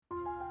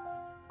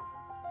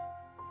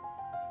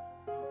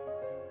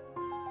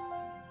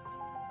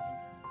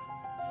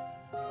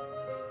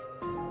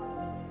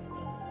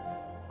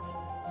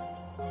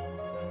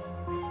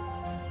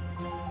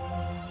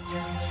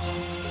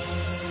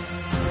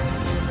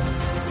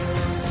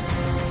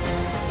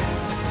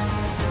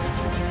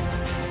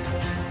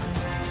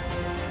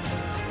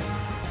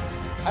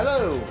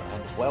Hello,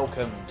 and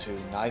welcome to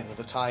Neither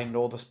the Time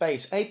Nor the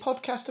Space, a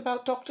podcast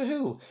about Doctor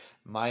Who.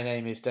 My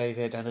name is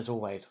David, and as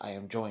always, I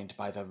am joined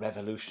by the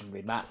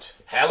revolutionary Matt.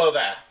 Hello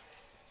there.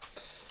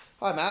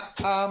 Hi,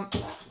 Matt.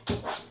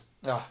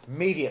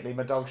 Immediately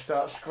my dog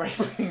starts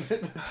scraping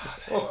at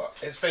the door.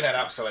 It's been an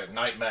absolute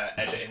nightmare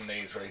editing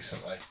these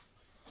recently.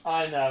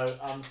 I know,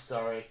 I'm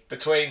sorry.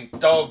 Between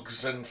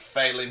dogs and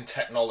failing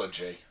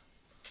technology.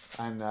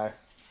 I know.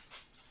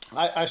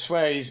 I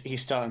swear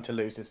he's starting to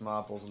lose his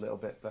marbles a little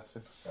bit, bless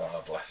him.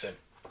 Oh, bless him.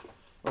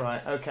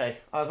 Right, okay.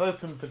 I've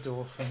opened the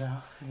door for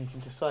now, and he can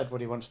decide what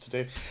he wants to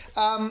do.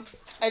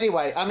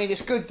 Anyway, I mean,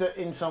 it's good that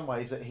in some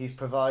ways that he's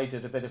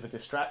provided a bit of a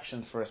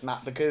distraction for us,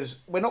 Matt,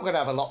 because we're not going to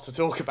have a lot to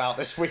talk about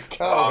this week,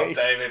 are we?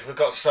 David, we've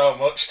got so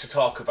much to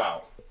talk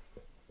about.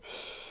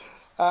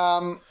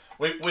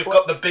 We've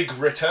got the big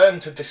return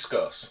to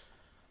discuss.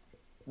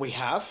 We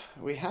have,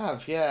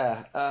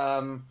 yeah.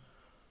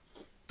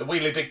 The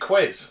Wheelie Big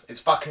Quiz.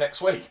 It's back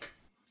next week.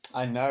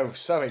 I know,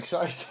 so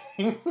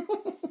exciting.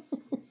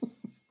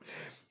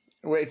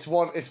 It's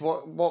what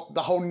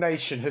the whole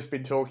nation has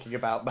been talking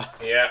about,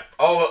 Matt. Yeah.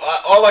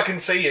 All I can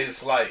see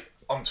is, like,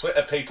 on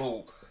Twitter,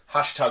 people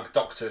hashtag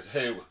Doctor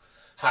Who,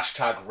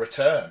 hashtag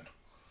return.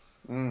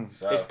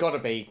 So. It's got to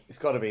be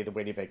the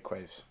Wheelie Big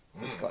Quiz.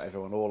 It's got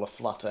everyone all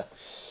aflutter.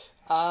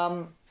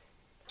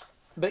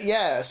 But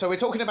yeah, so we're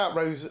talking about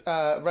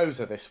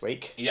Rosa this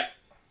week. Yeah.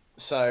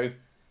 So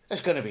there's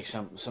going to be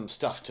some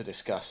stuff to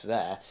discuss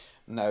there,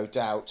 no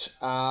doubt.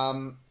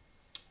 But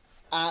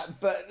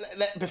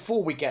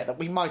before we get that,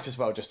 we might as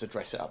well just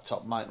address it up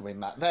top, mightn't we,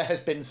 Matt? There has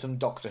been some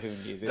Doctor Who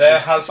news. There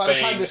has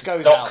been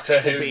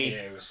Doctor Who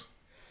news.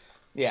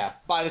 Yeah,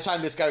 by the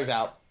time this goes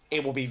out,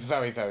 it will be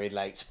very, very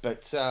late.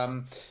 But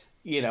I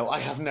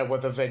have no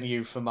other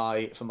venue for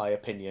my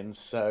opinions.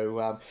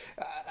 So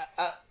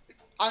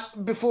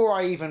before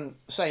I even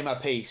say my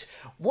piece,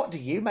 what do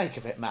you make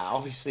of it, Matt?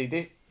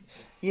 Obviously,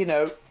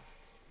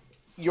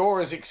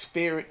 you're as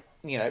experienced.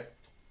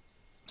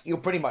 You're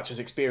pretty much as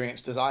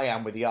experienced as I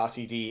am with the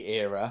RTD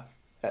era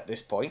at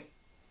this point.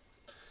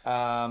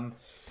 Are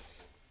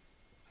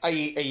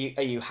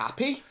you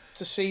happy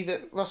to see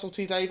that Russell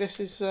T Davies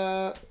is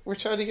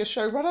returning as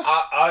showrunner?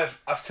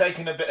 I've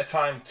taken a bit of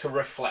time to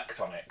reflect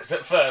on it, because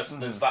at first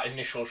there's that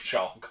initial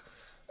shock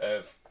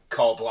of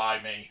 "Cor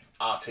Blimey,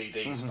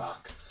 RTD's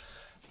back,"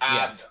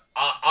 and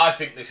yeah. I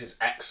think this is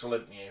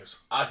excellent news.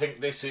 I think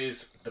this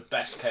is the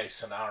best case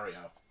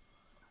scenario.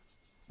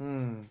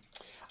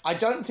 I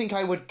don't think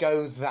I would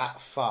go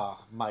that far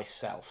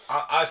myself.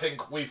 I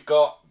think we've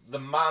got the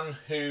man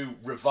who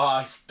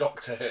revived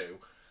Doctor Who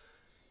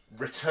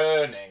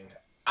returning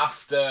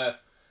after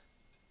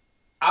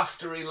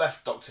he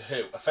left Doctor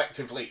Who.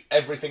 Effectively,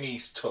 everything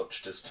he's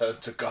touched has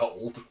turned to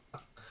gold.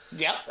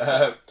 Yeah,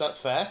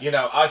 that's fair.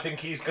 I think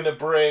he's going to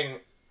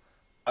bring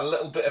a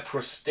little bit of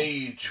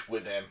prestige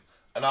with him,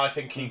 and I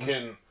think he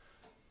can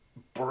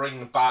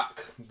bring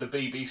back the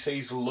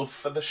BBC's love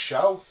for the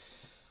show.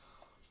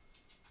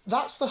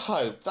 That's the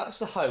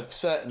hope,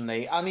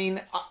 certainly. I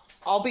mean,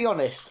 I'll be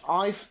honest,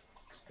 I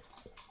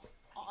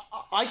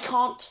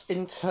can't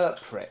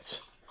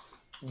interpret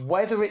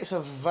whether it's a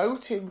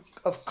vote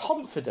of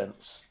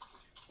confidence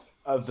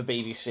of the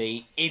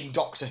BBC in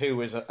Doctor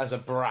Who as a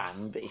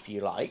brand, if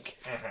you like,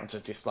 and to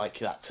dislike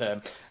that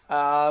term,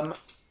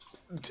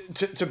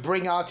 to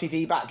bring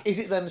RTD back. Is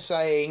it them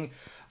saying,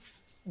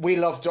 we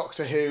love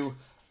Doctor Who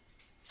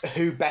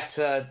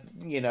better,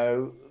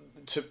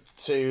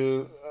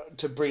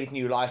 to breathe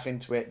new life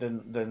into it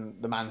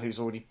than the man who's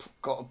already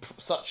got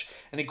such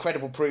an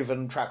incredible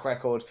proven track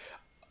record,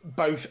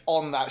 both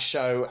on that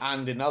show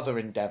and in other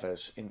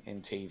endeavours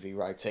in TV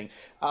writing?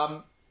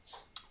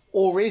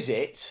 Or is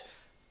it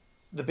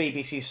the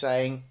BBC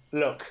saying,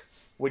 look,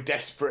 we're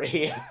desperate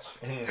here.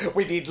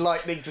 We need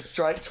lightning to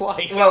strike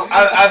twice. Well,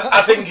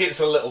 I think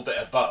it's a little bit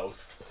of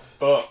both.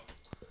 But,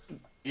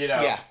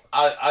 yeah.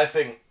 I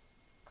think,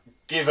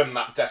 given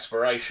that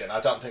desperation,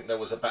 I don't think there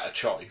was a better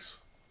choice.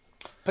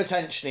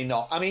 Potentially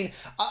not. I mean,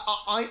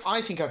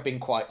 I think I've been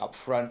quite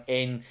upfront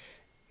in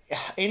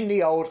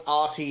the old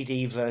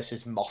RTD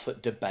versus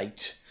Moffat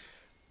debate.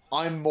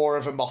 I'm more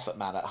of a Moffat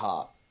man at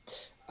heart.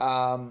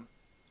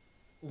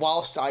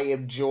 Whilst I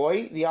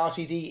enjoy the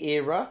RTD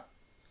era,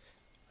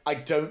 I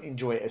don't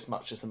enjoy it as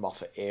much as the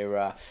Moffat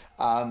era.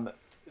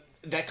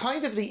 They're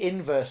kind of the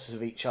inverse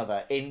of each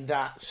other in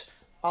that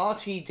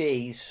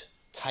RTD's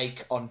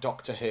take on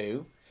Doctor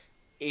Who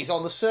is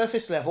on the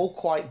surface level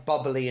quite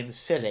bubbly and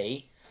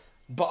silly,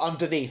 but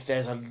underneath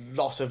there's a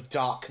lot of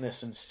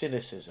darkness and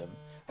cynicism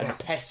and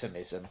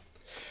pessimism.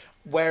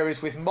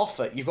 Whereas with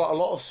Moffat, you've got a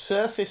lot of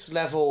surface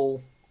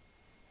level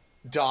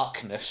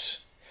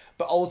darkness,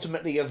 but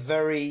ultimately a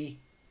very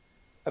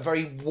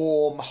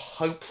warm,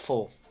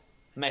 hopeful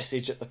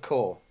message at the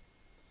core,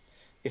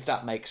 if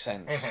that makes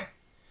sense.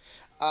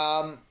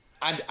 And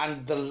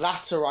the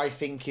latter, I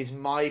think, is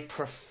my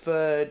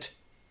preferred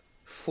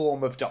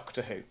form of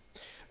Doctor Who.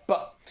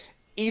 But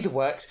either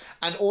works,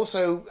 and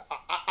also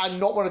I'm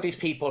not one of these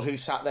people who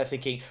sat there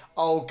thinking,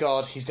 oh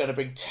God, he's going to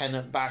bring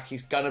Tennant back,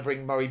 he's going to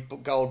bring Murray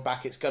Gold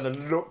back, he's going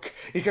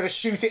to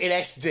shoot it in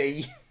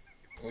SD.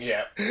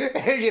 Yeah.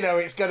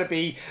 It's going to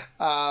be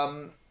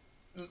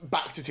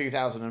back to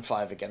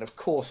 2005 again. Of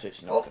course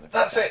it's not going to be.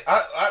 That's it.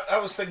 I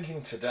was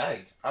thinking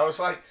today, I was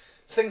like,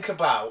 think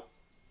about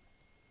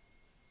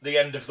the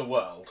end of the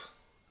world.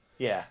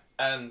 Yeah.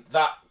 And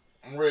that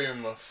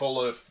room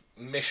full of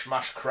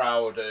mishmash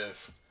crowd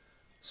of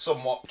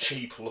somewhat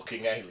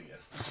cheap-looking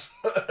aliens.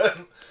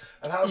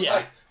 And I was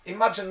like,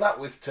 imagine that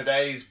with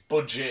today's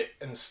budget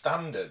and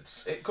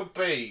standards. It could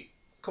be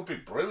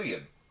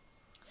brilliant.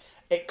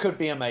 It could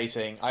be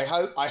amazing. I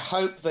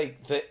hope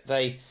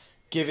they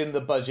give him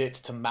the budget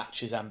to match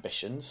his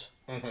ambitions.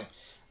 Mm-hmm.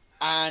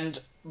 And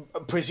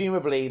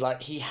presumably,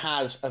 like, he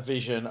has a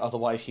vision,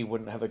 otherwise he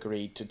wouldn't have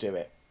agreed to do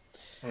it.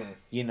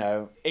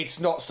 It's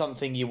not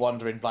something you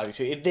wander in blindly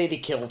to. It nearly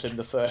killed him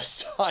the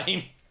first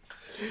time.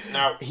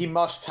 Now, he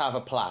must have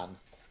a plan.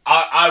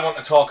 I want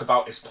to talk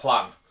about his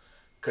plan.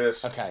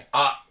 Because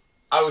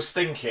I was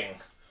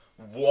thinking,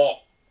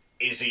 what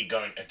is he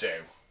going to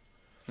do?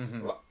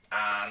 Mm-hmm.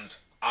 And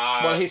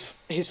well,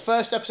 his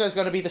first episode is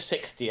going to be the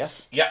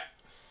 60th. Yeah.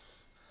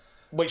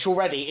 Which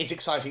already is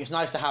exciting. It's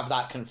nice to have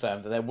that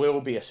confirmed, that there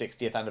will be a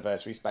 60th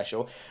anniversary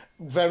special.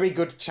 Very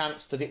good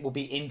chance that it will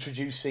be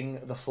introducing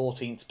the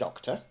 14th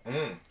Doctor.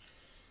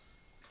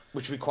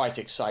 Which will be quite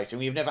exciting.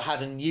 We've never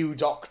had a new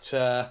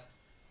Doctor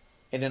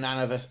in an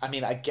anniversary. I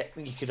mean,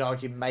 you could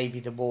argue maybe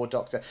the War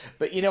Doctor,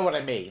 but you know what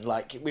I mean.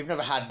 Like, we've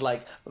never had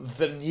like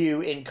the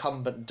new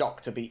incumbent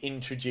Doctor be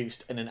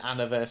introduced in an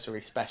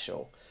anniversary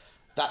special.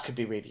 That could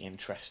be really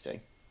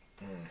interesting.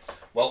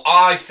 Well,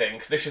 I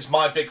think this is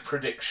my big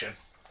prediction.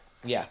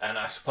 Yeah. And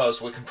I suppose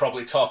we can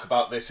probably talk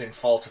about this in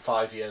 4 to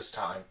 5 years'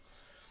 time.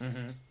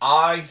 Mm-hmm.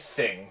 I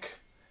think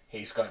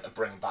he's going to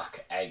bring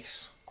back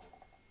Ace.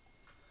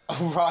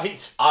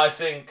 Right. I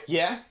think...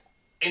 Yeah?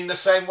 In the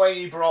same way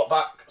he brought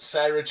back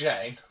Sarah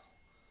Jane,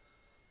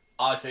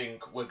 I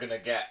think we're going to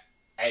get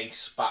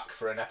Ace back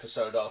for an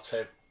episode or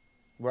two.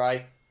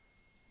 Right.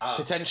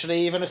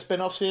 Potentially even a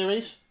spin-off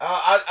series?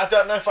 I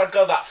don't know if I'd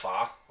go that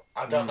far.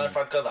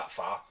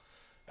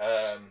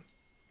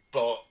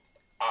 But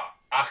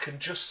I can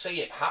just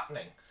see it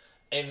happening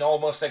in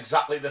almost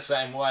exactly the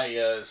same way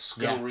as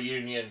School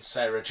Reunion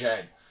Sarah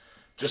Jane.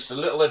 Just a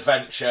little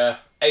adventure,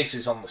 Ace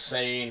is on the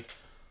scene,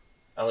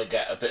 and we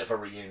get a bit of a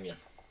reunion.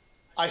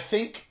 I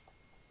think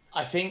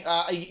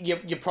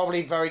you're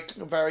probably very,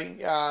 very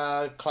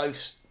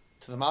close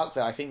to the mark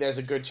there. I think there's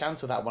a good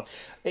chance of that one.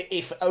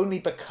 If only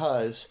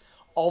because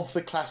of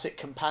the classic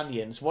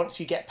companions, once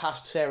you get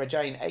past Sarah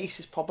Jane, Ace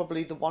is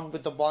probably the one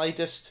with the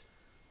widest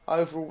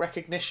overall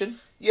recognition.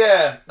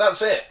 Yeah,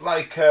 that's it.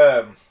 Like,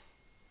 I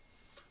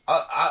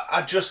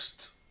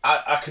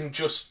can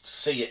just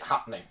see it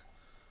happening.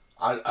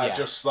 I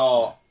just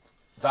thought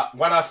that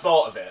when I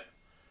thought of it,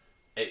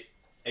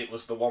 it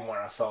was the one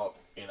where I thought,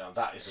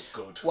 that is a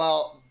good.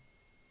 Well,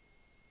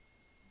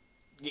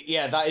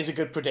 yeah, that is a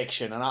good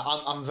prediction, and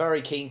I'm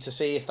very keen to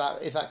see if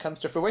that comes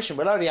to fruition.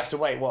 We'll only have to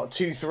wait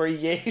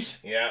 2-3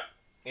 years. Yeah.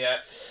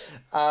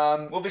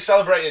 We'll be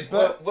celebrating.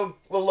 But we'll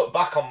look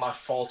back on my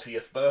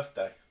 40th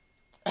birthday.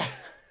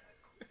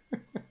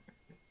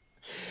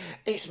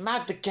 It's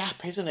mad, the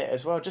gap, isn't it,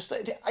 as well? Just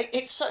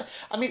it's so.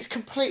 I mean, it's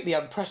completely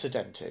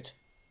unprecedented.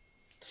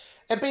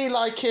 It'd be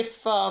like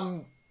if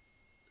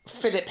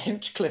Philip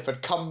Hinchcliffe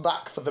had come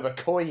back for the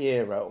McCoy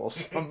era or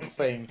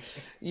something.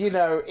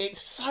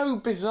 It's so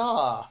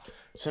bizarre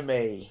to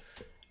me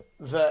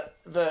that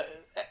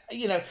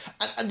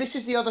and this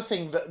is the other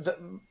thing that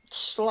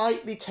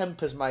slightly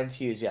tempers my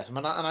enthusiasm,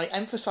 and I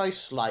emphasise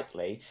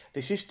slightly.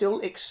 This is still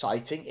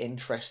exciting,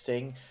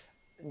 interesting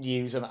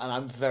news, and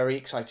I'm very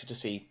excited to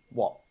see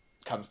what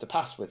comes to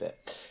pass with it.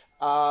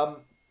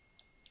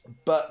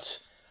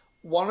 But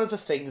one of the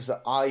things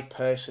that I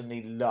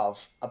personally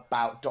love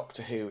about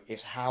Doctor Who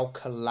is how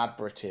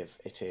collaborative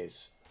it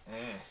is.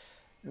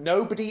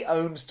 Nobody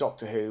owns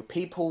Doctor Who.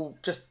 People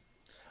just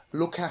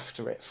look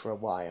after it for a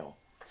while.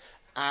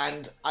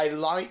 And I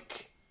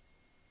like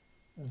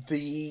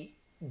the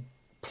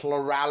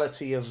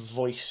plurality of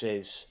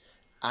voices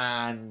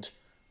and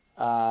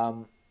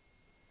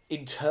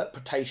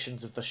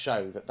interpretations of the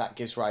show that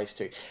gives rise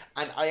to.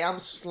 And I am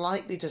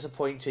slightly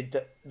disappointed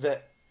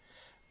that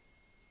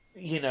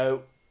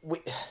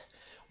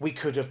we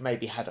could have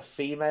maybe had a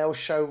female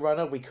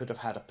showrunner, we could have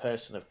had a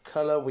person of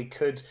colour, we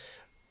could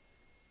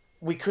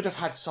have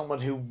had someone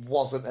who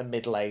wasn't a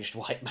middle-aged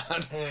white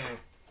man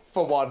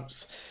for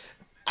once.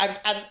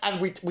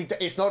 And we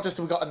it's not just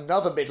that we got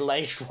another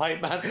middle-aged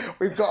white man,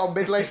 we've got a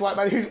middle-aged white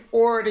man who's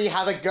already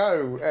had a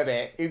go at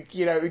it,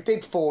 who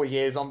did 4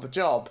 years on the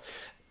job.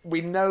 We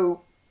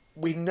know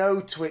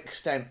to an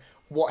extent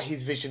what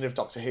his vision of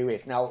Doctor Who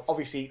is. Now,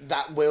 obviously,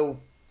 that will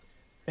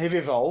have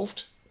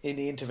evolved in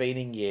the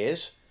intervening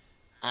years,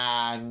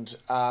 and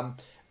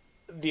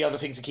the other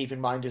thing to keep in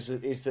mind is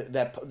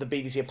that the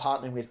BBC are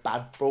partnering with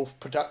Bad Wolf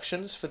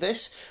Productions for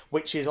this,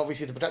 which is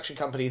obviously the production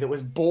company that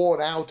was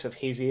born out of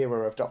his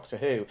era of Doctor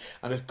Who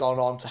and has gone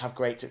on to have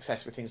great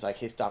success with things like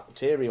His Dark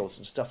Materials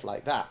and stuff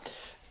like that.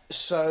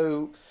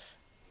 So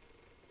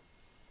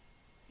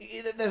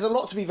there's a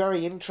lot to be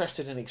very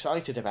interested and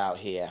excited about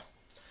here.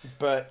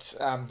 But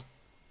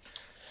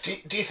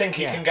do you think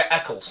you can get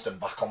Eccleston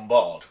back on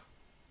board?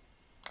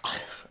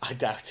 I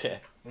doubt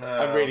it. No.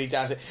 I really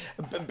doubt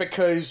it.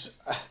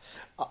 Because,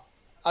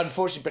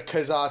 unfortunately,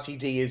 because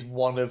RTD is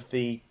one of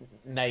the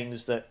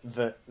names that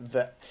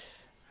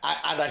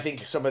and I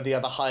think some of the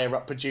other higher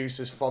up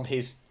producers from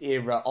his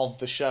era of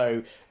the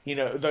show, you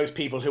know, those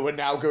people who are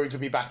now going to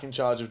be back in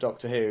charge of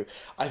Doctor Who,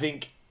 I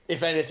think,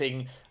 if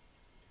anything,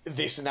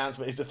 this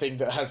announcement is the thing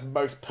that has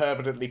most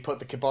permanently put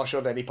the kibosh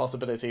on any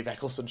possibility of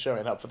Eccleston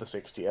showing up for the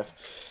 60th.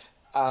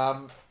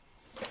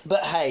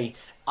 But hey,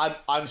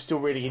 I'm still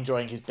really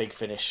enjoying his Big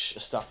Finish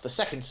stuff. The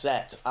second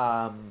set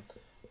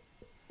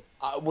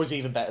was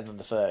even better than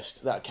the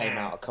first. That came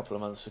out a couple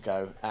of months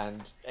ago,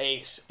 and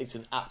it's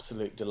an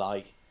absolute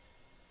delight.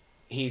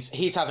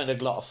 He's having a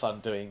lot of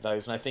fun doing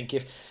those, and I think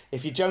if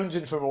you're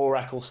jonesing for more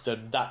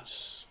Eccleston,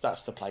 that's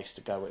the place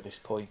to go at this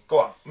point. Go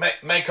on,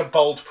 make a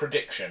bold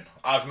prediction.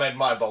 I've made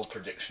my bold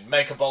prediction.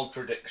 Make a bold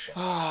prediction.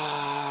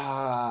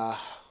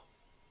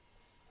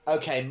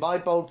 Okay, my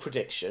bold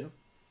prediction,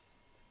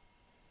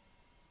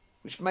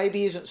 which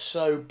maybe isn't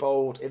so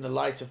bold in the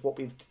light of what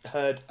we've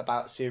heard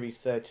about Series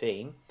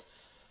 13,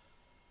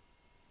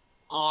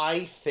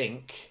 I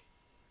think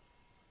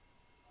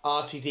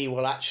RTD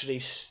will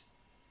actually...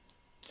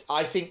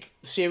 I think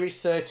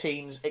Series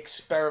 13's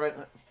experiment...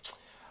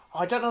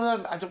 I don't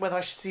know whether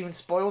I should even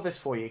spoil this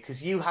for you,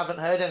 because you haven't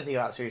heard anything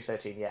about Series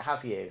 13 yet,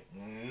 have you?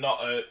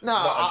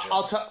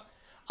 I'll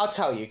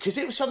tell you, because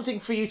it was something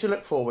for you to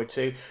look forward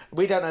to.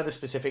 We don't know the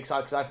specifics,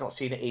 because I've not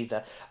seen it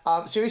either.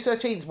 Series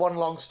 13's one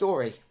long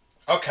story.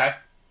 Okay.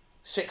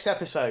 6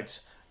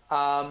 episodes.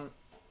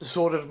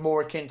 Sort of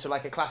more akin to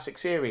like a classic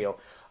serial.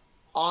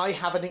 I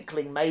have an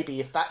inkling maybe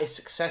if that is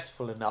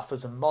successful enough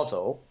as a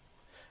model,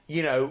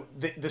 you know,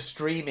 the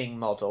streaming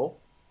model,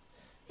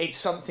 it's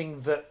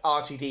something that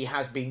RTD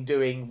has been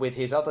doing with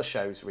his other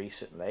shows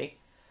recently.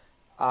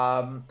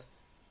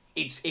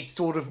 It's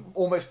sort of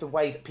almost the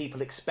way that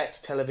people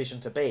expect television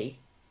to be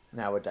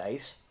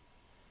nowadays.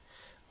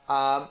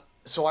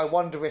 So I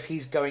wonder if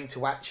he's going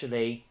to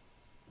actually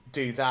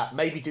do that.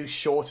 Maybe do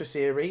shorter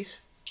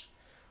series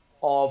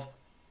of,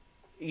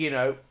 you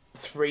know,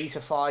 3 to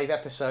 5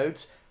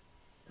 episodes.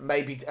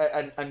 Maybe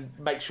and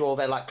make sure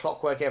they're like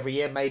clockwork every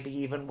year. Maybe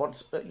even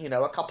once, you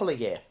know, a couple a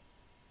year.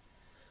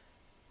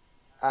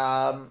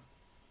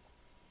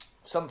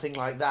 Something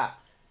like that,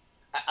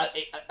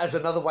 as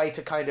another way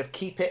to kind of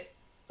keep it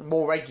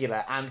more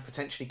regular and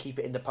potentially keep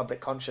it in the public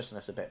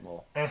consciousness a bit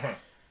more. Mm-hmm.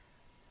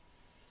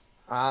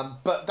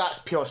 But that's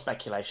pure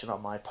speculation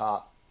on my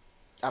part.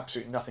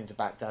 Absolutely nothing to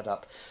back that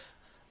up.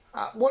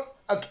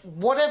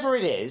 Whatever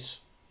it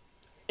is,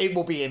 it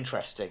will be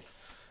interesting.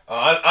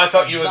 I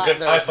thought you were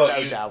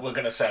doubt. were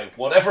going to say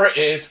whatever it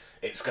is,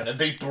 it's going to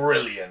be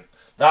brilliant.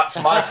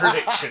 That's my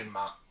prediction,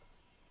 Matt.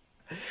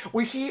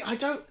 We see.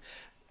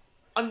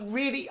 I'm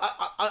really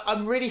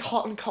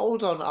hot and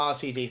cold on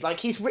RTD.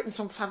 Like, he's written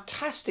some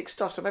fantastic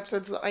stuff, some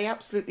episodes that I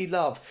absolutely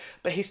love,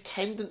 but his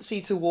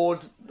tendency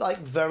towards like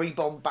very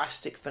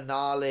bombastic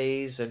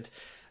finales and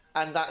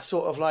that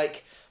sort of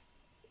like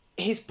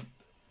his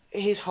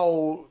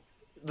whole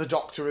the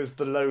Doctor as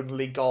the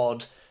lonely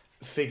god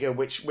figure,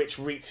 which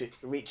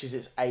reaches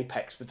its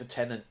apex with the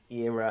Tennant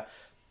era.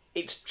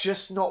 It's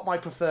just not my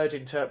preferred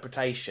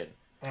interpretation.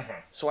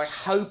 Mm-hmm. So I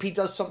hope he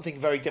does something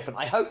very different.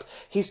 I hope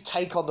his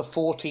take on the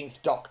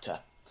 14th Doctor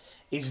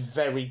is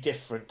very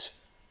different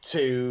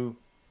to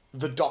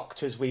the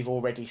Doctors we've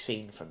already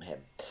seen from him.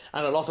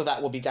 And a lot of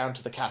that will be down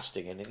to the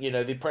casting. And, you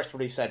know, the press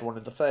release said one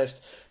of the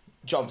first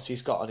jobs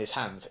he's got on his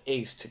hands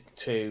is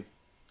to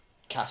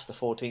cast the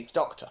 14th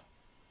Doctor.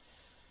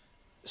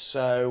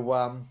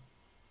 So,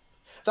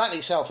 that in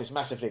itself is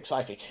massively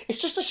exciting.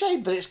 It's just a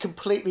shame that it's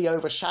completely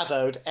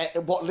overshadowed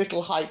what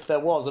little hype there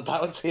was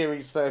about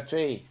Series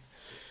 13.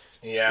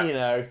 Yeah. You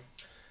know,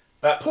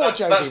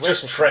 that's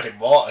just treading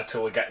water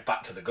till we get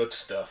back to the good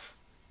stuff.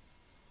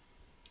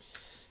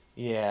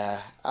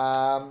 Yeah.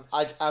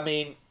 I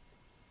mean,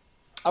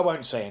 I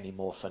won't say any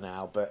more for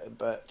now,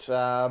 but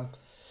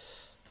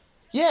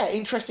yeah,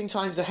 interesting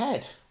times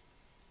ahead.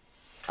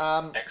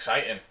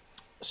 Exciting.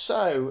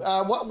 So,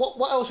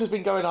 what else has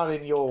been going on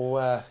in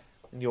your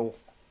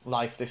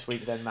life this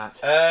week then,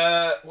 Matt?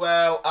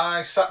 Well,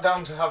 I sat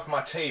down to have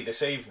my tea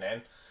this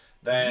evening.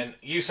 Then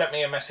you sent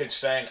me a message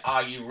saying,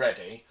 "Are you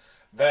ready?"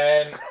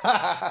 Then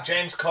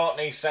James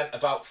Courtney sent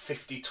about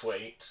 50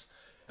 tweets.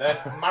 Then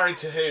Married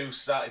to Who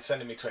started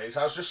sending me tweets.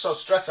 I was just so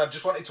stressed. I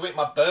just wanted to eat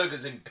my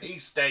burgers in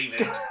peace,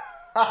 David.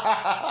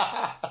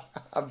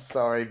 I'm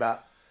sorry,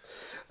 Matt.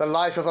 The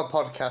life of a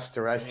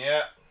podcaster, eh?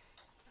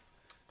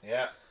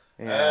 Yeah.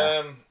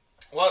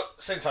 Well,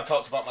 since I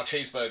talked about my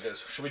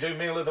cheeseburgers, should we do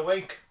Meal of the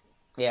Week?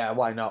 Yeah,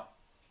 why not?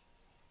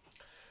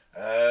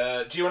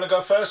 Do you want to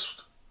go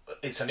first?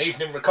 it's an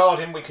evening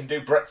recording. We can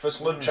do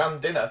breakfast, lunch, and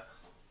dinner.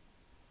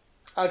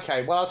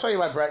 Okay, well, I'll tell you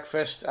my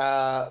breakfast.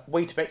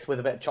 Weetabix with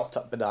a bit of chopped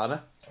up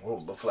banana. Oh,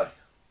 lovely.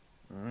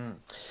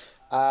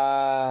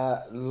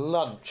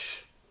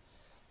 Lunch.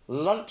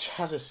 Lunch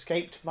has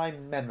escaped my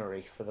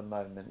memory for the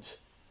moment.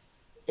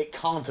 It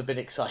can't have been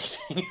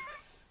exciting.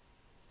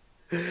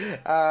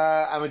 And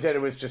my dinner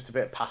was just a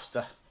bit of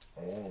pasta.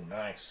 Oh,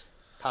 nice.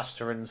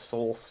 Pasta and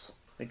sauce.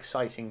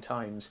 Exciting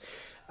times.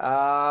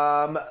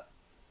 But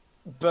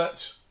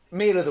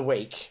meal of the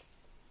week,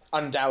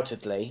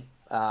 undoubtedly,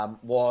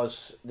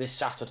 was this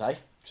Saturday,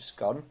 just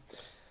gone.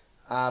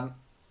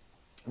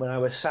 When I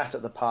was sat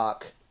at the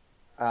park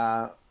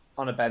on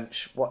a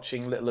bench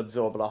watching Little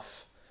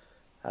Abzorbaloff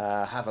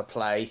have a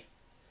play,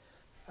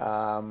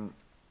 and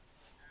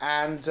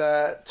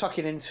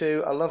tucking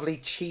into a lovely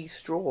cheese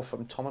straw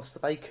from Thomas the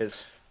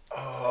Baker's.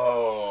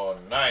 Oh,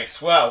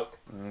 nice. Well,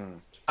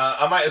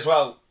 I might as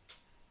well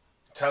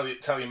tell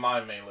you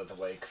my meal of the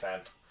week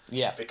then.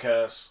 Yeah.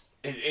 Because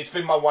it's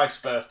been my wife's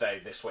birthday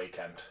this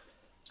weekend.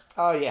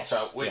 Oh, yes.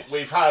 So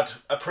we've had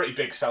a pretty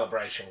big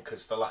celebration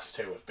because the last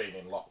two have been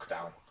in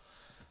lockdown.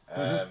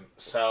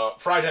 So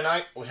Friday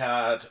night we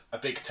had a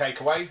big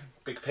takeaway,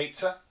 big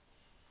pizza.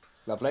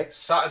 Lovely.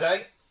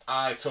 Saturday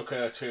I took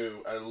her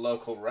to a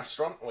local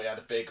restaurant. We had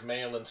a big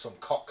meal and some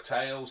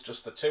cocktails,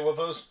 just the two of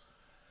us.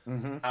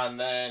 And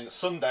then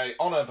Sunday,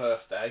 on her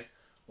birthday,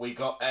 we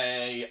got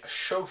a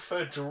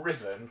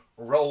chauffeur-driven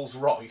Rolls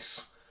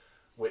Royce,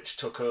 which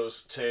took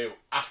us to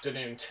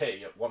afternoon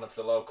tea at one of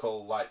the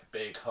local,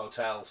 big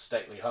hotel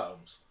stately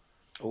homes.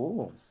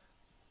 Ooh.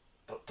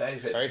 But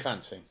David, Very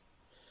fancy.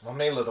 my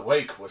meal of the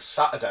week was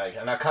Saturday,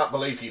 and I can't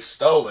believe you've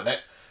stolen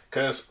it,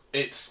 because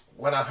it's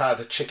when I had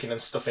a chicken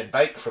and stuffing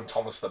bake from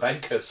Thomas the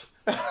Baker's.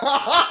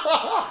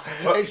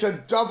 It's a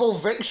double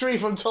victory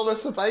from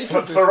Thomas the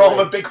Baker's. For all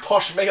the big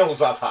posh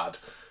meals I've had,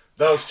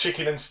 those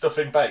chicken and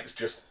stuffing bakes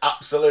just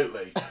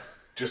absolutely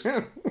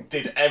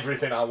did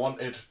everything I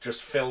wanted,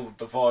 just filled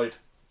the void.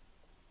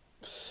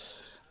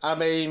 I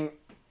mean,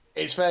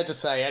 it's fair to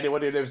say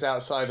anyone who lives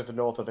outside of the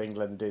north of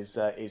England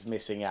is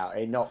missing out.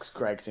 It knocks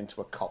Greggs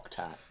into a cocked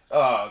hat.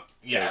 Oh,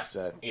 yeah.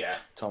 Yeah.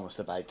 Thomas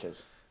the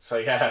Baker's. So,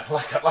 yeah,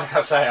 like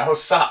I say, I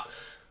was sat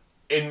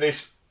in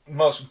this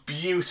most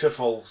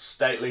beautiful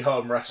stately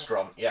home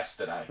restaurant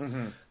yesterday.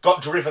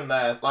 Got driven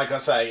there, like I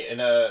say, in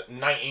a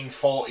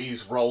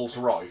 1940s Rolls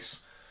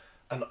Royce.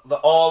 And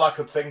all I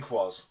could think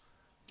was,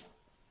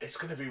 it's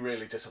going to be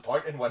really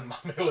disappointing when my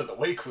meal of the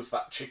week was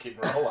that chicken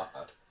roll I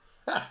had.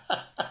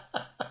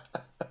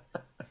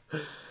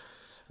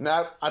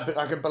 No,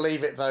 I can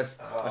believe it though.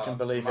 I can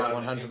believe it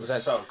 100%. It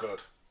was so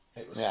good.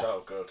 It was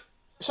so good.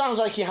 Sounds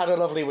like you had a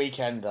lovely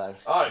weekend though.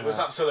 Oh, it was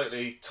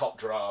absolutely top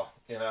draw,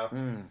 you know.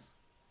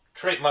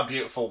 Treat my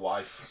beautiful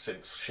wife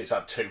since she's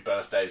had 2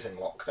 birthdays in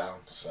lockdown,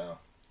 so.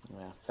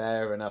 Yeah,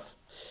 fair enough.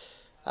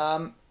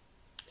 The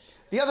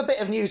other bit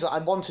of news that I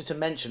wanted to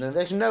mention, and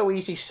there's no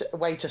easy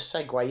way to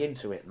segue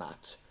into it,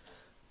 Matt,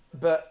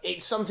 but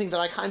it's something that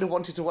I kind of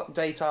wanted to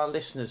update our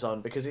listeners on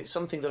because it's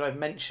something that I've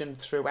mentioned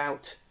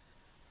throughout.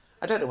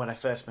 I don't know when I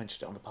first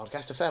mentioned it on the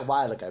podcast, a fair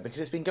while ago, because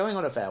it's been going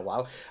on a fair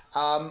while.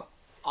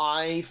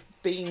 I've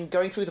been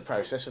going through the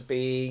process of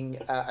being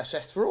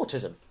assessed for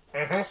autism,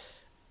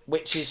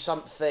 which is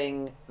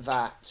something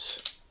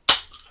that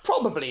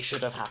probably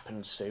should have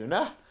happened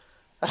sooner.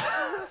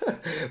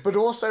 But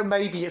also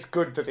maybe it's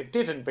good that it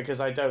didn't, because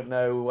I don't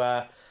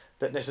know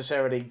that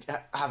necessarily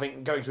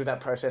going through that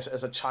process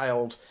as a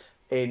child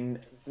in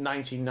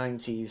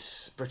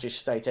 1990s British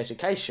state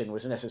education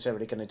was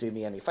necessarily going to do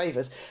me any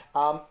favours.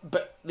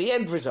 But the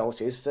end result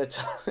is that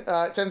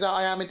it turns out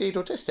I am indeed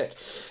autistic.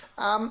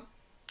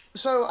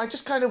 So I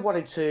just kind of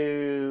wanted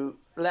to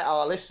let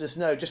our listeners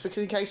know, just because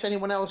in case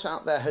anyone else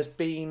out there has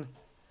been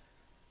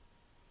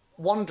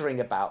wondering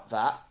about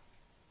that,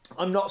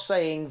 I'm not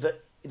saying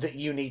that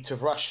you need to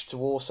rush to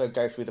also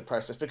go through the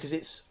process, because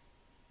it's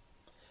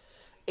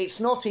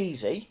not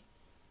easy.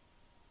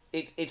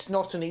 It's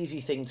not an easy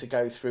thing to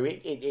go through.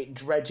 It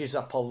dredges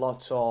up a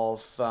lot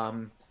of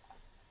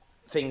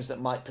things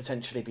that might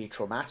potentially be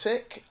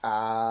traumatic,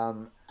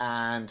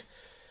 and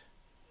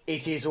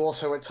it is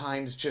also at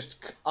times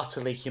just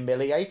utterly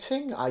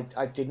humiliating.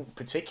 I didn't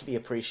particularly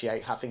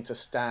appreciate having to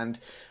stand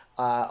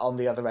on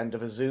the other end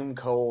of a Zoom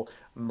call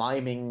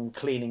miming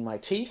cleaning my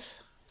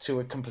teeth to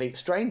a complete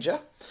stranger.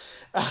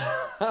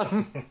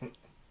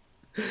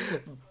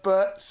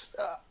 But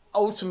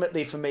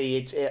ultimately for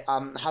me,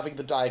 having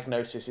the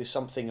diagnosis is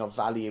something of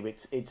value.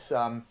 It's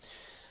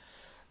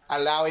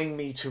allowing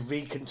me to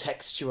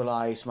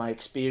recontextualize my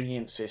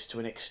experiences to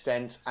an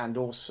extent, and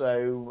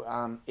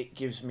also it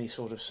gives me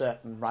sort of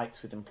certain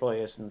rights with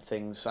employers and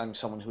things. I'm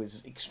someone who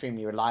is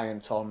extremely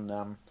reliant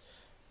on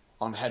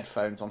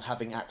headphones, on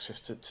having access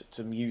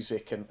to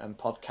music and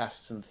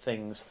podcasts and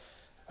things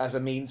as a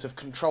means of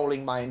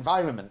controlling my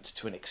environment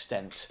to an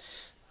extent.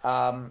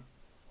 And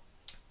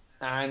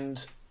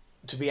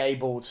to be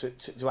able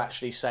to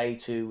actually say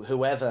to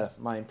whoever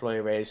my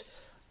employer is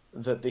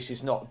that this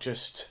is not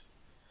just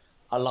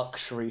a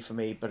luxury for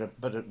me, but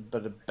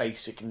a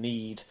basic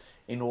need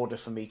in order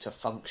for me to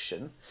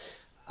function,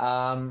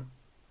 that's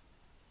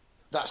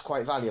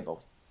quite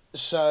valuable.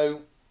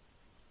 So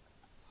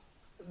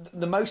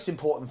the most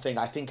important thing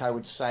I think I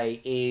would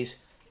say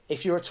is,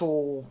 if you're at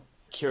all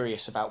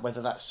curious about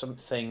whether that's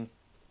something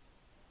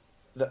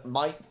that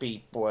might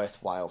be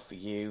worthwhile for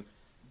you,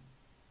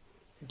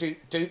 do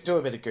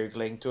a bit of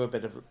Googling, do a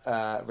bit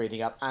of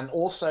reading up, and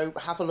also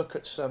have a look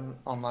at some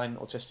online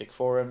autistic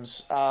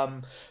forums,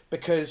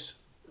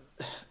 because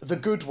the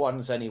good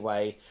ones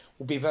anyway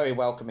will be very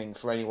welcoming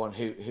for anyone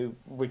who,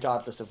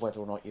 regardless of whether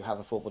or not you have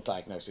a formal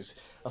diagnosis.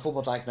 A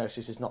formal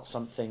diagnosis is not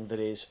something that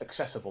is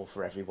accessible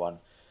for everyone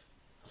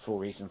for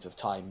reasons of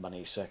time,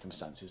 money,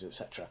 circumstances,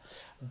 etc.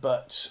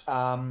 But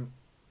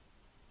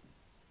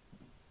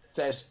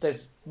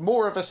there's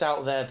more of us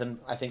out there than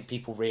I think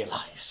people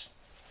realise.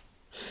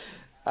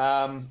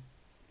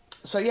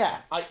 So yeah,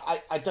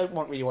 I don't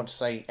really want to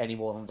say any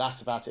more than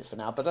that about it for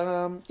now, but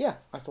yeah,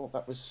 I thought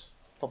that was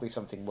probably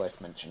something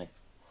worth mentioning.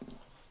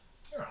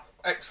 Oh,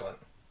 excellent.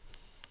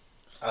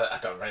 I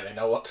don't really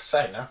know what to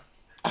say now.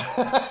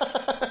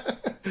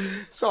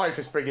 Sorry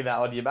for springing that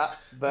on you, Matt.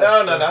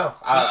 But, No.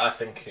 I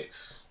think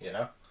it's,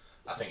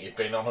 I think you've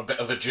been on a bit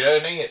of a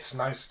journey. It's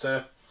nice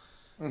to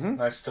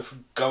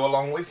go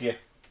along with you.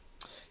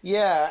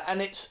 Yeah,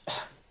 and it's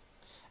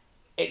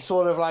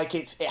sort of like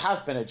it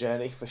has been a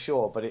journey for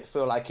sure, but it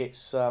feels like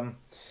it's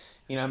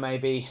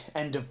maybe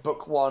end of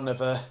book one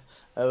of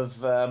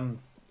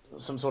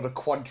some sort of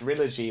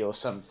quadrilogy or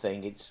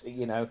something. It's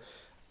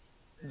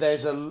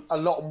there's a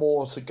lot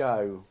more to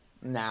go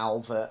now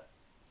that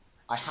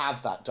I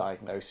have that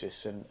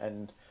diagnosis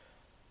and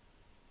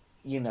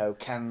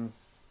can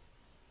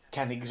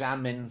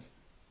examine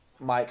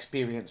my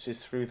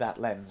experiences through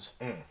that lens,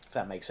 if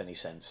that makes any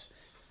sense.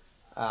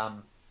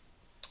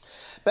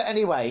 But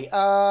anyway,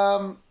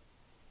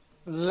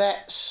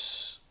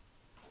 let's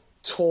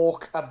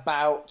talk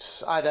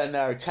about, I don't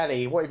know,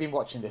 telly. What have you been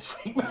watching this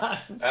week,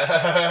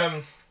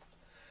 man?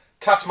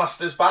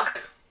 Taskmaster's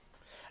back.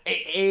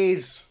 It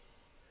is.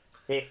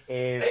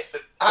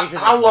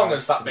 How long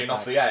has that been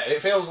off the air?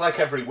 It feels like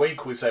every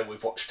week we say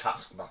we've watched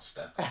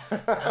Taskmaster.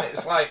 And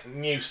it's like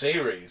new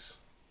series.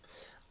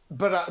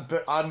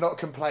 But I'm not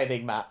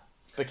complaining, Matt,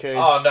 because...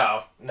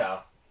 Oh, no.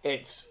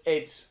 It's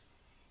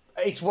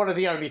one of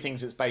the only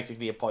things that's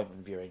basically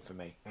appointment viewing for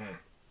me.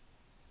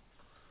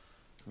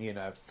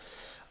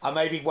 I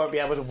maybe won't be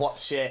able to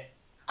watch it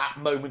at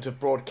moment of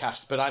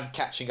broadcast, but I'm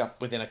catching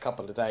up within a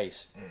couple of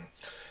days.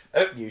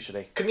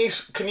 Usually. Can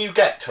you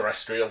get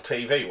terrestrial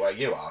TV where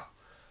you are?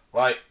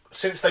 Like,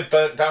 since they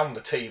burnt down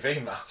the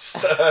TV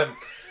mast,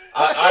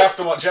 I have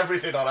to watch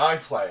everything on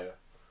iPlayer.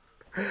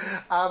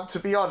 To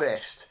be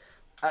honest,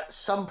 at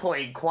some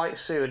point, quite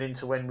soon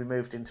into when we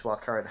moved into our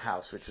current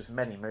house, which was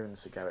many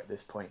moons ago at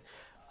this point,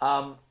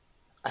 I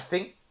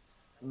think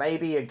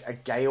maybe a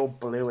gale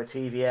blew a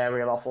TV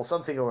aerial off or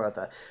something or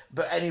other.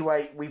 But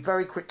anyway, we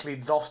very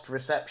quickly lost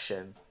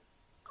reception.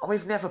 And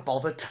we've never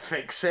bothered to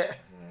fix it.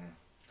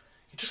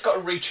 You just got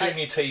to retune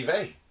your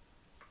TV.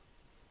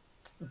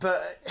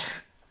 But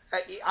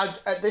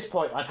at this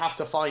point, I'd have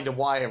to find a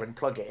wire and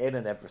plug it in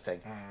and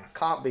everything.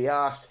 Can't be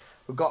asked.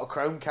 We've got a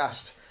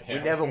Chromecast. Yeah.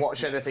 We never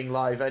watch anything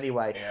live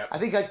anyway. Yeah. I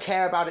think I'd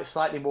care about it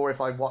slightly more if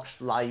I watched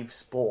live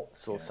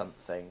sports or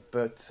something.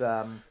 But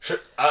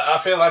I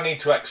feel I need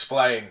to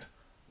explain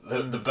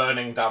the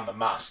burning down the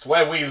mast.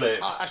 Where we live,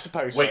 I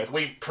suppose so.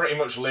 We pretty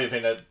much live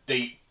in a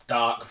deep,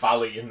 dark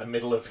valley in the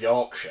middle of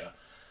Yorkshire.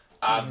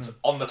 And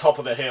on the top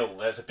of the hill,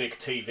 there's a big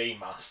TV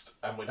mast,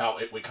 and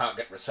without it, we can't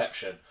get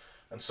reception.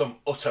 And some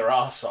utter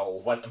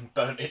arsehole went and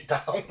burnt it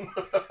down.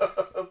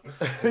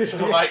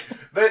 So, like,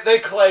 they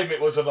claim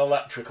it was an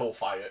electrical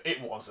fire. It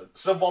wasn't.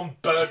 Someone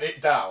burnt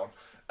it down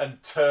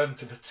and turned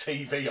the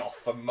TV off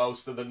for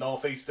most of the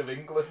northeast of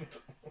England.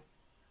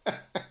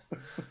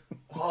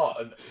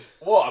 What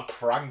a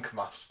prank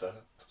master.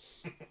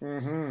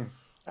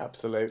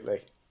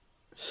 Absolutely.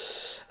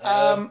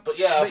 But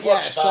yeah, I've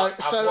watched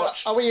that. So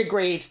are we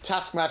agreed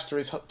Taskmaster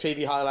is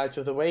TV highlight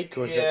of the week,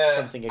 or is it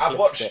something eclipsed? I've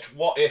watched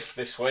What If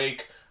this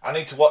week. I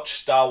need to watch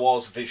Star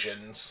Wars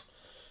Visions.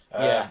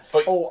 But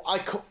I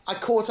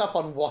caught up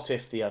on What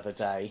If the other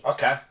day.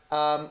 Okay.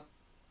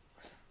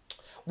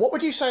 What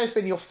would you say has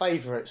been your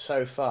favourite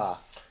so far?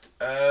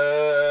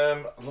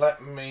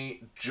 Let me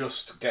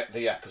just get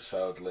the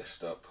episode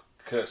list up,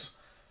 because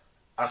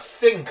I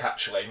think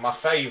actually my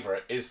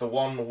favourite is the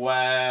one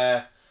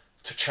where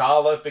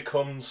T'Challa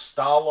becomes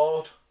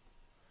Star-Lord.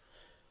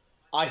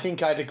 I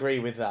think I'd agree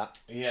with that.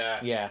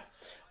 Yeah.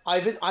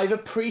 I've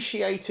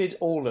appreciated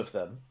all of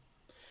them.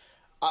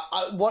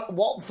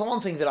 The one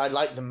thing that I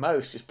like the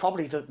most is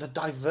probably the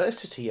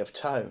diversity of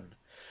tone.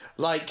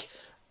 Like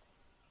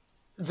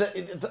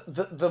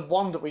the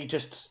one that we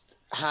just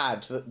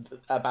had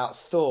about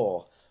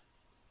Thor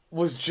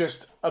was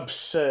just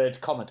absurd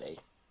comedy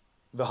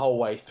the whole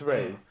way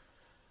through.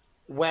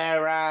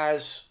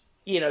 Whereas,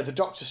 the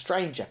Doctor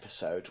Strange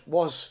episode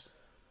was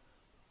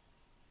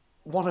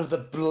one of the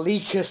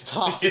bleakest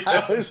half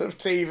hours of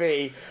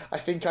TV I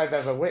think I've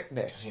ever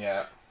witnessed.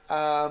 Yeah.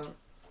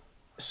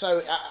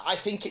 So I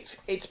think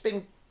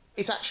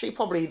it's actually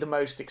probably the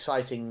most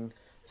exciting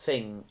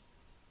thing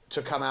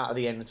to come out of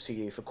the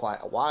MCU for quite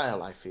a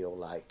while, I feel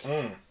like.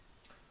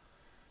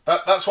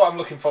 That's what I'm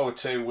looking forward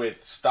to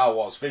with Star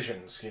Wars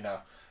Visions,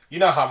 You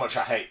know how much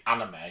I hate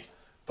anime,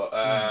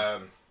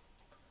 but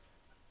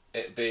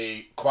it'd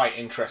be quite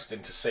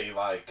interesting to see,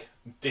 like,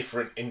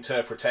 different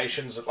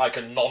interpretations, like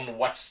a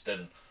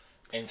non-Western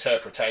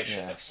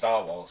interpretation of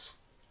Star Wars.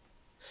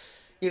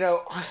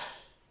 I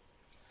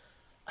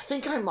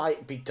think I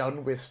might be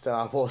done with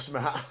Star Wars,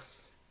 Matt.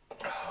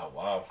 Oh,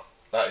 wow.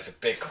 That is a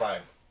big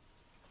claim.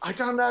 I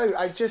don't know.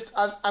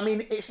 I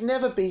mean, it's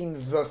never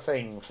been the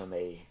thing for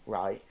me,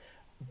 right?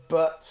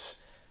 But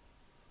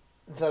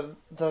the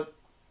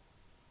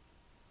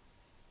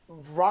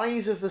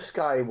Rise of the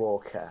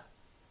Skywalker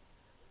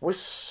was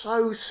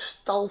so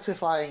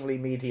stultifyingly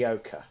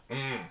mediocre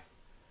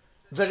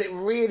that it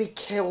really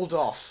killed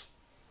off.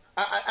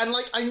 And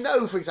I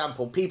know, for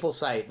example, people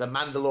say The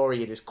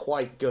Mandalorian is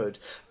quite good,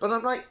 but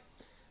I'm like,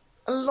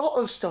 a lot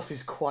of stuff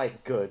is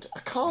quite good.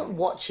 I can't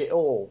watch it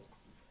all.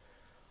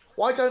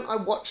 Why don't I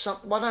watch some?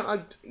 Why don't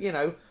I?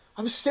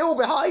 I'm still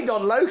behind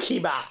on Loki,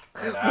 Matt.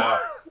 I know.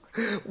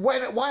 Why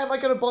am I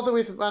going to bother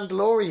with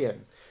Mandalorian?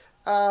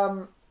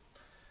 Do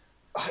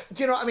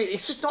you know what I mean?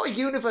 It's just not a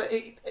universe.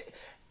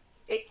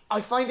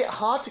 I find it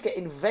hard to get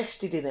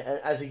invested in it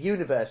as a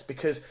universe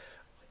because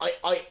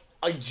I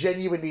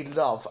genuinely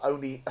love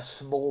only a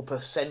small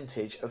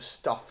percentage of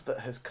stuff that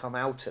has come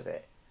out of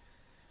it.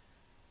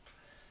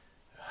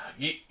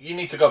 You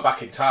need to go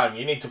back in time.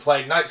 You need to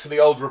play Knights of the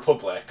Old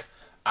Republic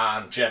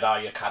and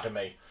Jedi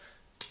Academy.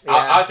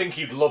 Yeah. I think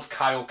you'd love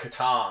Kyle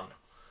Katarn.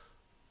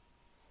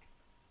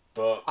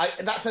 But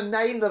that's a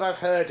name that I've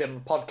heard in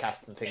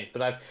podcasts and things,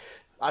 but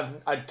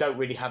I don't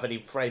really have any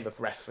frame of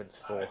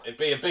reference for. It'd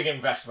be a big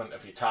investment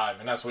of your time,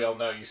 and as we all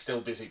know, you're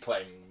still busy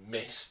playing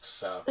Myst,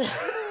 so...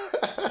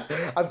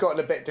 I've gotten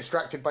a bit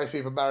distracted by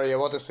Super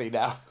Mario Odyssey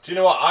now. Do you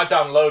know what? I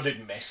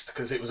downloaded Myst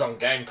because it was on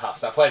Game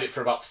Pass. I played it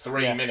for about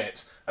 3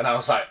 minutes, and I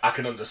was like, I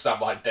can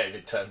understand why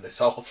David turned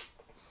this off.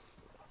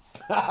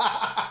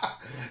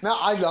 No,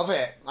 I love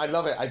it.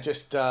 I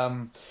just...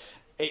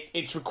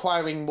 It's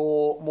requiring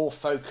more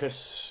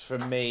focus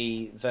from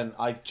me than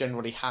I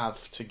generally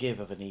have to give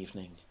of an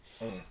evening.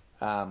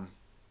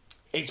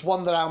 It's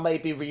one that I'll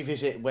maybe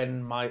revisit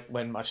when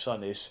my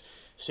son is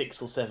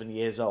 6 or 7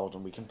 years old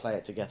and we can play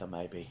it together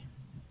maybe.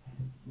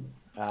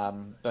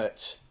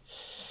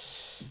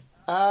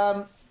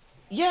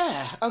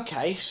 Yeah,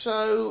 okay,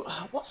 so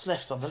what's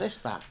left on the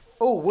list, Matt?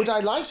 Oh, Would I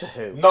Lie to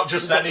Who? Not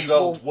just any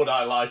old Would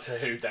I Lie to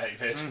Who,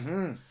 David.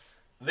 Mm-hmm.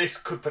 This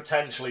could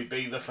potentially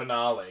be the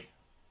finale.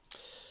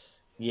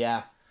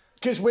 Yeah.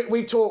 Because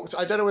we've talked,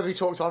 I don't know whether we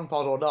talked on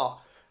pod or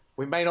not,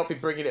 we may not be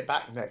bringing it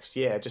back next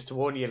year, just to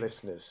warn you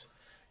listeners.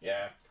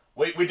 Yeah.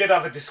 We did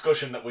have a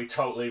discussion that we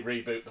totally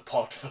reboot the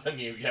pod for the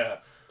new year.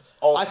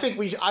 I think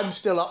I'm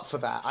still up for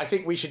that. I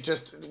think we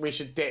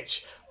should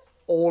ditch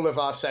all of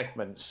our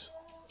segments.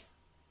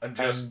 And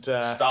just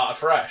start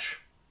afresh.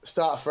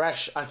 Start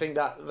afresh. I think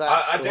that's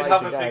I did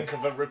have a think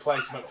of a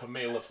replacement for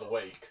Meal of the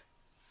Week.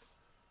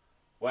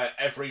 Where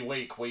every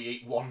week we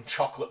eat one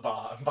chocolate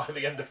bar and by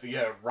the end of the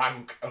year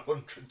rank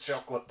 100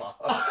 chocolate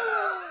bars.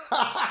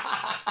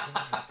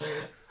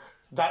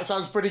 That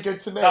sounds pretty good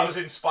to me. That was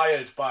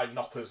inspired by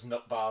Nopper's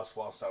nut bars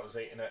whilst I was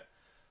eating it.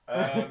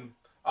 I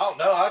don't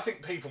know, I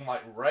think people might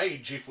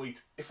rage if we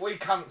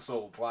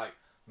cancelled like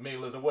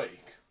Meal of the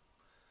Week.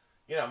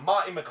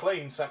 Marty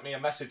McLean sent me a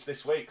message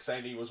this week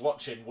saying he was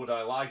watching Would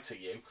I Lie to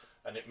You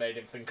and it made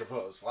him think of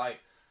us. Like,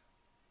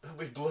 there'll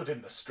be blood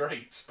in the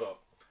streets, but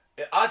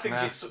I think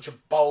it's such a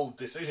bold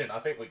decision. I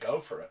think we go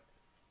for it.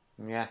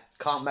 Yeah,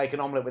 can't make an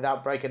omelette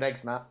without breaking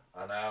eggs, Matt.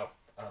 I know.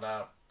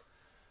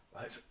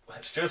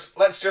 Let's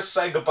just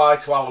say goodbye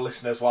to our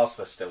listeners whilst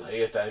they're still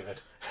here, David.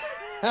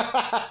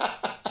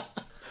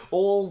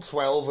 All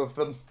 12 of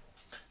them.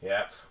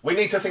 Yeah. We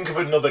need to think of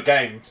another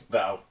game,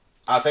 though.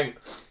 I think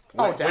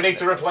we need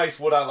to replace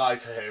Would I Lie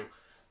to Who,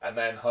 and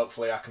then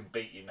hopefully I can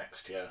beat you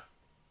next year.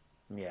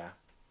 Yeah.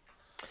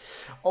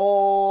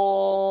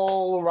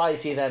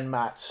 Alrighty then,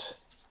 Matt.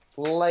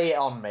 Lay it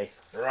on me.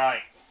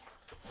 Right.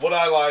 Would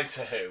I Lie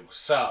to Who?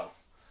 So,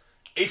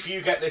 if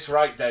you get this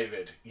right,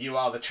 David, you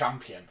are the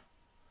champion.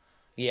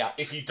 Yeah.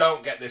 If you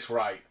don't get this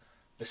right,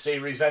 the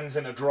series ends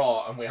in a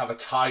draw and we have a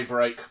tie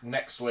break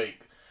next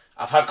week.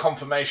 I've had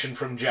confirmation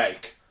from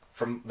Jake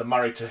from the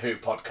Married to Who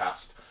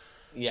podcast.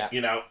 Yeah.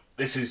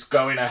 This is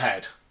going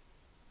ahead.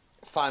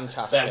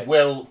 Fantastic. There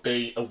will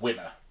be a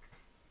winner.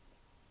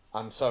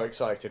 I'm so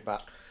excited,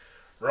 Matt.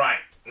 Right.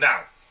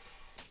 Now,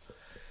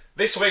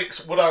 this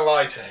week's Would I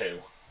Lie to Who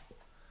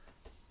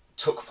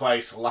took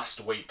place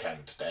last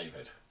weekend,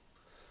 David.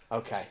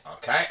 Okay.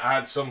 I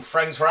had some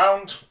friends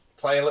round,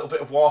 play a little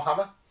bit of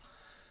Warhammer,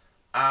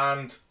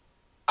 and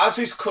as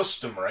is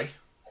customary,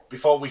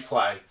 before we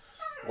play,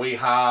 we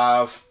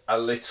have a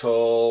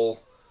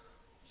little,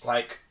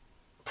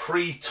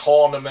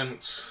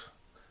 pre-tournament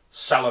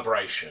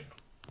celebration.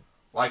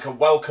 Like a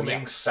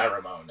welcoming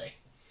ceremony.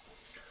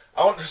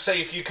 I want to see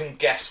if you can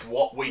guess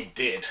what we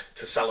did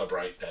to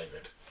celebrate,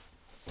 David.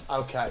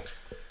 Okay.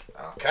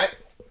 Okay.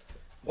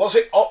 Was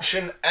it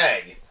option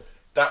A,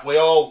 that we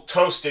all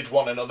toasted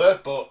one another,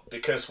 but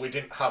because we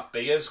didn't have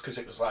beers, because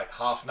it was like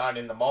 9:30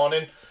 in the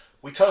morning,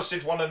 we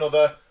toasted one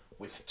another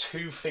with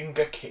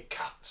 2-finger Kit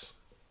Kats?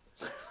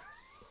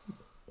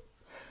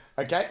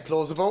 Okay,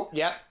 plausible.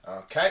 Yep.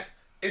 Okay.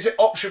 Is it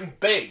option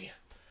B,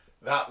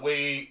 that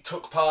we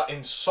took part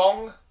in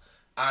song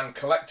and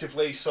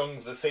collectively sung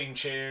the theme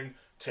tune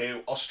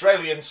to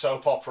Australian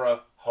soap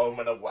opera Home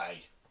and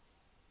Away?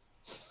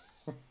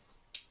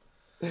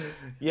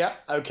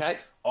 Yep. Okay.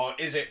 Or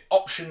is it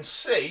option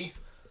C,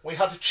 we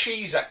had a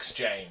cheese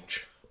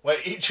exchange, where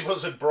each of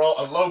us had brought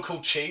a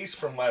local cheese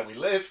from where we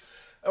live,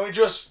 and we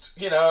just,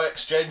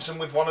 exchanged them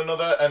with one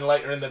another, and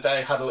later in the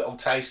day had a little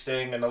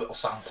tasting and a little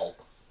sample?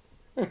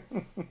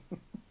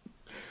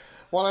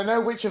 Well, I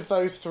know which of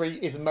those three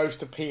is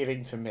most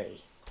appealing to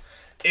me.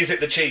 Is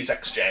it the cheese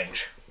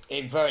exchange?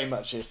 It very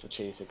much is the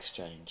cheese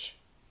exchange.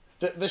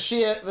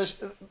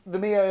 The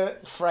mere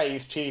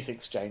phrase cheese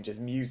exchange is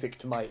music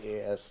to my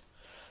ears,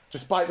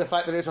 despite the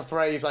fact that it's a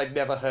phrase I'd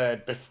never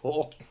heard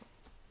before.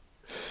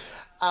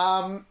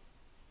 For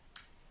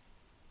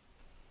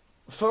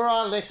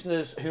our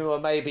listeners who are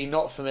maybe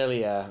not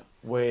familiar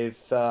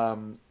with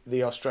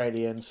the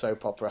Australian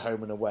soap opera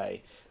Home and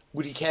Away,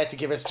 would you care to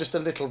give us just a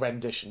little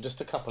rendition, just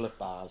a couple of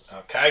bars?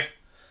 Okay.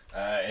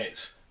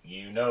 It's,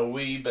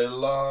 we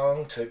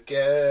belong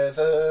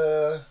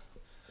together,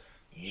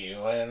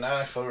 you and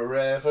I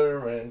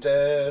forever and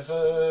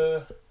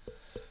ever,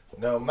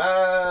 no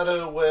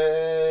matter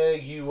where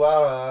you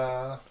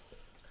are,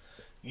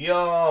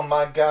 you're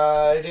my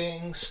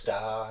guiding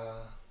star.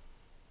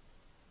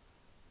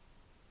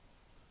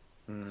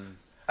 And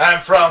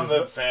from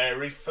the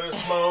very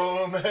first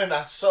moment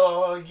I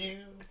saw you,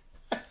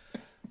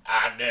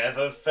 I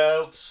never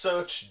felt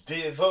such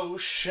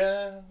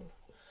devotion.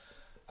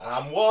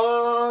 I'm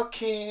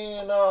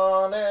walking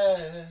on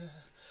air,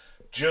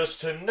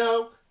 just to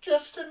know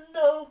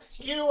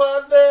you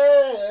are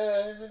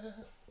there.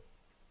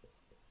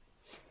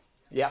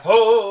 Yeah.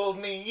 Hold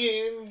me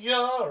in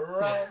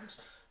your arms,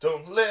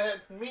 don't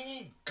let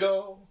me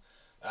go.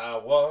 I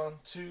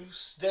want to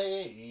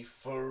stay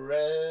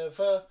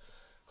forever,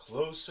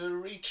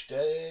 closer each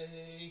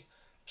day.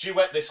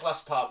 Duet this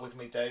last part with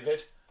me,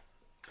 David.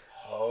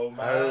 Home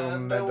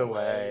and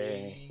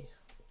away.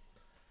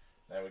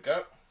 There we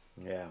go.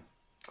 Yeah.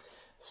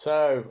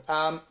 So,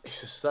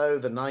 it's as though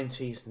the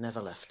 90s never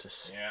left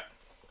us.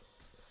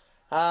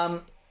 Yeah.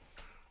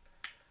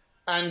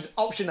 And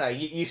option A,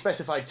 you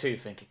specified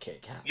 2-finger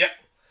Kit Kat. Yep.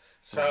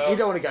 So You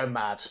don't want to go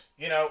mad.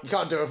 You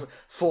can't do a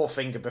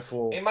 4-finger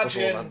before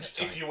imagine,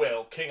 lunchtime. if you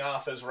will, King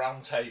Arthur's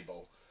round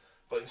table,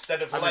 but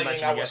instead of I'm laying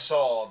imagining our it.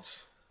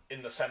 swords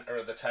in the centre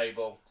of the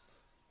table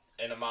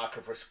in a mark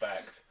of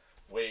respect,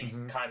 we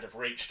kind of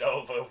reached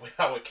over with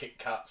our Kit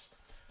Kats,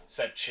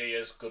 said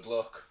cheers, good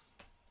luck,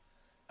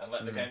 and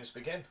let the games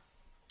begin.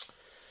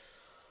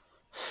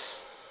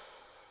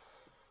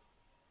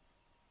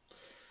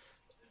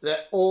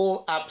 They're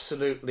all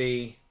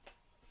absolutely.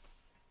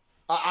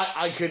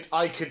 I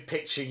could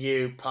picture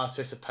you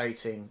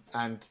participating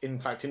and, in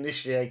fact,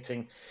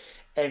 initiating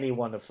any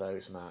one of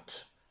those,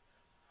 Matt.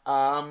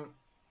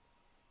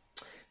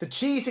 The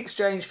cheese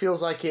exchange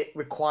feels like it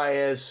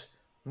requires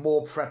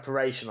more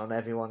preparation on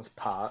everyone's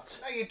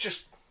part. Now you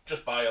just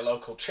buy a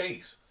local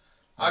cheese.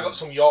 I got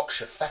some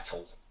Yorkshire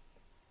Fettle.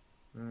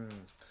 Do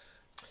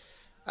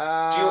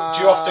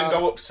you often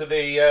go up to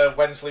the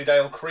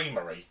Wensleydale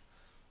Creamery?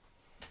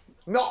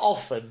 Not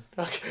often.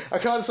 I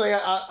can't say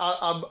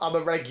I'm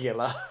a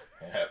regular.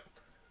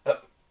 Yeah.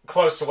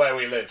 Close to where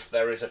we live,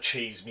 there is a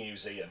cheese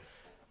museum.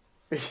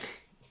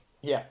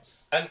 Yeah.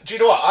 And do you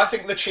know what? I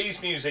think the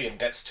cheese museum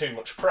gets too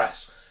much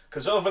press.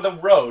 Because over the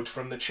road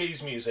from the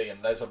cheese museum,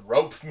 there's a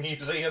rope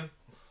museum.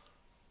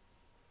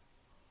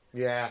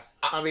 Yeah.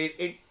 I mean,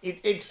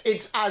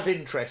 it's as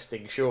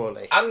interesting,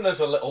 surely. And there's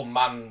a little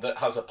man that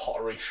has a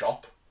pottery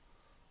shop.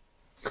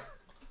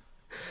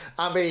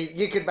 I mean,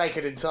 you could make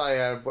an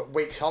entire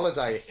week's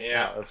holiday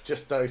out of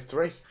just those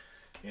three.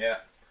 Yeah.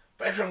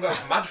 But everyone goes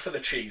mad for the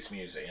cheese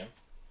museum.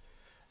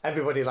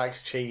 Everybody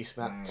likes cheese,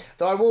 man.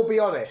 Though I will be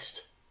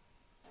honest,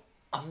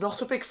 I'm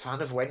not a big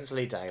fan of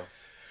Wensleydale.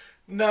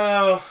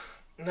 No.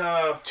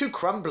 Too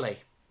crumbly.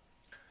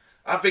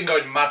 I've been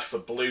going mad for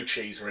blue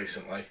cheese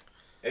recently.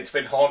 It's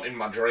been haunting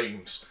my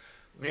dreams.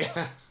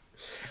 Yeah.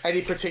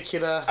 Any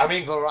particular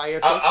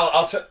variety?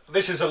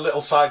 This is a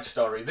little side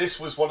story. This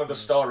was one of the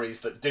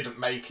stories that didn't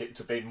make it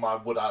to be my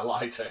Would I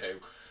Lie to Who.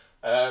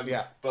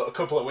 But a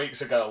couple of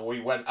weeks ago, we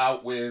went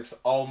out with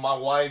all my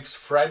wife's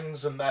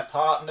friends and their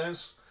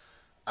partners.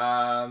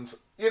 And,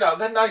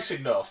 they're nice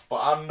enough,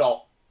 but I'm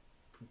not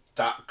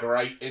that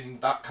great in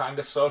that kind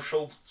of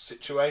social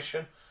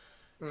situation.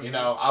 Mm-hmm.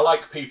 I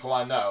like people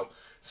I know.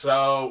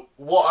 So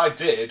what I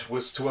did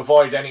was, to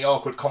avoid any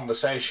awkward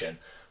conversation,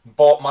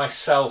 bought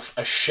myself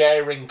a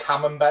sharing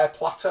camembert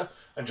platter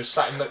and just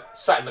sat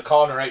in the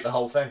corner, ate the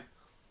whole thing.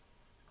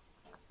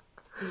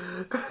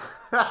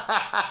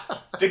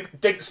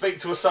 Didn't speak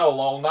to a soul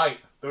all night.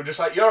 They were just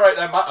like, "You all right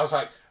there, Matt?" I was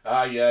like,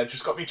 "Ah, yeah,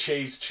 just got me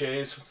cheese.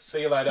 Cheers.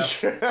 See you later."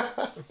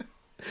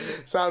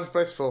 Sounds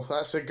blissful.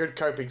 That's a good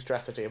coping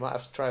strategy. I might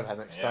have to try that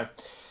next Yeah.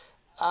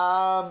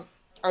 time.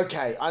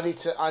 Okay, I need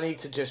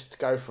to just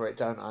go for it,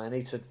 don't I? I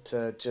need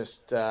to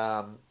just.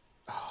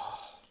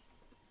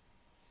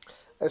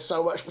 There's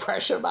so much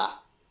pressure, Matt.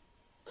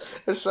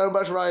 There's so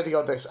much riding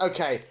on this.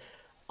 Okay,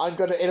 I'm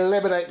going to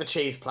eliminate the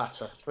cheese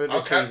platter with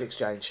the cheese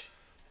exchange.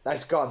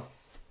 That's gone.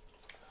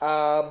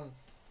 Home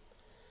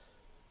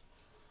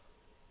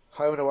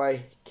and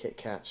away, Kit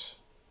Kats.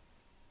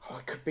 Oh,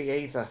 it could be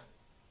either.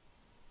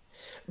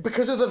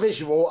 Because of the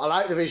visual, I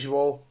like the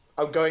visual.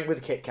 I'm going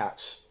with Kit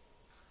Kats.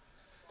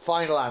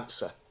 Final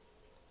answer.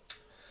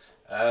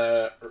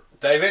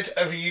 David,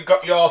 have you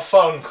got your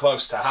phone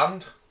close to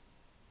hand?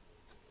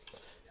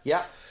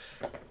 Yep.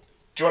 Do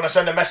you want to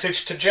send a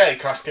message to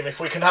Jake, ask him if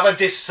we can have a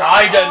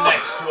decider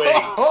next week?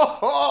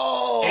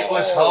 It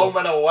was home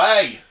and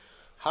away.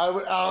 I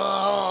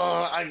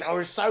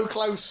was so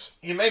close.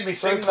 You made me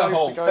So sing the close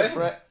whole to going thing.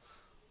 for it.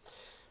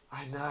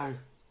 I know.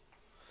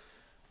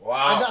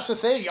 Wow. And that's the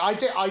thing. I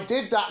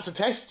did that to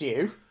test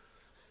you,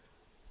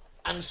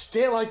 and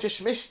still I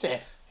just missed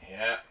it.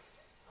 Yeah.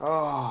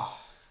 Oh,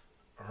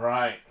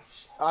 Right.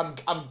 I'm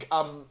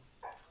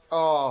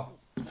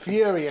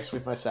furious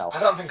with myself. I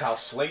don't think I'll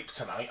sleep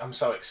tonight. I'm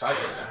so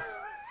excited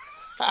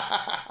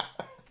now.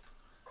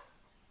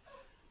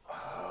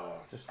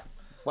 Just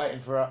waiting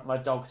for my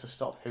dog to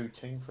stop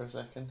hooting for a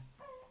second.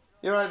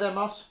 You right there,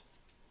 Moss?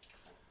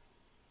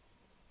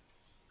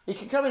 You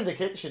can come in the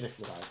kitchen if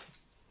you like.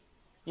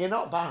 You're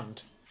not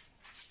banned.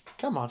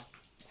 Come on.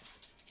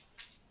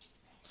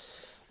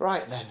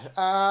 Right then.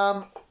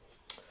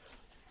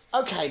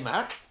 Okay,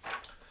 Matt.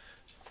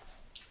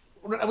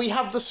 We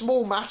have the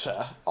small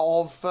matter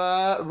of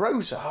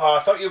Rosa. Oh, I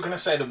thought you were going to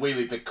say the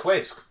Wheelie Big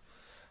Quiz.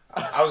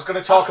 I was going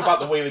to talk about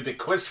the Wheelie Big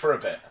Quiz for a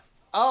bit.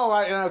 Oh,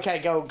 right. Okay,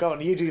 go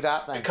on. You do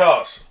that then.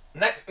 Because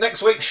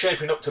next week's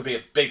shaping up to be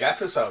a big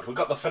episode. We've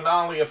got the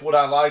finale of Would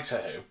I Lie to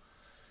Who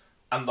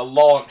and the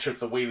launch of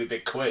the Wheelie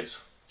Big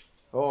Quiz.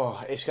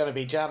 Oh, it's going to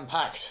be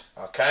jam-packed.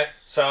 Okay,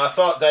 so I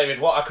thought, David,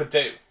 what I could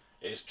do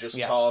is just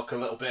Yeah. talk a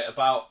little bit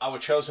about our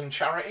chosen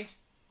charity,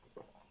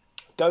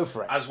 Go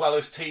for it. as well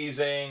as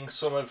teasing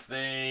some of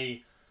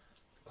the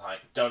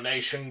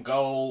donation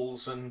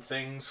goals and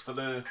things for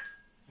the,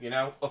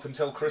 up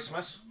until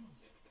Christmas.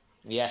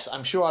 Yes,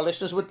 I'm sure our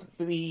listeners would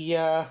be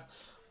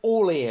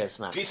all ears,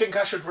 Matt. Do you think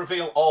I should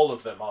reveal all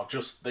of them or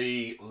just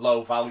the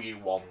low-value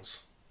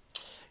ones?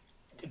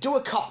 Do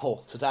a couple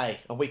today,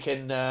 and we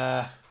can...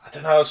 I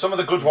don't know, some of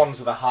the good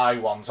ones are the high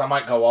ones. I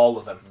might go all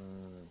of them.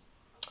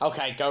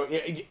 Okay, go.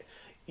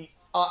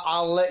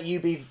 I'll let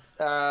you be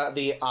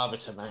the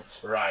arbiter,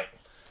 Matt. Right.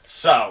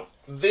 So,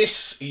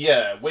 this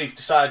year we've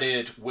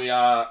decided we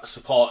are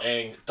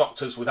supporting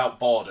Doctors Without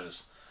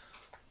Borders.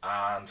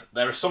 And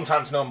they're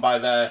sometimes known by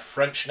their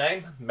French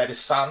name,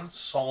 Médecins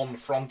Sans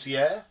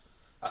Frontières.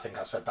 I think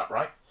I said that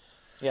right.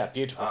 Yeah,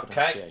 beautiful Okay.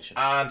 pronunciation.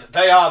 And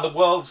they are the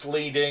world's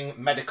leading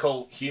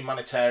medical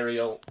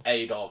humanitarian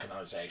aid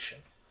organisation.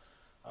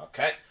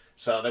 Okay.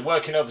 So they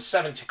work in over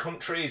 70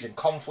 countries in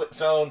conflict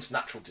zones,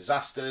 natural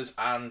disasters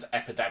and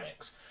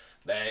epidemics.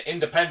 They're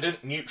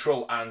independent,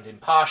 neutral and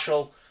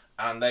impartial,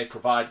 and they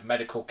provide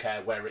medical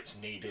care where it's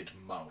needed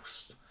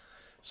most.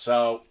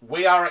 So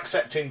we are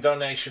accepting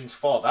donations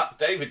for that.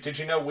 David, did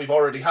you know we've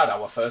already had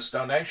our first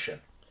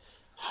donation?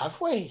 Have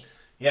we?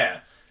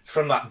 Yeah, it's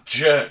from that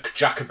jerk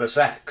Jacobus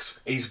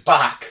X. He's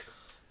back.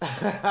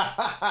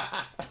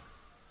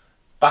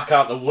 Back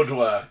out the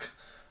woodwork.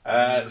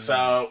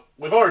 So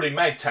we've already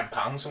made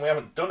 £10 and we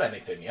haven't done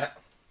anything yet.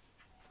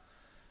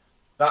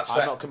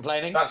 I'm not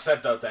complaining. That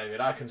said though, David,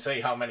 I can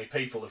see how many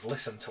people have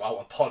listened to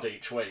our pod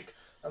each week.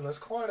 And there's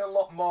quite a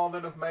lot more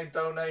that have made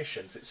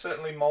donations. It's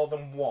certainly more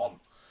than one.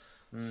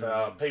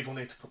 So people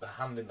need to put their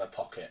hand in their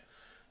pocket.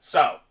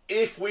 So,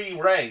 if we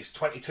raise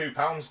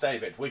 £22,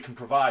 David, we can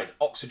provide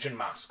oxygen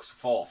masks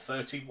for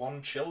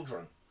 31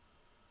 children.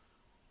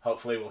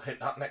 Hopefully we'll hit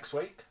that next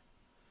week.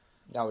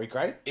 That would be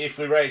great. If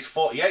we raise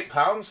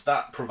 £48,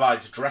 that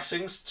provides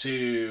dressings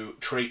to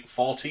treat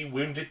 40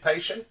 wounded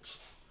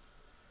patients.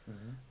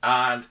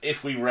 And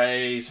if we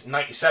raise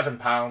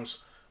 £97,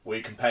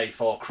 we can pay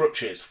for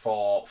crutches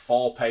for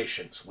 4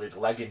 patients with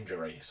leg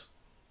injuries.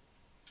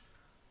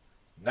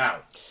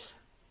 Now,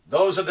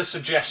 those are the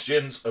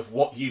suggestions of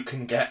what you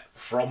can get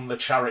from the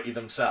charity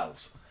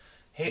themselves.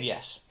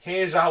 Yes.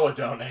 Here's our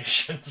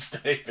donations,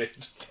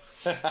 David.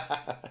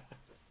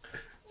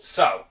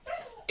 So,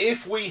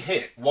 if we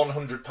hit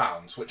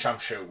 £100, which I'm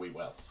sure we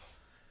will,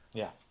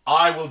 Yeah.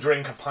 I will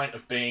drink a pint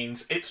of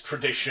beans. It's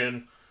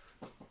tradition.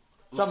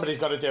 Somebody's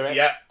got to do it.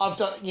 Yeah. I've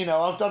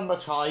done my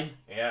time.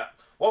 Yeah.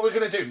 What we're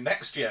going to do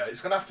next year,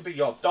 it's going to have to be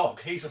your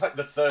dog. He's like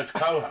the third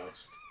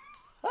co-host.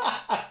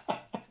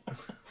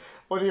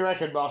 What do you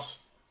reckon,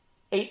 boss?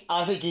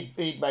 I think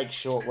he'd make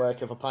short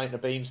work of a pint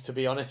of beans, to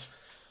be honest.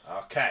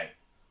 Okay.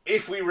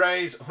 If we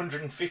raise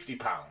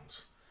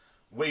 £150,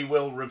 we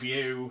will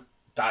review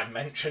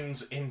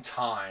Dimensions in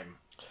Time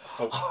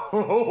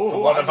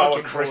for one of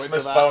our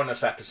Christmas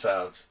bonus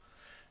episodes.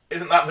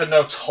 Isn't that the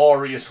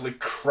notoriously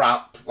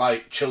crap,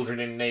 like, children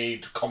in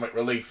need comic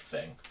relief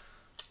thing?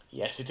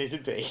 Yes, it is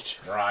indeed.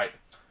 Right.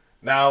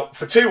 Now,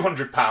 for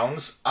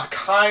 £200, I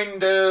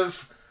kind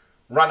of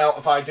ran out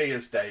of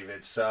ideas,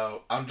 David,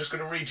 so I'm just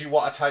going to read you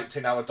what I typed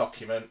in our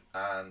document,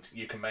 and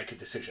you can make a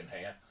decision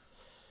here.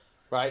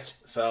 Right.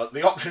 So,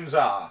 the options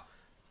are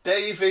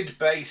David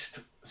food-based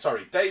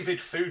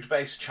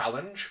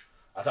challenge.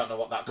 I don't know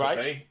what that could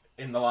be,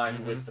 in the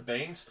line with the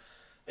beans.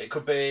 It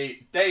could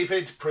be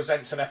David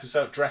presents an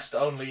episode dressed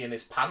only in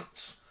his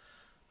pants.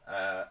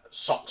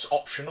 Socks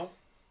optional.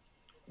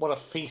 What a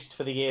feast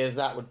for the ears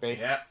that would be.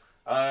 Yeah.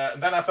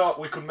 And then I thought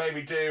we could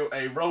maybe do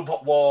a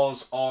Robot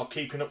Wars or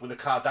Keeping Up with the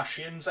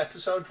Kardashians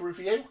episode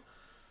review.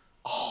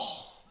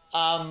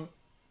 I'd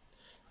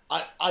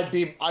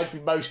be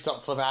most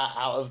up for that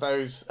out of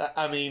those.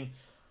 I mean,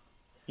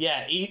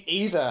 yeah,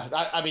 either.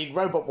 I mean,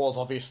 Robot Wars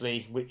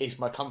obviously is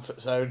my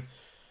comfort zone.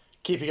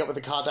 Keeping Up with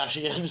the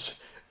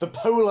Kardashians, the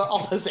polar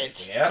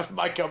opposite of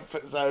my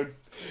comfort zone.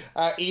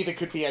 Either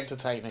could be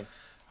entertaining.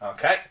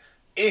 Okay.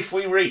 If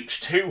we reach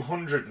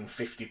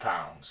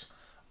 £250,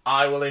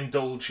 I will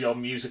indulge your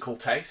musical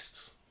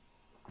tastes.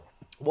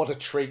 What a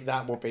treat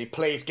that will be.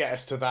 Please get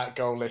us to that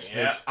goal,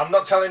 listeners. Yeah, I'm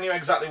not telling you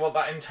exactly what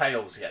that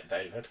entails yet,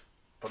 David,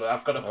 but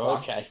I've got a plan.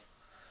 Okay.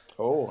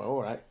 Oh,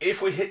 all right.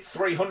 If we hit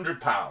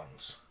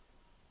 £300,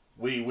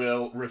 we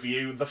will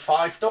review The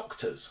Five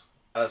Doctors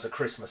as a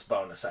Christmas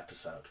bonus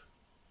episode.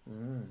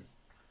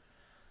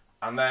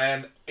 And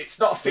then it's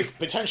not a We're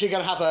potentially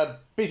going to have a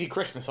busy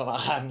Christmas on our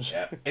hands.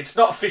 Yeah, it's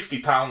not a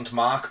 £50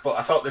 mark, but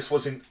I thought this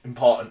was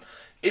important.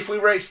 If we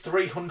raise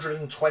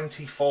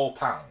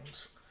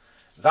 £324,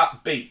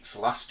 that beats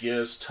last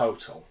year's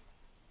total,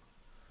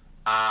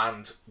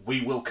 and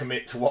we will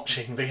commit to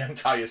watching the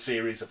entire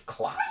series of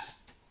Class.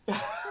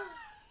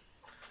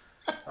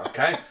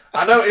 Okay?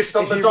 I noticed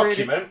on the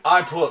document,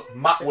 I put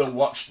Matt will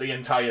watch the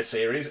entire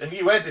series, and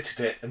you edited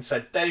it and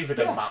said David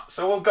and Matt,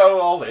 so we'll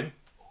go all in.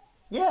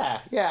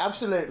 Yeah,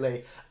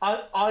 absolutely.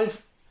 I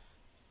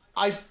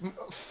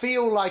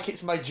feel like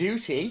it's my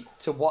duty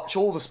to watch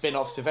all the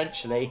spin-offs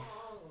eventually.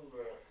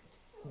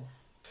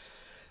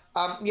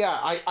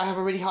 I have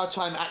a really hard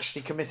time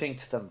actually committing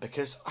to them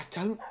because I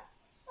don't...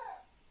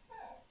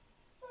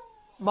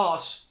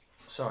 Mars.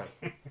 Sorry.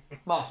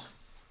 Mars.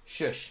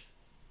 Shush.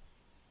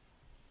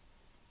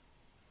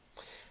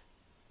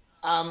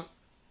 I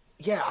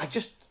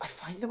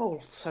find them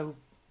all so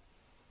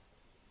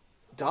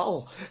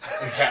dull.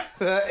 Yeah.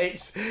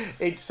 It's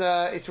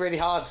really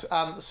hard.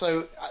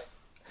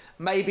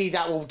 Maybe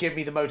that will give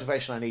me the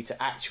motivation I need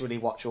to actually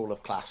watch all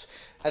of Class.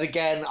 And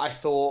again, I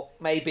thought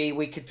maybe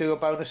we could do a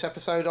bonus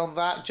episode on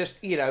that.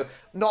 Just,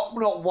 not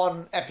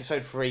one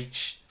episode for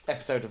each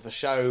episode of the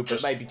show,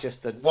 but maybe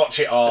just watch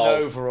it all,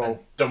 an overall, and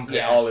dump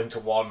it all into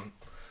one.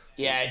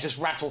 Yeah, just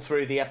rattle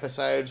through the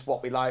episodes,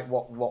 what we like,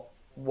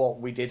 what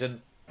we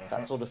didn't,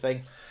 that sort of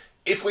thing.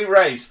 If we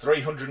raise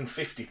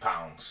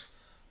 £350,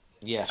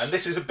 yes, and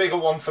this is a bigger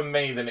one for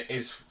me than it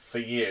is for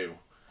you,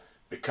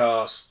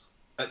 because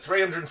at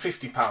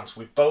 £350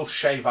 we both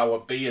shave our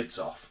beards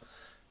off.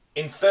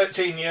 In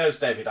 13 years,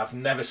 David, I've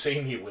never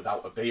seen you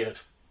without a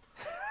beard.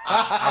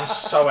 I'm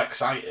so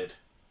excited.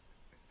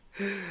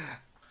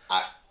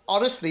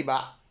 Honestly,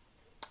 Matt,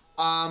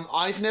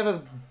 I've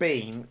never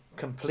been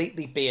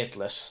completely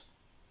beardless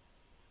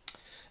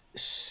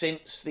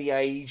since the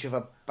age of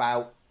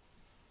about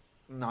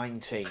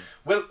 19.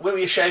 Will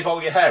you shave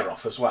all your hair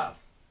off as well?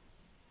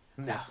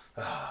 No.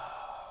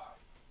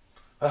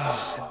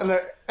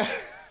 Look,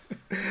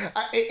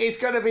 it's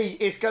gonna be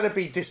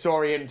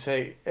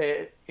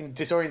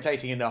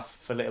disorientating enough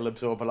for little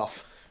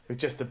Absorbaloff with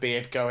just the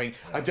beard going.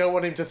 I don't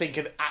want him to think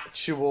an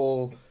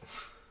actual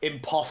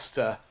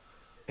imposter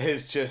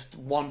has just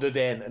wandered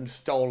in and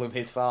stolen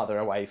his father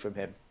away from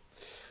him.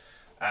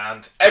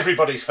 And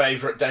everybody's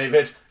favourite,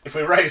 David, if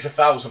we raise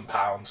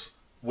 £1,000,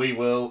 we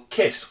will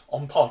kiss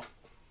on pod.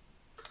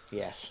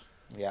 Yes.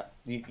 Yeah.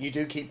 You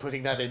do keep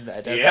putting that in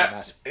there, don't you, Yeah,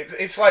 Matt?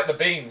 it's like the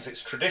beans,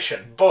 it's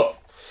tradition. But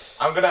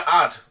I'm going to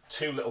add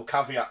two little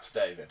caveats,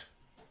 David.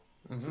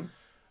 Mm-hmm.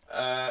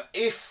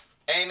 If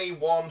any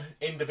one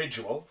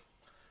individual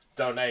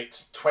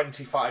donates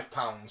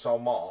 £25 or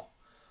more,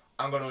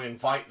 I'm going to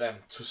invite them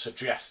to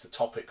suggest a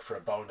topic for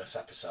a bonus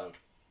episode.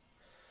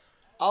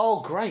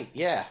 Oh, great,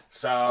 yeah.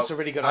 So that's a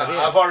really good idea.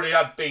 I've already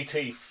had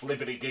BT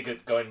flibbity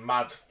giggard going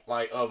mad,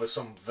 like over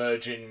some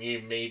Virgin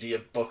New Media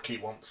book he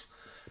wants,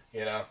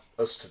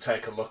 us to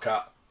take a look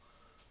at.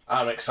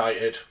 I'm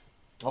excited.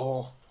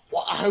 Oh,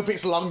 well, I hope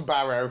it's Long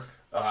Barrow.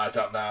 I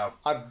don't know.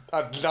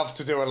 I'd love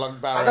to do a Long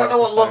Barrow. I don't know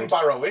what episode. Long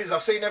Barrow is.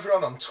 I've seen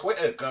everyone on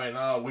Twitter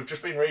going, we've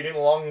just been reading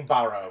Long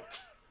Barrow.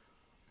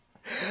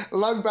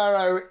 Long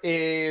Barrow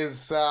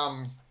is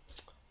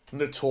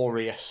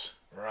notorious.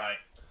 Right.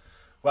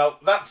 Well,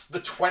 that's the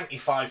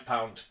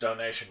 £25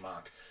 donation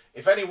mark.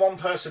 If any one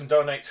person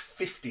donates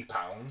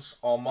 £50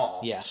 or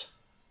more, yes,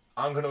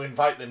 I'm going to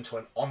invite them to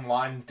an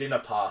online dinner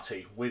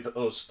party with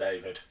us,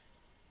 David.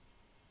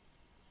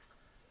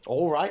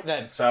 All right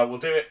then. So we'll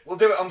do it. We'll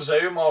do it on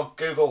Zoom or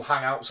Google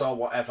Hangouts or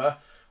whatever,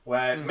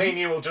 where me and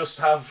you will just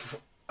have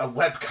a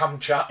webcam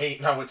chat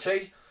eating our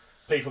tea.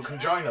 People can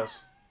join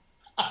us.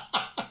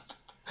 I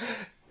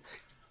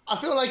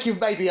feel like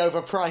you've maybe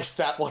overpriced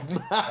that one,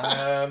 Matt.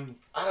 I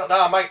don't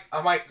know.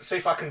 I might see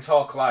if I can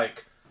talk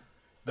like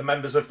the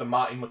members of the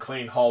Martin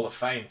McLean Hall of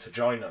Fame to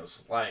join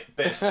us, like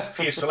a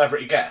few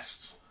celebrity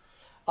guests.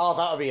 Oh,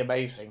 that would be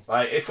amazing.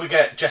 Like if we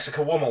get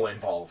Jessica Wummel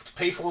involved,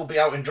 people will be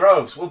out in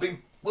droves. We'll be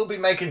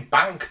making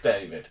bank,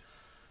 David.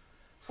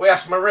 If we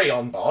ask Marie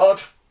on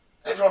board,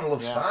 everyone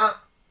loves that.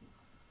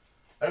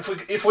 And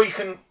if we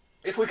can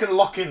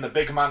lock in the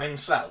big man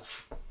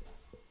himself.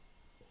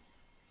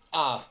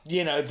 Then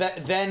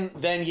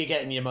you're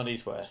getting your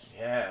money's worth.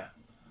 Yeah.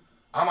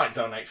 I might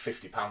donate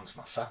 £50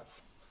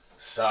 myself.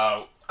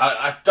 So,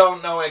 I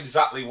don't know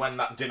exactly when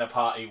that dinner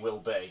party will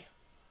be.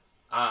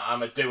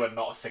 I'm a doer,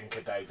 not a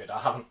thinker, David. I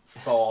haven't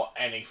thought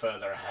any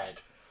further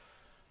ahead.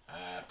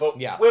 But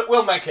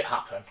we'll make it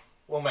happen.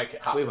 We'll make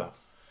it happen. We will.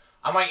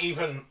 I might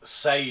even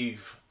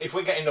save... If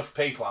we get enough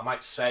people, I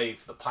might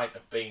save the pint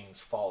of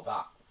beans for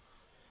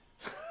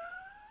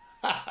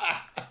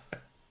that.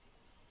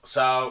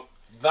 So,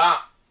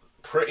 that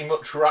pretty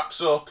much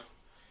wraps up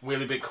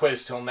Really Big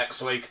Quiz till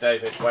next week,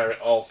 David, where it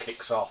all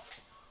kicks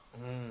off.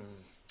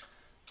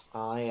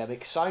 I am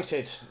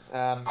excited.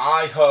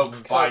 I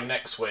hope by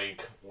next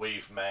week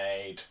we've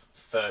made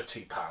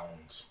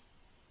 £30.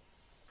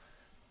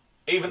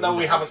 Even though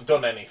we haven't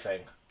done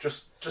anything,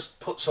 just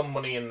put some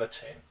money in the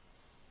tin.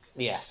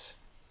 Yes.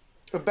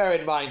 But bear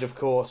in mind, of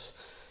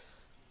course,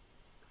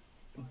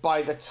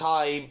 by the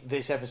time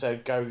this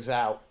episode goes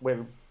out,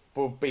 we'll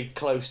be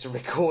close to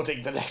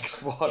recording the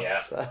next one. Yeah.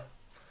 So.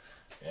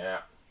 Yeah.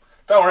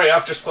 Don't worry,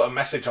 I've just put a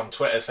message on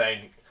Twitter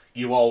saying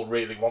you all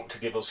really want to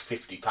give us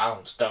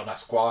 £50. Don't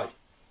ask why.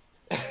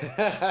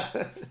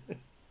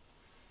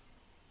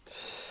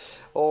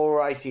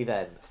 Alrighty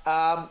then.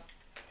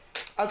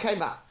 Okay,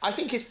 Matt. I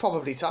think it's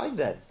probably time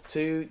then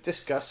to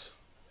discuss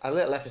a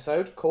little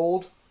episode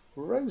called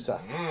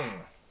Rosa.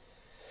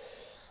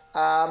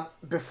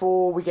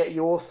 Before we get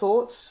your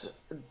thoughts,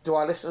 do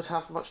our listeners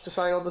have much to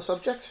say on the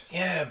subject?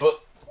 Yeah,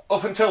 but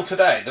up until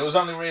today, there was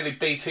only really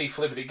BT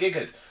Flibbity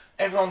Giggered.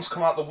 Everyone's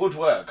come out the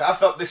woodwork. I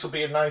thought this would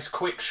be a nice,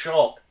 quick,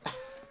 short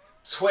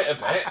Twitter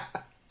bit.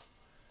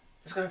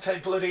 It's going to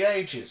take bloody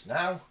ages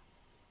now.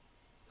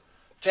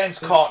 James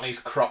Courtney's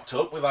cropped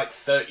up with like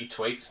 30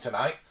 tweets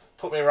tonight.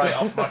 Put me right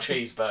off my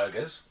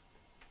cheeseburgers.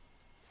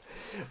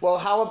 Well,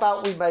 how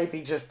about we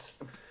maybe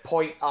just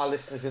point our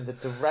listeners in the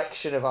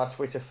direction of our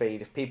Twitter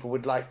feed if people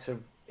would like to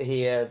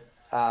hear,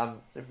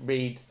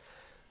 read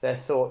their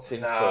thoughts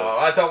in full.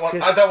 I don't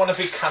want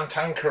to be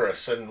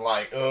cantankerous and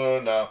like, oh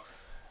no.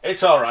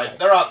 It's alright, okay.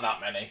 There aren't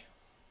that many.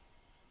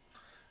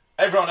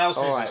 Everyone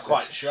else's is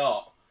quite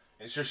short.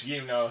 It's just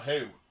you know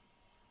who.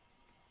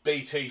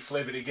 BT,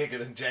 Flibbity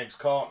Giggard and James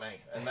Courtney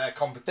and their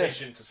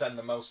competition to send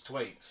the most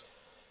tweets.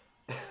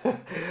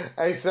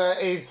 Is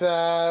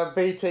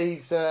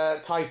BT's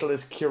title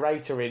as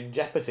curator in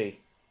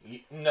jeopardy?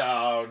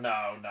 No.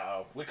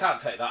 We can't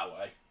take that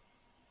away.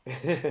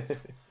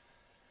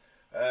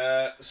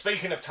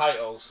 Speaking of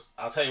titles,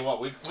 I'll tell you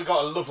what, we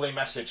got a lovely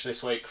message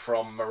this week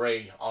from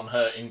Marie on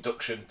her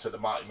induction to the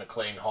Martin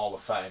McLean Hall of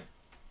Fame.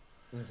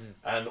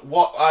 And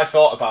what I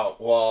thought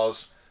about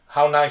was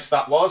how nice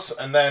that was,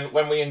 and then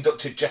when we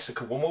inducted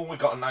Jessica Wummel, we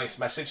got a nice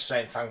message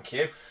saying thank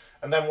you,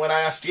 and then when I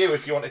asked you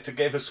if you wanted to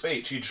give a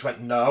speech, you just went,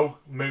 no,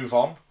 move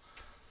on.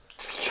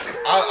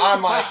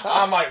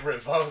 I might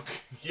revoke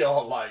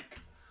your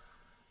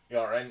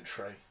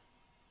entry.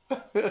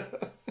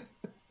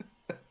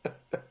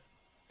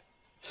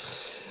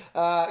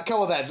 Come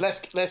on then,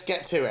 let's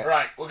get to it.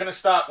 Right, we're going to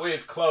start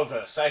with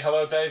Clover. Say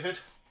hello, David.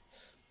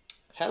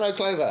 Hello,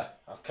 Clover.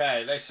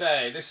 Okay, they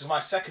say, this is my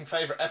second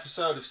favourite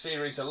episode of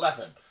Series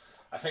 11.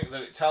 I think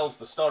that it tells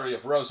the story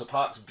of Rosa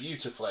Parks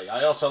beautifully.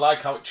 I also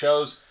like how it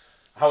shows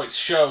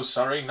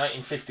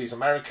 1950s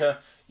America.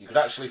 You could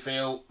actually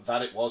feel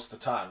that it was the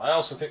time. I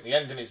also think the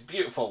ending is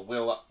beautiful,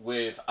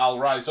 with I'll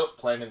Rise Up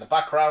playing in the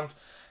background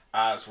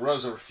as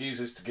Rosa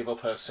refuses to give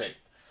up her seat.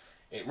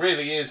 It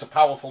really is a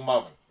powerful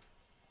moment.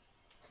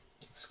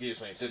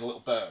 Excuse me, did a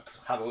little burp,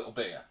 had a little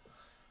beer.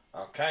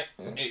 Okay,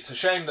 it's a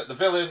shame that the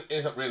villain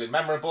isn't really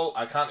memorable.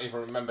 I can't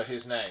even remember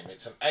his name.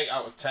 It's an 8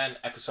 out of 10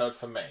 episode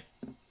for me.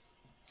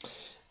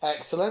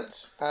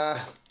 Excellent.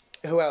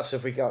 Who else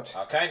have we got?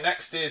 Okay,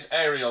 next is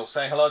Ariel.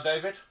 Say hello,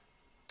 David.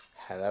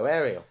 Hello,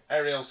 Ariel.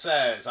 Ariel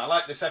says, I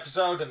like this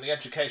episode and the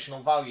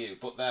educational value,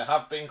 but there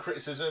have been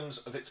criticisms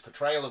of its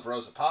portrayal of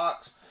Rosa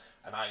Parks,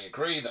 and I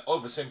agree that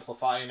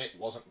oversimplifying it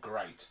wasn't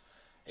great.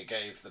 It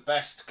gave the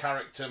best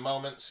character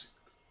moments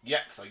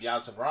yet for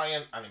Yaz and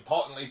Ryan, and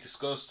importantly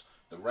discussed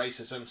the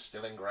racism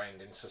still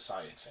ingrained in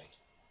society.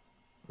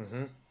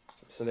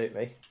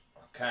 Absolutely.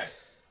 Okay.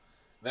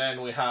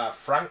 Then we have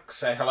Frank.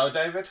 Say hello,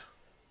 David.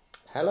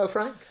 Hello,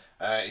 Frank.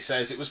 He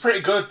says, it was pretty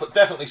good, but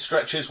definitely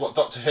stretches what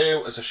Doctor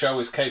Who as a show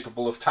is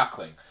capable of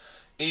tackling,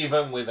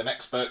 even with an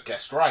expert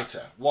guest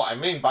writer. What I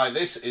mean by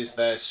this is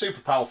there's super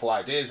powerful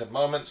ideas and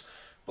moments,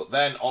 but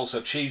then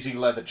also cheesy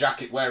leather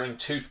jacket wearing,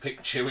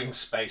 toothpick chewing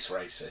space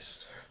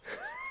racist.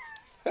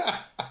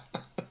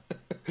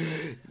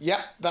 Yep,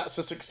 that's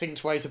a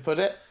succinct way to put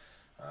it.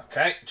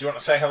 Okay, do you want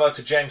to say hello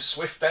to James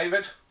Swift,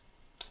 David?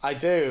 I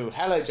do.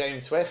 Hello,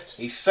 James Swift.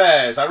 He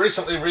says, I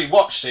recently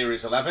rewatched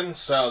Series 11,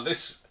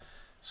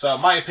 so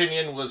my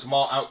opinion was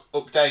more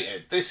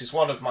updated. This is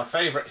one of my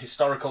favourite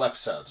historical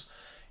episodes.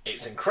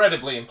 It's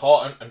incredibly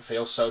important and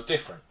feels so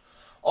different.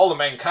 All the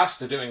main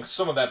cast are doing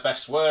some of their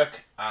best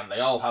work, and they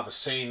all have a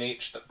scene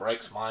each that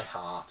breaks my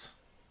heart.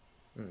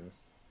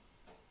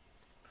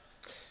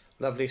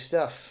 Lovely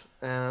stuff.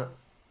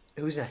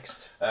 Who's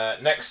next?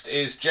 Next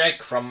is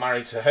Jake from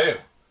Married to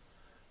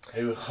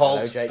who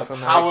holds Jake the from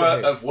power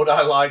Married to Who. of Would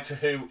I Lie to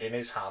Who in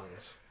his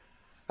hands.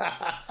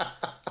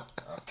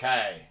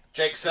 Okay.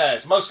 Jake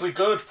says, mostly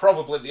good,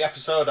 probably the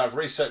episode I've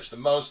researched the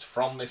most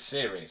from this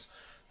series.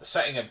 The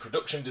setting and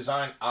production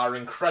design are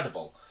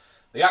incredible.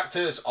 The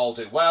actors all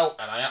do well,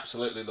 and I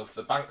absolutely love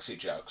the Banksy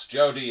jokes.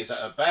 Jodie is at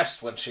her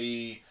best when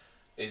she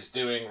is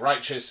doing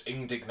righteous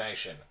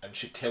indignation, and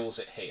she kills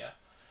it here.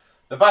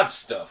 The bad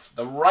stuff.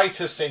 The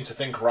writers seem to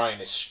think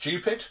Ryan is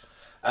stupid,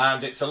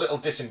 and it's a little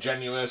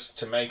disingenuous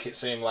to make it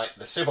seem like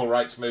the civil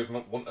rights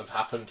movement wouldn't have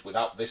happened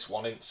without this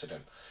one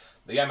incident.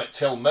 The Emmett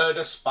Till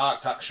murder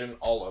sparked action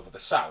all over the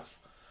South.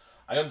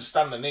 I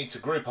understand the need to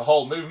group a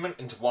whole movement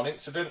into one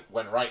incident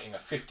when writing a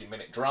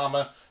 50-minute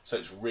drama, so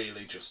it's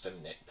really just a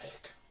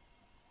nitpick.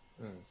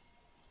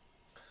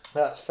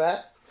 That's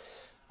fair.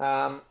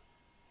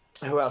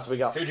 Who else have we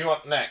got? Who do you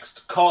want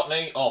next?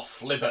 Courtney or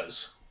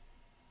Flibbers?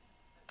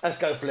 Let's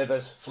go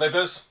Flibbers.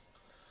 Flibbers?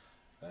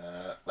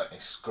 Let me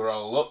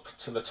scroll up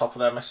to the top of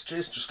their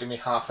messages. Just give me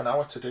half an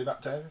hour to do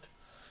that, David.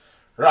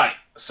 Right,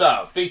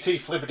 so BT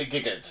Flibbity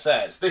Giggard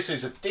says, this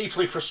is a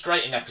deeply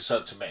frustrating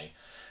episode to me.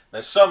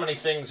 There's so many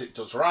things it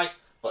does right,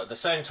 but at the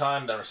same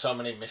time there are so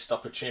many missed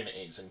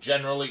opportunities and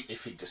generally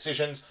iffy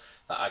decisions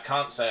that I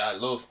can't say I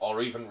love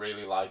or even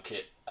really like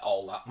it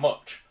all that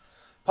much.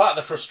 Part of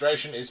the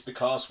frustration is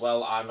because,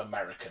 well, I'm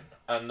American,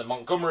 and the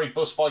Montgomery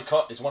bus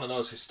boycott is one of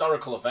those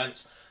historical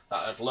events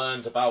that I've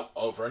learned about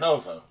over and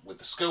over, with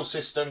the school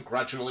system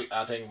gradually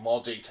adding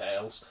more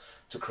details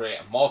to create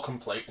a more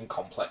complete and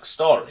complex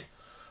story.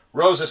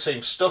 Rosa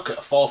seems stuck at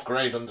a 4th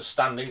grade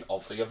understanding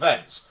of the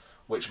events,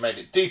 which made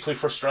it deeply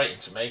frustrating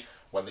to me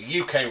when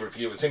the UK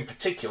reviewers in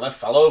particular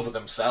fell over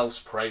themselves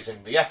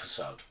praising the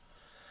episode.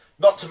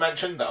 Not to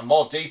mention that a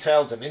more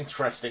detailed and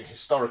interesting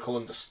historical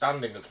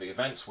understanding of the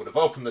events would have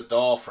opened the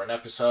door for an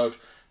episode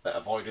that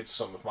avoided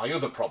some of my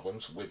other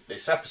problems with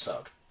this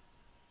episode.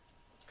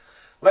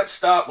 Let's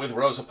start with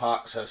Rosa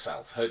Parks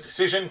herself. Her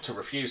decision to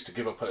refuse to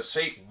give up her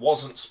seat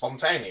wasn't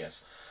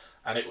spontaneous,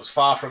 and it was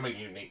far from a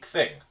unique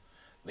thing.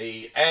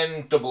 The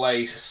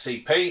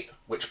NAACP,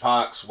 which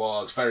Parks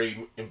was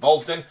very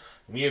involved in,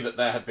 knew that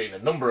there had been a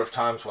number of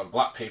times when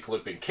black people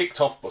had been kicked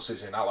off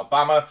buses in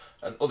Alabama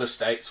and other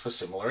states for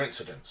similar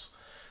incidents.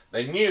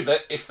 They knew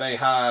that if they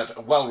had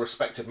a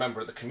well-respected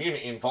member of the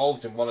community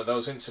involved in one of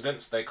those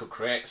incidents, they could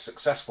create a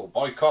successful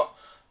boycott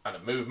and a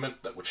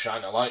movement that would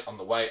shine a light on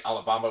the way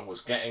Alabama was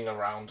getting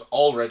around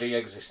already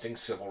existing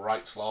civil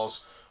rights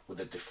laws with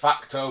the de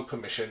facto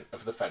permission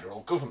of the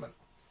federal government.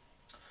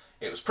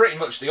 It was pretty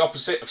much the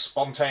opposite of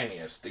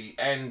spontaneous. The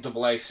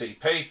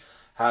NAACP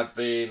had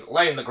been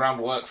laying the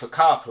groundwork for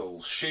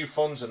carpools, shoe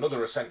funds and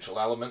other essential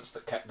elements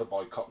that kept the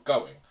boycott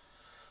going.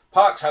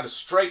 Parks had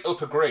straight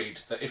up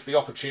agreed that if the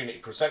opportunity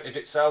presented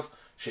itself,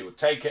 she would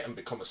take it and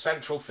become a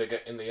central figure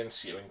in the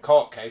ensuing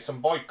court case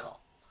and boycott.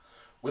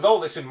 With all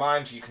this in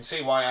mind, you can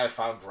see why I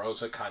found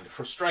Rosa kind of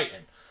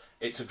frustrating.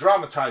 It's a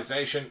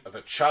dramatisation of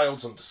a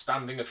child's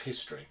understanding of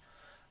history,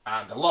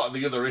 and a lot of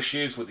the other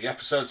issues with the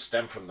episode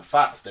stem from the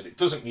fact that it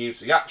doesn't use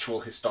the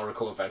actual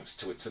historical events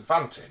to its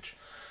advantage.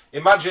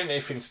 Imagine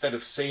if, instead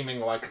of seeming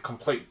like a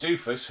complete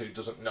doofus who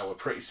doesn't know a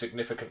pretty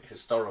significant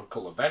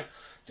historical event,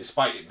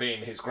 despite it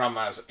being his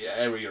grandma's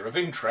area of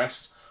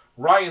interest,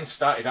 Ryan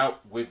started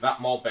out with that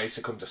more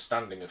basic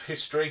understanding of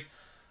history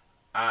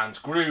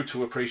and grew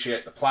to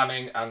appreciate the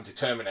planning and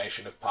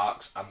determination of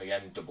Parks and the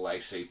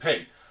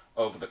NAACP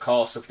over the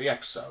course of the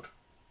episode.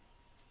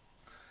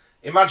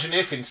 Imagine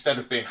if, instead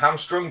of being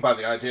hamstrung by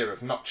the idea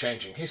of not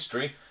changing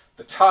history,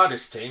 the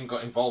TARDIS team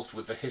got involved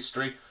with the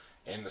history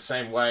in the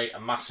same way a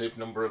massive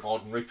number of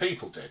ordinary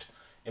people did.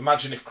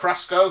 Imagine if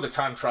Krasko, the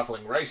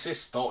time-travelling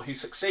racist, thought he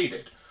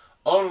succeeded,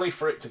 only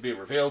for it to be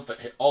revealed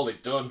that all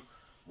he'd done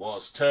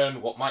was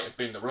turn what might have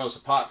been the Rosa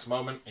Parks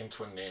moment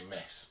into a near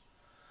miss.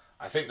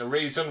 I think the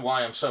reason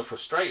why I'm so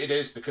frustrated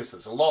is because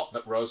there's a lot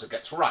that Rosa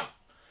gets right.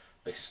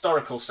 The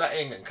historical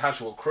setting and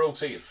casual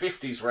cruelty of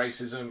 50s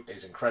racism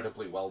is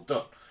incredibly well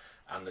done,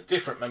 and the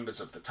different members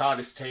of the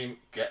TARDIS team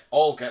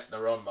all get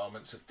their own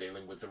moments of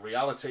dealing with the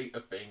reality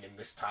of being in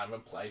this time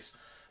and place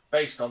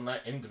based on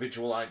their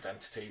individual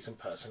identities and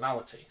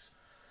personalities.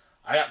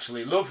 I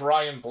actually love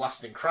Ryan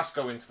blasting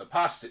Krasko into the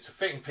past. It's a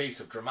fitting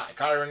piece of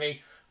dramatic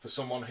irony for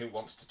someone who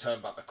wants to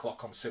turn back the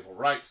clock on civil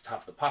rights to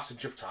have the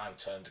passage of time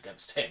turned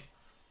against him.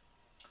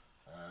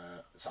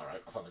 It's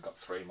alright, I've only got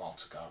 3 more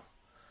to go.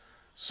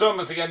 Some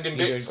of the ending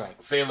You're bits doing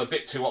great. feel a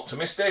bit too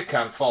optimistic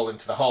and fall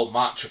into the whole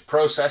march of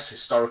process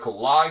historical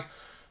lie,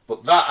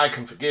 but that I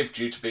can forgive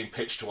due to being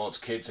pitched towards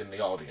kids in the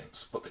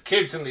audience. But the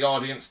kids in the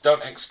audience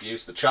don't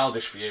excuse the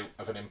childish view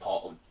of an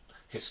important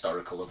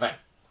historical event.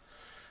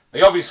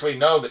 They obviously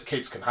know that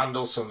kids can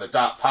handle some of the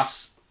dark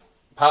parts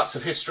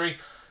of history.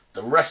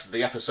 The rest of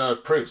the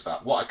episode proves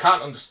that. What I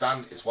can't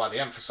understand is why they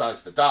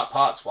emphasise the dark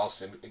parts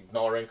whilst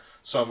ignoring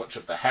so much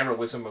of the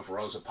heroism of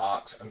Rosa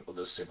Parks and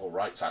other civil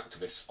rights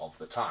activists of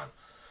the time.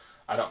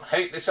 I don't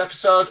hate this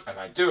episode, and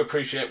I do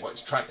appreciate what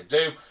it's trying to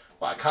do,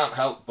 but I can't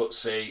help but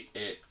see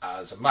it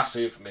as a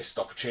massive missed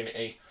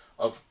opportunity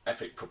of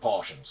epic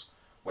proportions.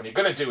 When you're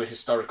going to do a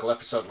historical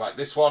episode like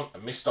this one, a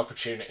missed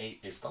opportunity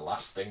is the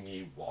last thing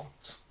you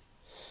want.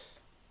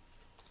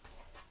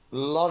 A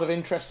lot of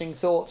interesting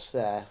thoughts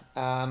there.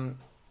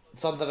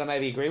 Some that I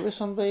maybe agree with,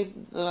 some that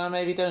I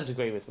maybe don't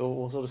agree with, but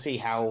we'll sort of see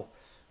how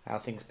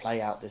things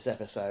play out this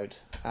episode.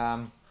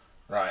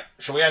 Right,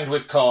 shall we end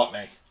with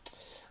Courtney?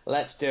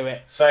 Let's do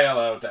it. Say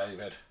hello,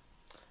 David.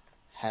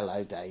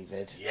 Hello,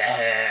 David.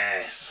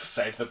 Yes!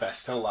 Save the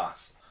best till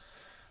last.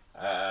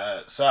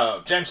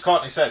 So, James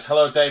Courtney says,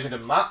 hello, David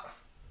and Matt.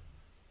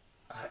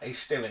 He's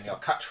stealing your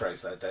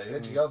catchphrase there,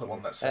 David. You're the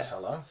one that says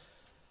hello.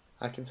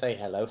 I can say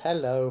hello,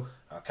 hello.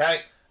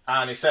 Okay.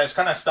 And he says,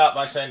 can I start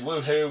by saying,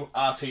 woohoo,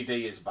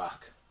 RTD is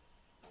back?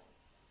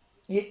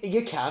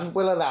 You can.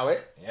 We'll allow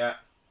it. Yeah.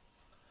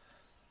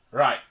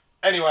 Right.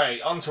 Anyway,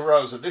 on to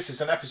Rosa. This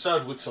is an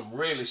episode with some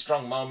really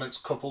strong moments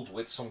coupled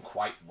with some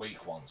quite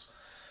weak ones.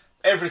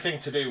 Everything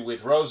to do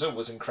with Rosa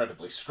was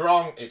incredibly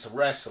strong. It's a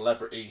rare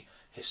celebrity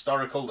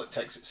historical that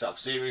takes itself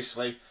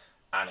seriously,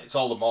 and it's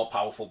all the more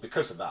powerful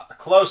because of that. The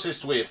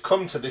closest we have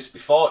come to this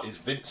before is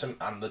Vincent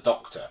and the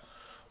Doctor.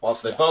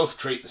 Whilst they both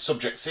treat the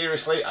subject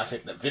seriously, I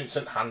think that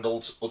Vincent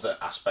handles other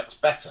aspects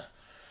better.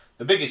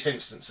 The biggest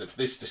instance of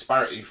this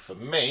disparity for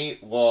me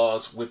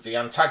was with the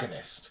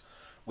antagonist.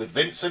 With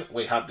Vincent,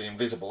 we had the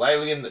invisible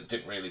alien that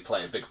didn't really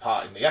play a big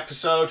part in the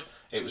episode.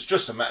 It was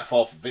just a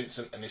metaphor for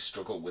Vincent and his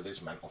struggle with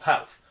his mental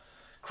health.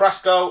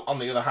 Krasko, on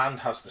the other hand,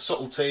 has the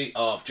subtlety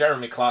of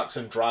Jeremy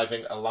Clarkson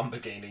driving a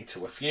Lamborghini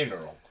to a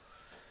funeral.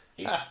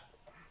 He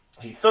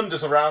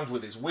thunders around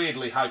with his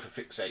weirdly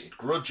hyperfixated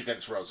grudge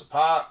against Rosa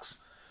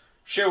Parks.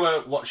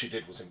 Sure, what she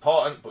did was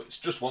important, but it's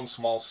just one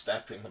small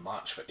step in the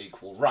march for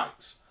equal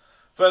rights.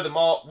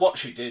 Furthermore, what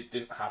she did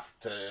didn't have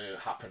to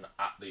happen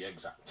at the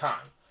exact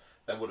time.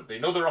 There would have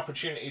been other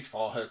opportunities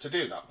for her to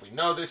do that. We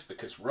know this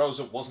because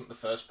Rosa wasn't the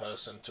first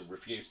person to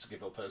refuse to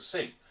give up her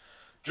seat.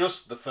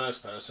 Just the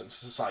first person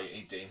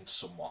society deemed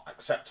somewhat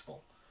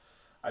acceptable.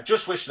 I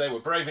just wish they were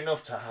brave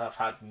enough to have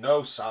had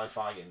no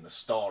sci-fi in the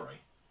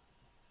story.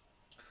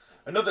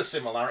 Another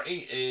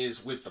similarity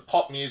is with the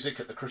pop music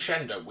at the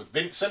crescendo. With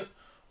Vincent,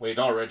 we had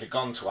already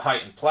gone to a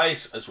heightened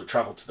place as we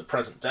travelled to the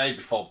present day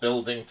before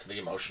building to the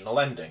emotional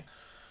ending.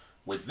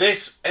 With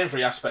this,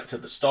 every aspect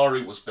of the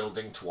story was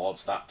building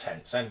towards that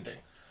tense ending.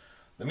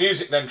 The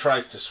music then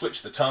tries to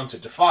switch the tone to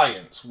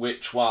defiance,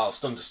 which,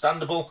 whilst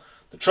understandable,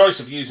 the choice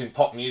of using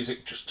pop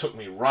music just took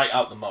me right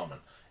out the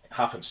moment. It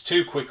happens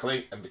too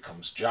quickly and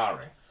becomes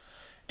jarring.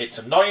 It's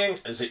annoying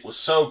as it was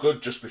so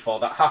good just before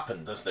that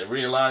happened, as they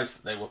realised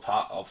that they were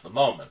part of the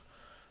moment.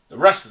 The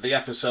rest of the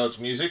episode's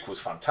music was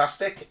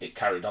fantastic. It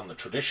carried on the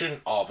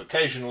tradition of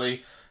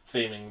occasionally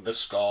theming the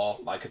score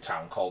like A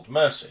Town Called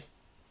Mercy.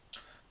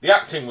 The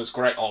acting was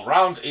great all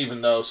round,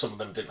 even though some of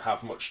them didn't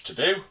have much to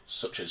do,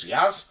 such as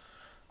Yaz,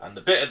 and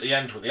the bit at the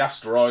end with the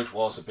asteroid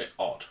was a bit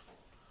odd.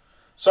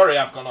 Sorry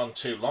I've gone on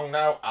too long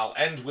now, I'll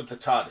end with the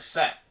TARDIS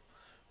set.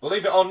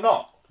 Believe it or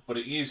not, but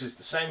it uses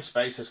the same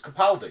space as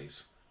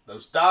Capaldi's.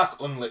 Those dark,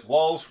 unlit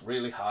walls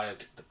really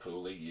hide the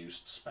poorly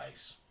used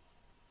space.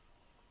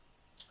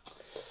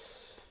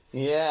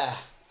 Yeah.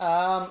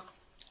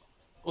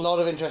 A lot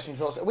of interesting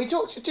thoughts. We've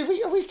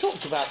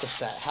talked about the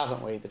set,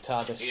 haven't we? The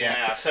TARDIS set.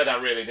 Yeah, I said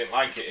I really didn't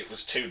like it. It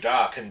was too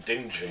dark and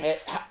dingy.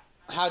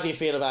 How do you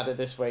feel about it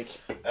this week?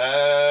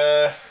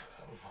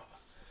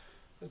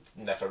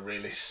 Never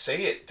really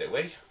see it, do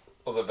we?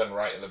 Other than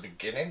right at the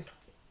beginning.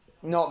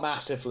 Not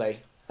massively.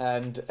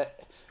 And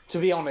to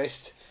be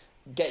honest,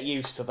 get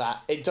used to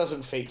that. It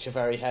doesn't feature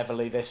very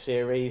heavily this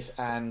series,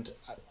 and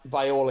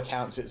by all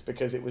accounts it's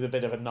because it was a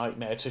bit of a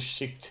nightmare to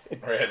shoot in.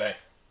 Really?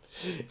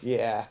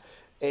 Yeah.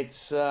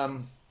 It's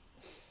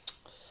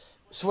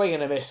swing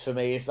and a miss for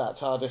me is that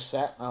TARDIS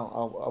set.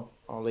 I'll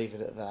leave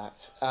it at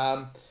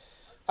that.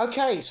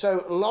 Okay,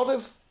 so a lot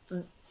of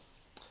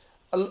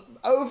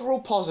overall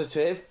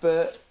positive,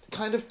 but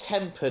kind of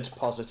tempered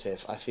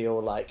positive, I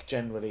feel like,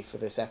 generally for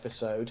this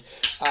episode.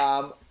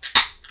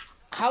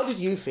 How did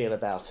you feel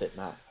about it,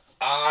 Matt?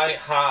 I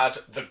had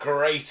the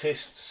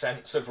greatest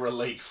sense of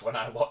relief when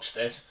I watched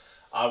this.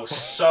 I was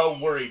so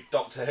worried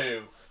Doctor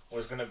Who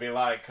was going to be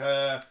like,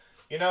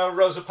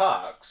 Rosa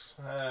Parks,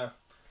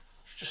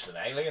 she's just an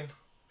alien.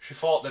 She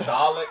fought the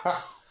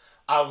Daleks.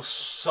 I was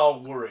so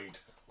worried.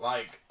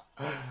 Like,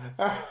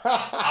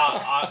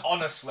 I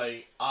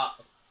honestly, I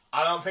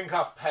don't think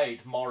I've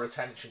paid more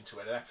attention to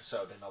an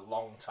episode in a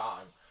long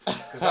time.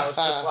 Because I was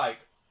just like,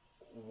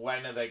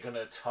 when are they going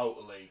to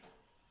totally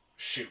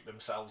shoot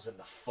themselves in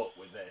the foot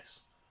with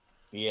this.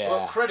 Yeah.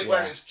 But credit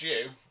where it's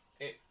due,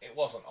 it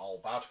wasn't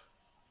all bad.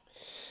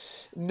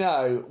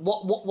 No.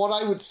 What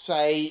I would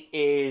say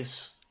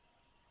is,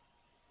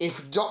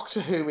 if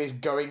Doctor Who is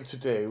going to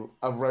do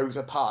a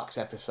Rosa Parks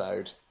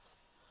episode,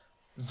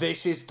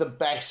 this is the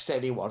best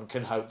anyone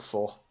can hope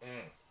for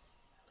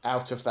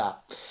out of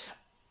that.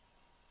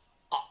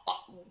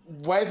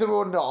 Whether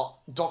or not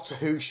Doctor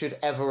Who should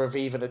ever have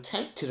even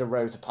attempted a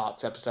Rosa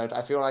Parks episode,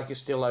 I feel like is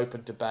still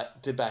open to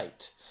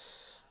debate.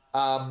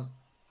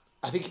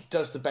 I think it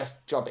does the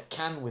best job it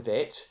can with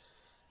it.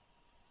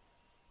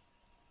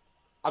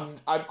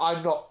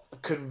 I'm not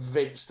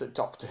convinced that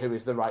Doctor Who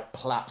is the right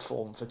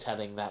platform for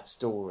telling that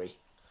story.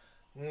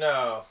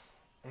 No.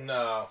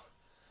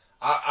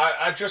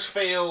 I just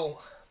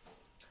feel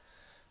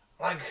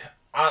like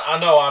I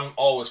know I'm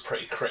always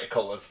pretty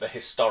critical of the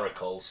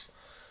historicals,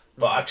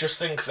 but I just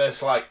think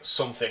there's like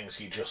some things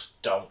you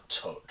just don't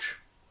touch.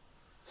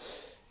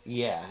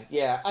 Yeah,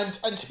 and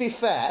to be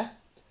fair,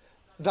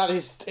 that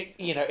is,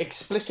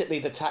 explicitly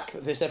the tack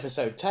that this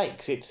episode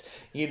takes.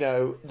 It's,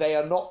 they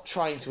are not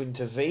trying to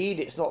intervene.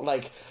 It's not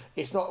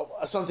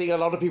something a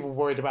lot of people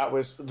worried about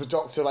was the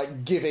Doctor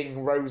like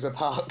giving Rosa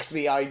Parks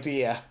the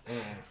idea,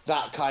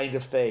 that kind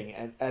of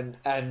thing.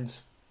 And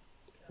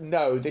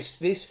no,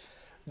 this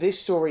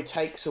story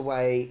takes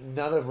away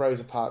none of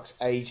Rosa Parks'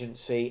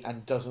 agency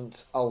and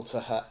doesn't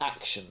alter her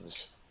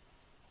actions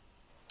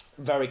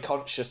very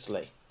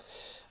consciously.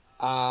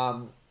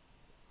 But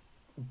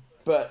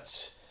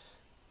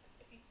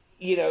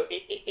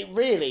it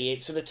really,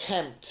 it's an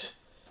attempt,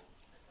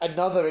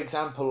 another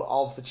example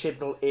of the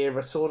Chibnall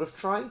era sort of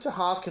trying to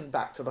harken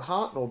back to the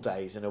Hartnell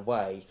days in a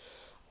way,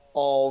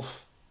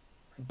 of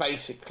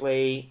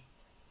basically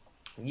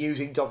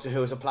using Doctor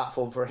Who as a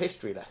platform for a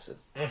history lesson.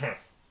 Mm-hmm.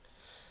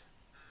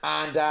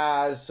 And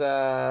as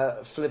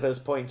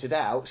Flibbers pointed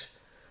out,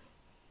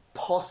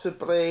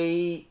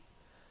 possibly,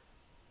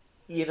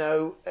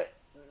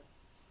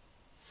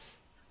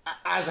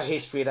 as a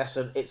history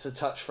lesson, it's a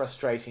touch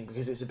frustrating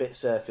because it's a bit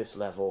surface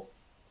level.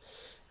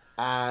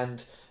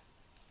 And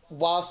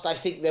whilst I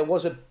think there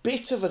was a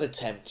bit of an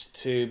attempt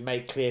to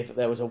make clear that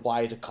there was a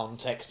wider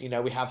context,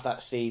 we have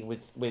that scene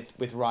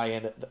with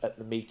Ryan at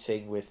the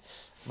meeting with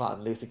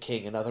Martin Luther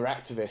King and other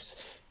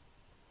activists.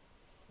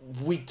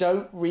 We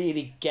don't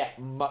really get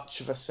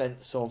much of a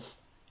sense of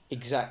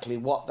exactly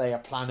what they are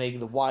planning,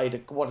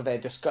 what are they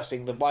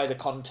discussing, the wider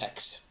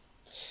context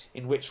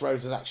in which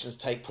Rosa's actions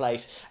take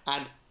place.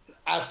 And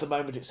as the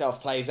moment itself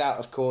plays out,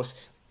 of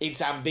course,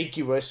 it's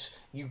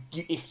ambiguous.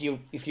 If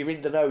you're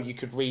in the know, you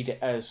could read it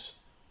as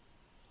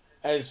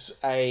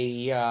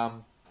a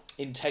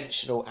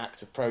intentional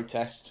act of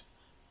protest,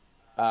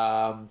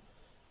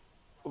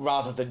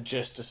 rather than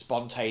just a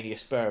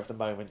spontaneous spur of the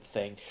moment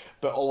thing.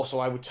 But also,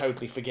 I would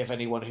totally forgive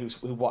anyone who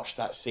watched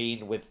that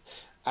scene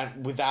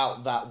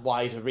without that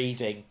wider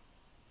reading,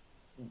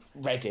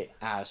 read it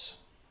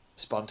as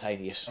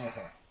spontaneous.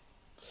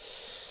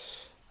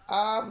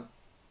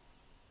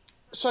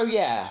 So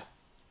yeah,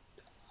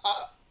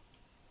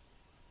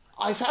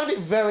 I found it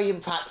very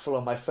impactful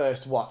on my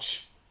first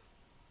watch,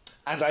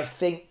 and I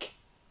think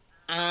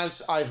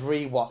as I've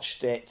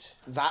rewatched it,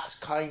 that's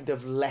kind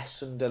of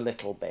lessened a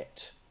little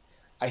bit.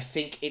 I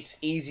think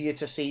it's easier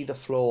to see the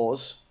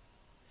flaws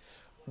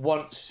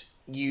once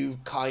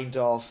you've kind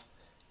of,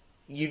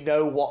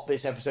 what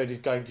this episode is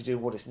going to do,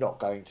 what it's not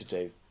going to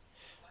do.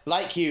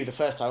 Like you, the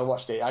first time I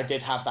watched it, I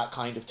did have that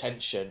kind of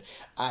tension,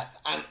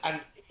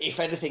 and if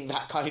anything,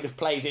 that kind of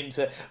played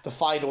into the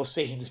final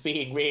scenes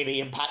being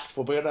really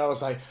impactful. But I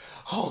was like,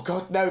 oh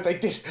God, no, they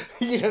did.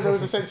 There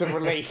was a sense of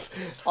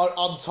relief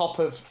on top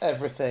of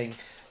everything.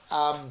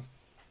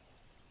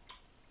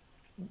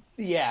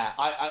 Yeah,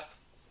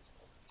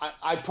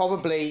 I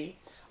probably,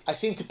 I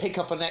seem to pick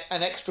up an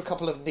extra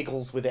couple of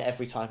niggles with it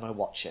every time I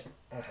watch it.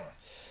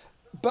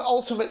 But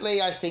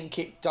ultimately, I think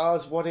it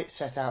does what it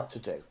set out to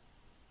do.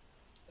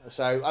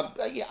 So,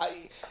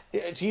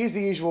 to use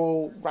the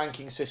usual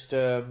ranking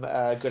system,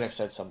 good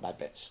episode, some bad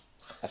bits,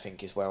 I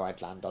think is where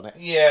I'd land on it.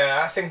 Yeah,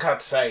 I think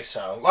I'd say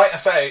so. Like I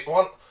say,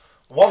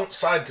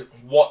 once I'd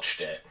watched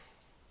it,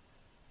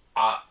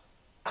 I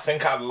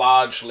think I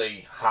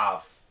largely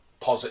have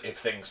positive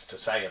things to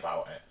say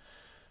about it.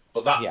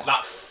 But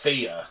that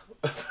fear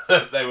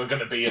that they were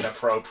going to be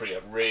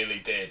inappropriate really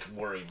did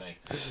worry me.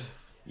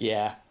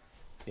 Yeah.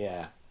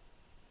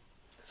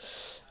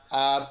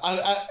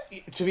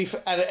 To be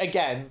and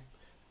again,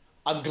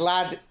 I'm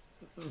glad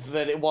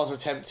that it was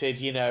attempted.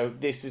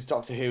 This is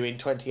Doctor Who in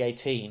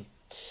 2018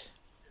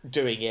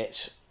 doing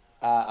it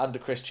under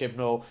Chris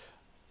Chibnall,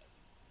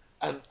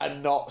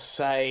 and not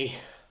say,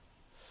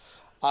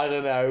 I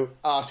don't know,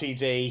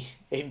 RTD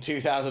in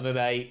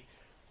 2008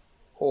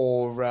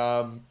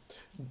 or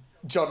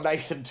John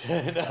Nathan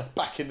Turner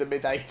back in the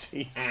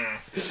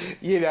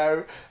mid-80s.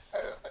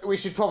 We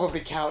should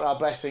probably count our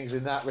blessings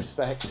in that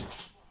respect.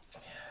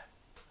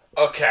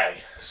 Okay,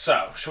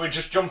 so, shall we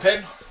just jump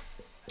in?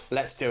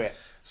 Let's do it.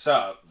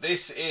 So,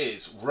 this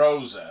is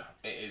Rosa.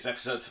 It is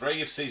episode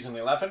 3 of season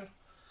 11.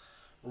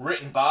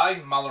 Written by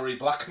Mallory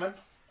Blackman.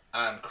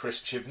 and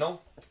Chris Chibnall.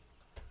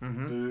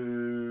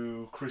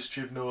 Boo, Chris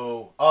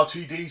Chibnall.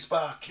 RTD's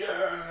back,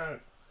 yeah!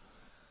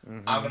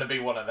 I'm going to be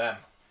one of them.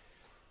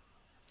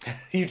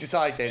 You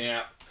decided.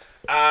 Yeah.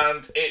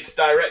 And it's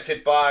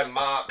directed by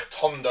Mark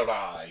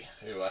Tonderai,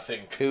 who I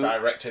think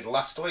directed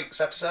last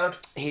week's episode.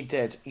 He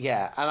did,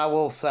 yeah. And I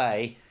will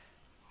say,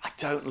 I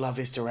don't love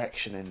his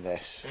direction in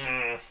this.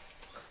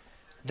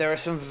 There are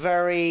some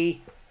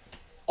very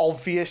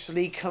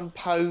obviously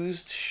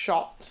composed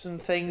shots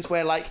and things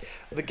where, like,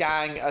 the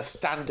gang are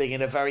standing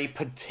in a very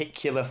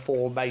particular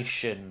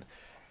formation.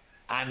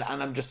 And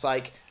I'm just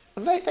like,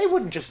 they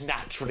wouldn't just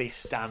naturally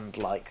stand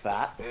like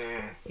that.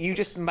 You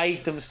just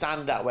made them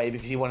stand that way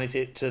because you wanted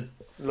it to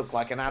look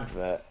like an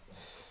advert.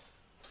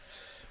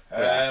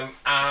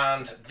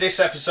 And this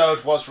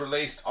episode was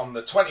released on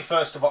the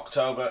 21st of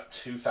October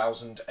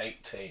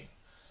 2018.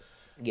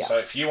 Yeah. So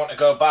if you want to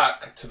go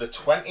back to the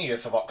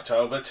 20th of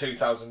October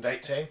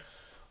 2018,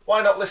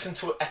 why not listen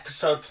to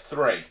episode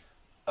 3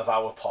 of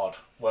our pod,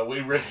 where we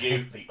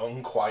review The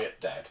Unquiet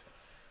Dead.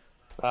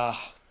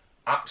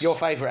 Your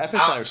favourite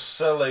episode.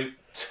 Absolute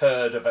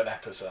turd of an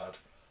episode.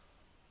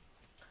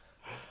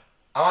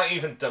 I might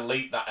even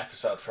delete that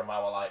episode from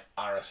our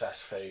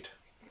RSS feed.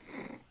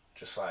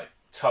 Just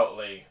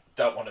totally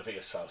don't want to be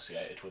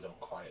associated with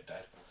Unquiet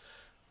Dead.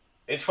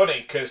 It's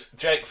funny because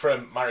Jake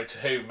from Married to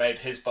Who made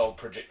his bold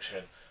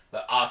prediction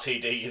that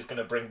RTD is going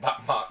to bring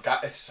back Mark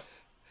Gatiss.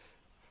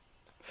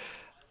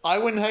 I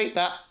wouldn't hate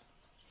that.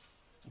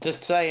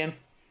 Just saying.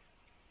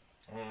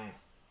 Do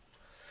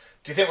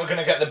you think we're going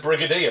to get the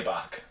Brigadier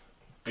back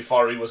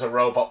before he was a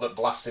robot that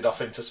blasted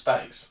off into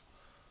space?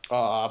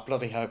 Oh, I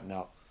bloody hope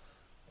not.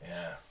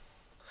 Yeah.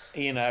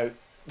 You know,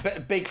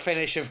 Big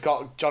Finish have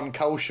got John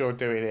Coleshaw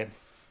doing him.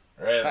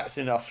 Really? That's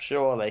enough,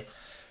 surely.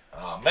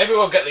 Maybe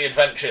we'll get the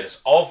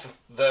adventures of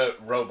the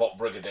robot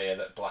Brigadier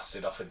that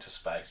blasted off into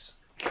space.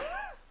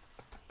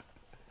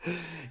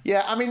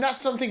 Yeah, I mean,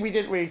 that's something we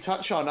didn't really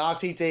touch on.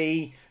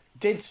 RTD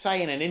did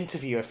say in an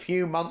interview a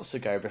few months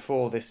ago,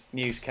 before this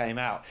news came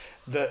out,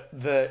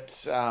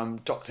 that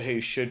Doctor Who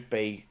should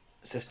be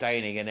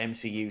sustaining an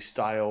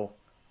MCU-style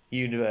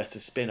universe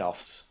of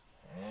spin-offs.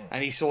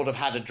 And he sort of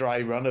had a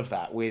dry run of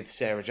that with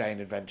Sarah Jane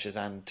Adventures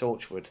and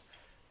Torchwood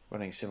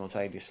running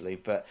simultaneously.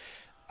 But,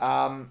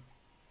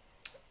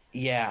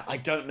 yeah, I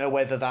don't know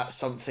whether that's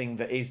something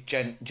that is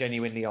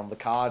genuinely on the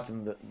cards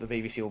and that the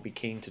BBC will be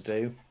keen to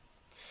do.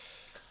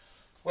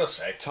 We'll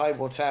see. Time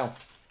will tell.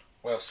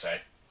 We'll see.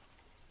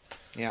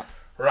 Yeah.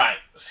 Right,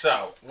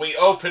 so we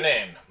open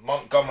in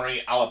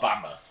Montgomery,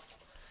 Alabama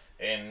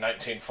in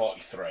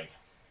 1943.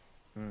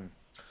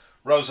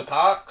 Rosa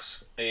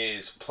Parks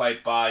is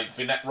played by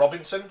Vinette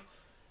Robinson,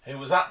 who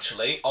was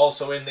actually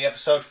also in the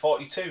episode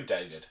 42,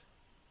 David.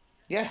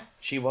 Yeah,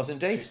 she was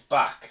indeed. She's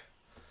back.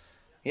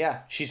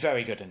 Yeah, she's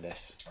very good in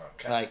this.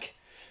 Okay.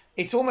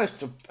 It's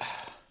almost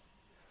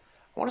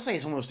I want to say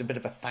it's almost a bit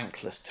of a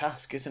thankless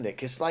task, isn't it?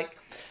 Because,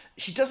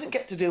 she doesn't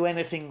get to do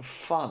anything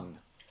fun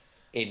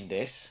in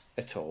this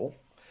at all.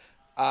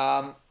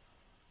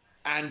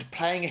 And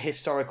playing a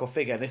historical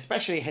figure, and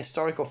especially a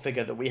historical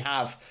figure that we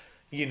have,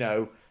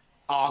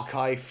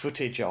 archive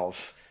footage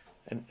of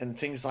and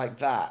things like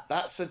that,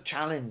 that's a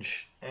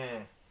challenge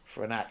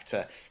for an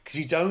actor. Because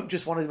you don't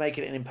just want to make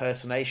it an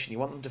impersonation. You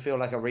want them to feel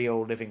like a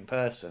real living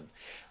person.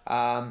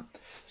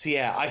 So,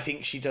 yeah, I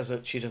think she does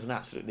an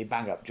absolutely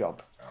bang-up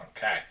job.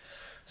 Okay.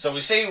 So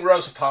we see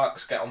Rosa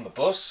Parks get on the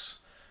bus.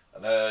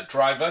 The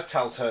driver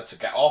tells her to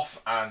get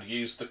off and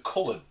use the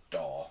coloured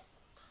door.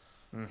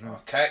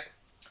 Okay.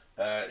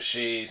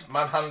 She's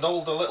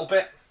manhandled a little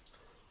bit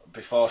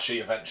before she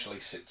eventually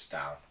sits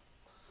down.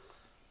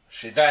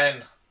 She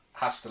then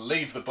has to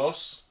leave the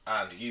bus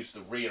and use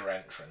the rear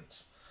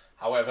entrance.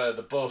 However,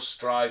 the bus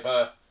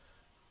driver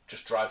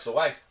just drives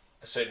away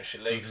as soon as she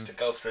leaves to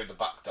go through the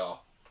back door.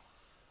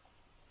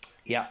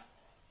 Yeah.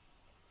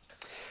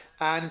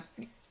 And,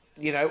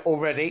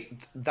 already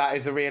that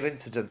is a real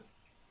incident.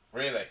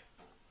 Really?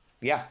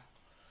 Yeah.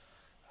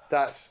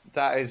 That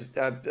is...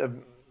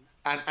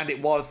 And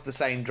it was the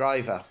same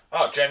driver.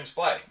 Oh, James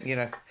Blake.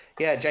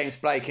 Yeah, James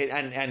Blake,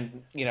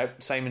 and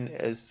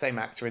same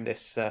actor in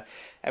this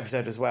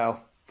episode as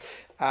well.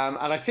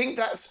 And I think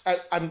that's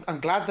I'm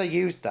glad they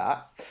used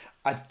that.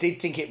 I did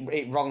think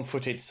it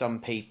wrong-footed some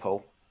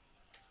people,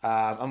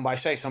 and when I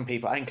say some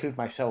people, I include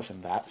myself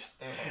in that,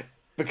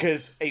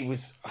 because it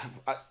was.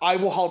 I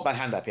will hold my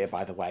hand up here,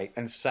 by the way,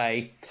 and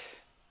say,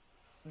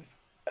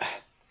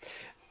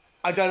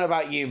 I don't know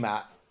about you,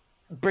 Matt.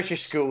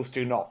 British schools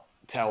do not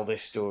tell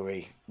this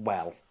story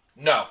well.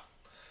 No.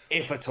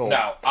 If at all.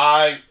 No.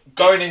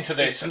 Going into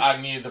this, I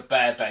knew the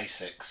bare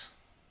basics.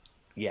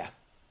 Yeah.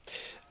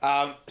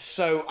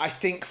 So I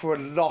think for a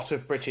lot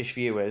of British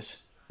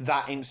viewers,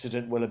 that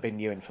incident will have been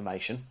new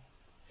information.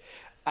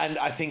 And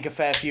I think a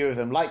fair few of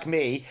them, like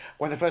me,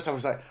 when the first time I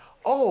was like,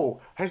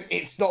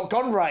 it's not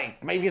gone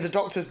right. Maybe the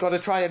doctor's got to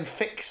try and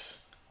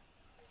fix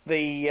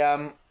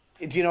the...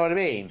 do you know what I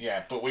mean?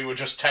 Yeah, but we were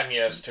just 10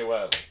 years too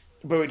early.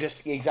 But we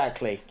just...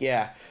 Exactly,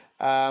 yeah.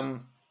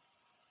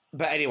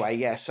 But anyway,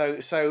 yeah.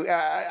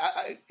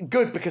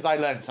 Good because I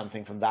learned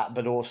something from that,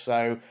 but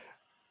also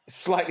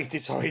slightly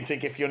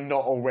disorienting if you're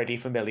not already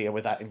familiar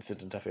with that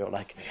incident. I feel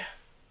like.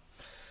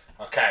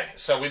 Okay,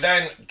 so we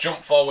then jump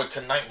forward to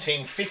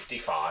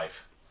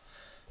 1955.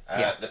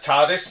 Yeah. The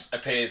TARDIS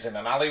appears in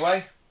an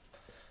alleyway,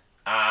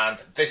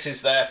 and this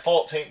is their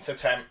 14th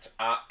attempt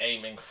at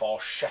aiming for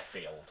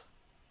Sheffield.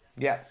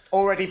 Yeah,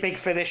 already big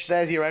finish.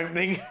 There's your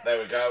opening. There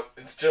we go.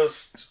 It's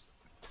just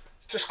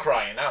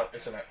crying out,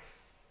 isn't it?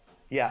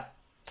 Yeah.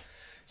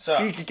 So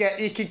you could get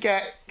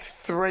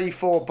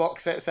 3-4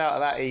 box sets out of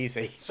that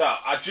easy. So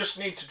I just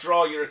need to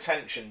draw your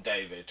attention,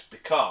 David,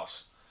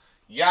 because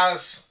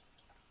Yaz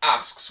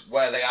asks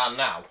where they are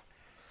now,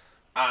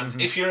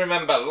 and if you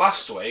remember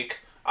last week,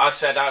 I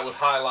said I would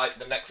highlight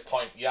the next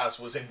point Yaz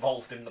was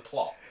involved in the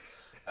plot.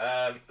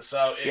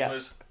 So it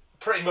was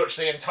pretty much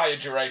the entire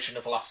duration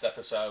of last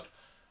episode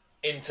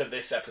into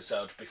this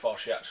episode before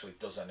she actually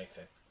does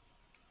anything.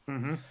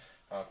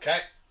 Okay.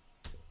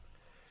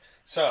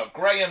 So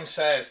Graham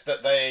says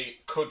that they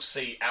could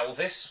see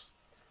Elvis.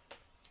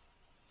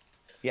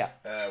 Yeah.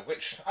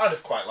 Which I'd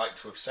have quite liked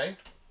to have seen.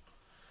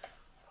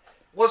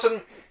 Was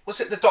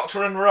it the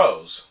Doctor and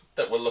Rose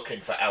that were looking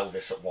for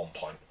Elvis at one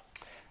point?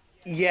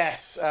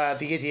 Yes,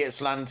 the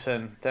Idiot's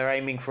Lantern. They're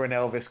aiming for an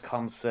Elvis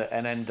concert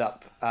and end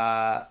up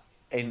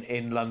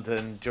in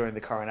London during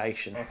the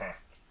coronation.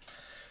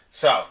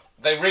 So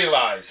they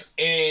realise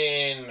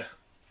in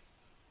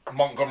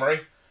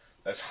Montgomery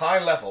there's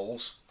high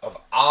levels of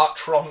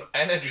Artron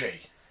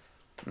energy.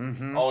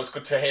 Always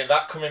good to hear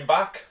that coming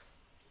back.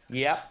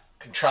 Yep.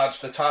 Can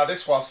charge the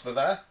TARDIS whilst they're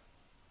there.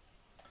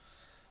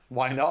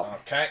 Why not?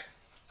 Okay.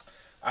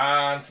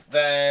 And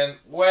then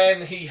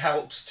when he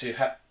attempts to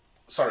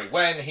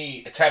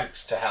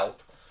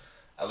help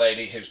a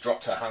lady who's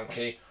dropped her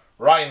hanky,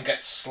 Ryan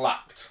gets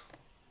slapped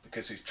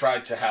because he's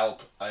tried to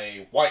help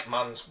a white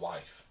man's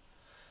wife.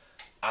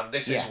 And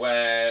this is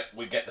where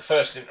we get the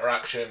first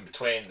interaction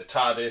between the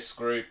TARDIS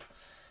group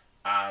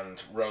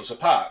and Rosa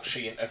Parks.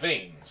 She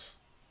intervenes.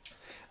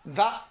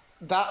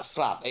 That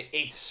slap,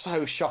 it's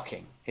so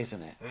shocking,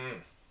 isn't it?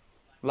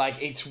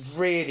 Like, it's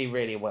really,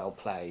 really well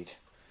played,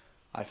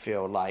 I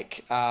feel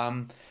like.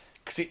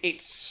 Because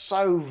it's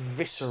so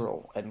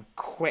visceral and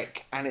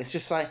quick, and it's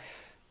just like...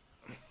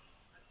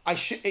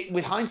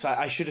 with hindsight,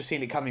 I should have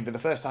seen it coming, but the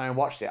first time I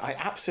watched it, I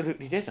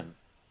absolutely didn't.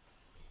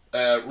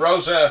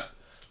 Rosa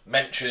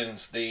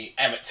mentions the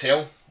Emmett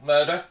Till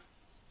murder.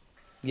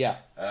 Yeah.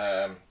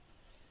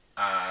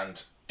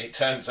 And it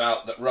turns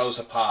out that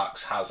Rosa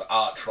Parks has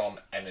Artron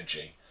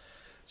energy.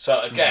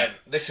 So again,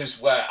 this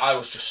is where I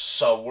was just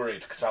so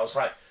worried, because I was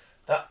like,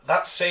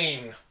 that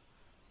scene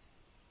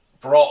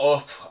brought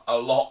up a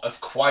lot of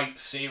quite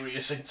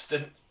serious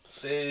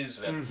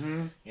instances,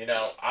 and you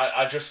know,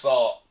 I just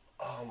thought,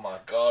 oh my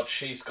god,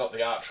 she's got the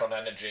Artron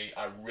energy.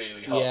 I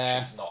really hope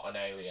she's not an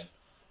alien.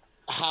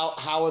 How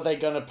are they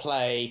going to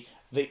play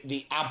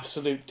the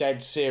absolute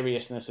dead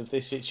seriousness of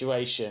this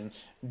situation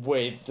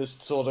with the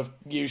sort of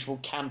usual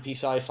campy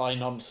sci-fi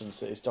nonsense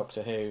that is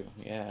Doctor Who?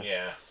 Yeah.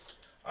 Yeah.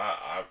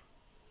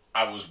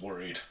 I was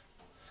worried.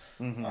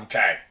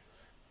 Okay.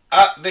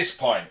 At this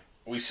point,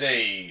 we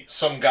see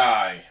some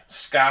guy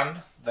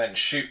scan, then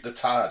shoot the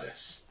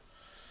TARDIS.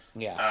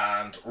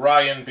 Yeah. And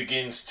Ryan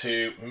begins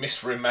to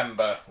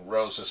misremember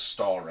Rosa's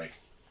story.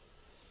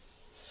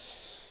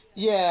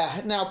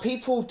 Yeah, now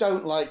people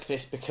don't like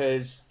this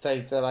because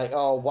they're like,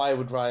 oh, why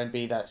would Ryan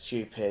be that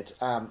stupid?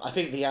 I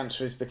think the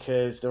answer is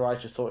because the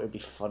writers thought it would be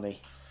funny.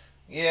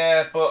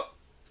 Yeah, but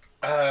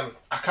I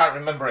can't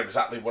remember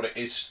exactly what it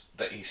is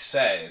that he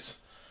says.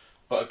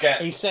 But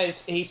again... He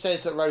says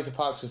that Rosa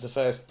Parks was the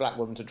first black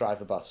woman to drive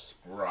a bus.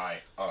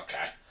 Right,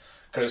 okay.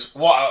 Because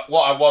what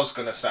I was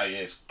going to say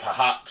is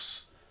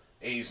perhaps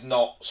he's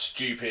not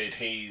stupid,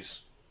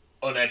 he's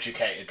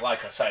uneducated.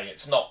 Like I say,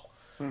 it's not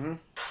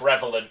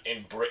prevalent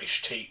in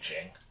British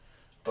teaching.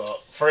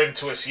 But for him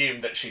to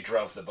assume that she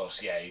drove the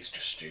bus, yeah, he's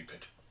just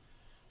stupid.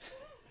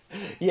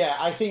 Yeah,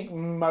 I think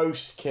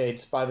most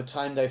kids, by the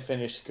time they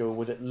finish school,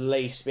 would at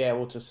least be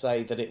able to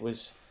say that it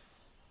was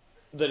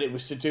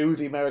to do with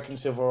the American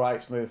Civil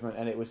Rights Movement,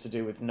 and it was to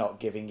do with not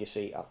giving your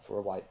seat up for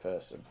a white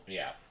person.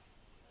 Yeah.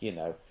 You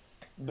know.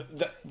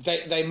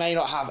 They may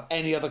not have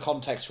any other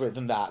context for it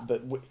than that,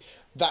 but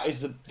that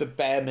is the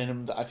bare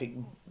minimum that I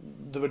think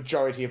the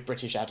majority of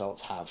British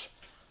adults have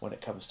when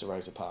it comes to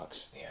Rosa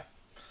Parks. Yeah.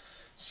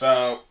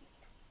 So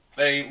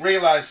they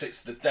realise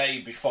it's the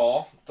day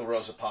before the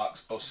Rosa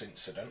Parks bus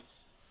incident,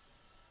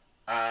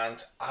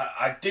 and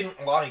I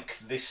didn't like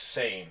this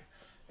scene.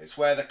 It's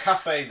where the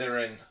cafe they're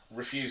in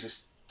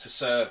refuses to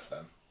serve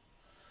them,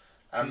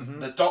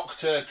 and the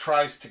Doctor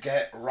tries to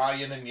get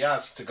Ryan and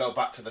Yaz to go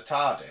back to the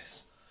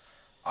TARDIS.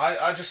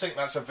 I just think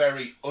that's a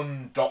very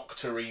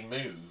undoctory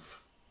move.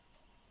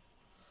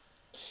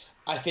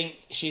 I think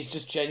she's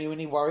just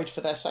genuinely worried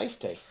for their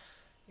safety.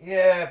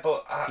 Yeah,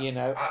 but you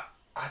know,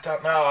 I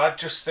don't know. I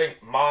just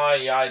think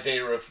my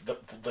idea of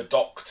the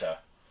Doctor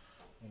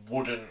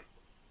wouldn't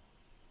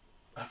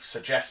have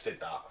suggested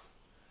that.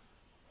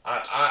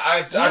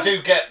 I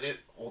do get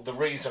the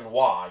reason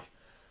why,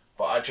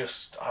 But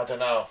I don't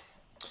know.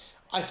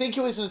 I think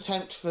it was an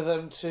attempt for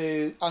them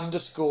to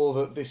underscore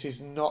that this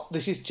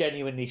is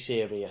genuinely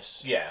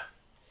serious. Yeah.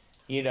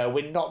 You know,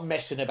 we're not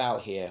messing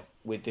about here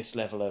with this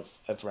level of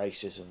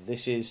racism.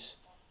 This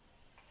is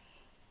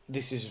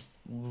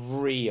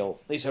real.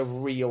 It's a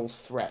real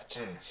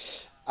threat.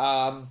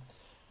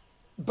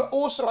 But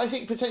also, I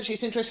think potentially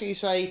it's interesting you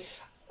say,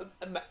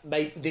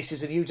 maybe this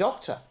is a new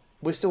Doctor.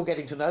 We're still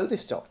getting to know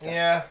this Doctor.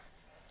 Yeah.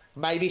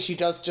 Maybe she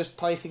does just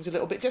play things a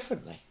little bit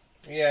differently.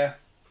 Yeah.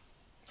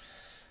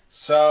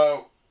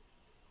 So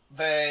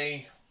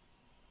they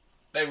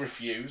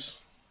refuse,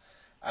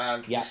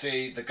 and we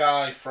see the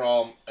guy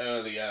from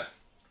earlier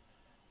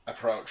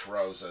approach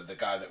Rosa, the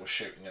guy that was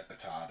shooting at the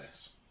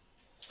TARDIS.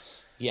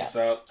 Yeah.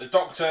 So the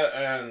Doctor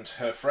and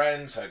her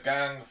friends, her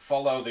gang,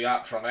 follow the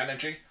Artron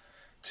energy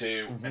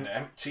to an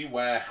empty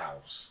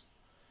warehouse.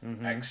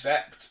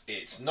 Except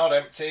it's not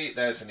empty.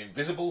 There's an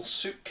invisible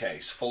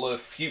suitcase full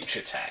of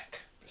future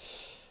tech.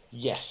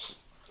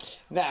 Yes.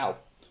 Now,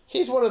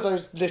 here's one of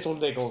those little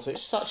niggles.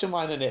 It's such a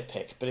minor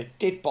nitpick, but it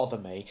did bother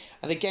me.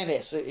 And again,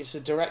 it's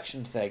a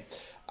direction thing.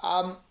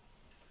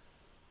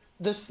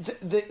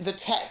 The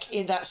tech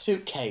in that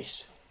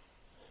suitcase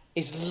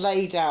is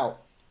laid out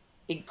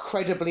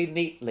incredibly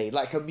neatly,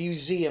 like a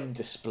museum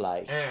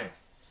display.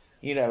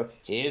 You know,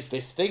 here's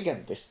this thing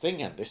and this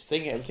thing and this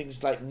thing.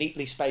 Everything's like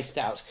neatly spaced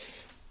out.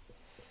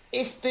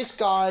 If this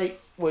guy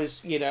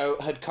was, you know,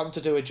 had come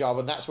to do a job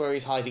and that's where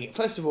he's hiding it,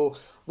 first of all,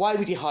 why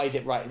would he hide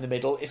it right in the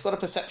middle? It's got a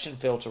perception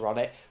filter on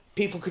it.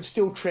 People could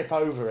still trip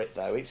over it,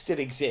 though. It still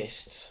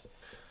exists.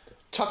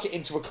 Tuck it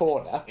into a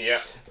corner.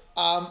 Yeah.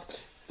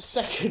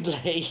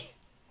 Secondly,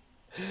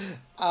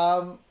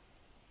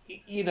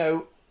 you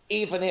know,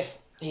 even if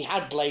he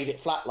had laid it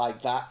flat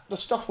like that, the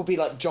stuff would be,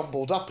 like,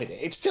 jumbled up in it.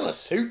 It's still a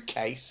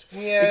suitcase.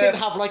 Yeah. It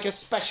didn't have, like, a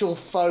special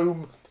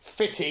foam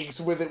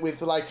fittings with it,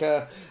 with like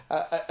a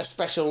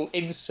special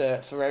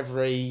insert for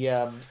every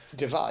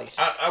device.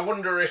 I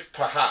wonder if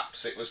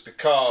perhaps it was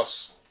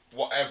because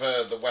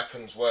whatever the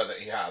weapons were that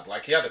he had,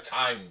 like he had a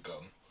time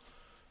gun,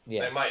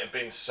 they might have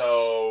been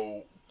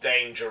so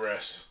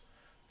dangerous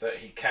that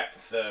he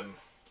kept them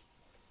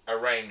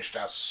arranged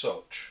as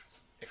such,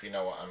 if you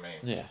know what I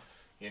mean. Yeah.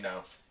 You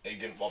know, he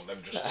didn't want them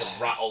just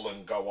to rattle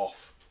and go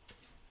off.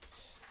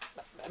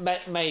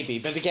 Maybe,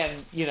 but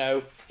again, you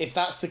know, if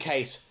that's the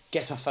case,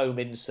 get a foam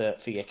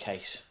insert for your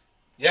case.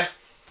 Yeah,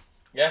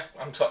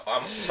 I'm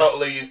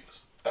totally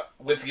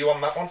with you on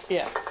that one.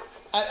 Yeah,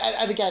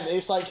 and again,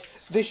 it's like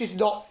this is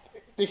not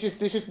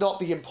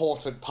the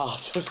important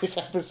part of this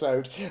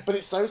episode, but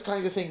it's those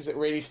kinds of things that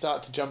really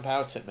start to jump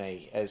out at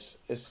me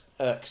as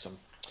irksome.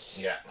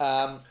 Yeah.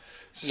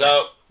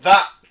 So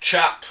that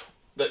chap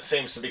that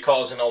seems to be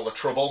causing all the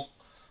trouble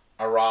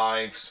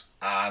arrives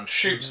and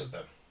shoots at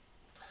them.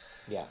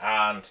 Yeah.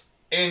 And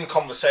in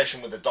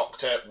conversation with the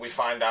Doctor, we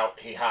find out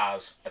he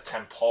has a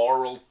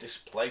temporal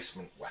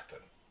displacement weapon.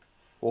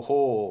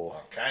 Oh.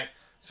 Okay?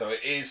 So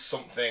it is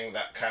something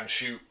that can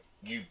shoot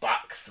you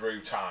back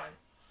through time.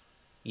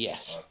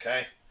 Yes.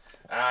 Okay?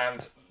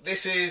 And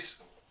this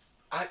is...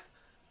 I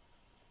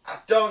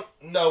don't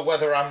know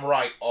whether I'm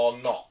right or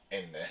not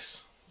in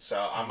this.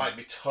 So I might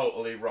be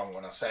totally wrong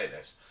when I say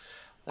this.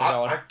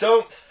 I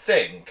don't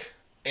think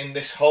in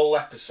this whole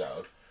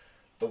episode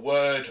the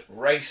word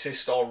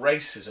racist or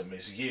racism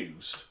is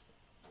used.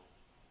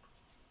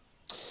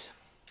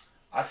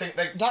 I think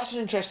that's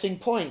an interesting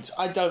point.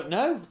 I don't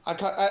know.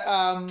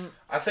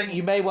 I think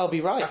you may well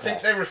be right. I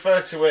think they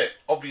refer to it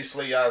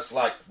obviously as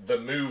like the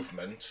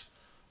movement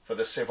for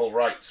the civil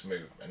rights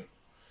movement.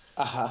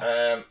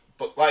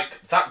 But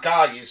like that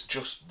guy is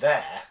just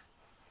there,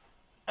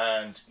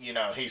 and you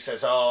know he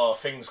says, "Oh,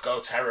 things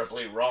go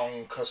terribly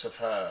wrong because of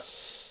her."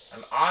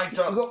 And I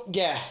don't.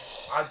 Yeah.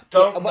 I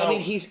don't know. I mean,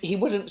 he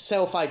wouldn't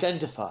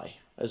self-identify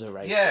as a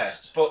racist. Yeah,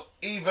 but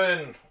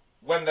even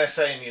when they're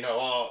saying, you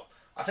know,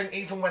 I think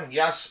even when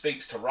Yaz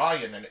speaks to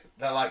Ryan and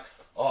they're like,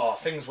 "Oh,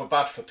 things were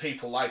bad for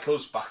people like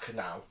us back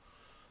now."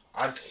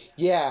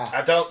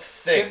 I don't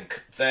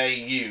think they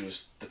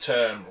used the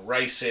term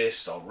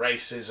racist or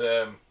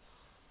racism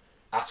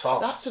at all.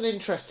 That's an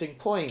interesting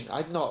point.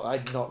 I'd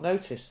not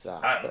noticed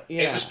that.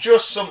 It was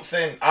just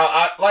something.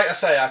 Like I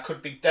say, I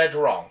could be dead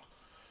wrong.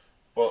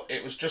 But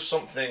it was just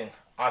something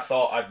I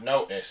thought I'd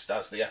noticed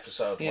as the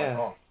episode went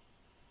on.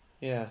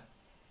 Yeah.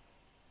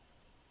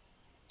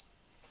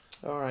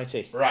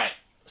 Alrighty. Right.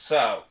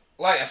 So,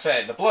 like I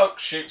say, the bloke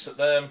shoots at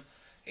them.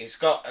 He's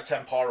got a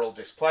temporal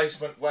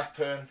displacement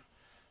weapon.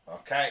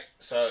 Okay.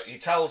 So he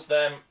tells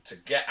them to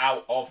get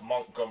out of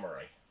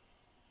Montgomery.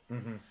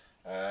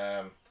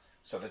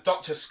 So the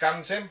Doctor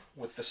scans him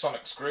with the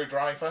sonic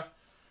screwdriver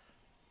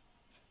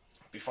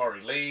before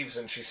he leaves,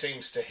 and she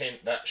seems to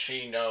hint that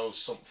she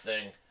knows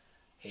something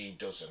he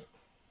doesn't.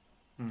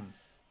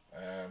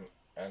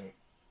 And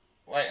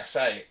like I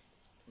say,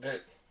 I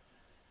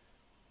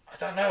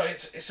don't know,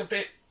 it's a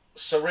bit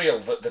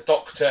surreal that the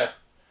Doctor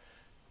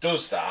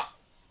does that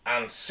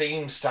and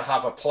seems to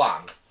have a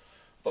plan,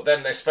 but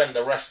then they spend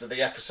the rest of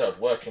the episode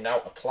working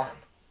out a plan.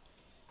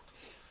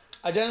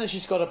 I don't think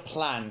she's got a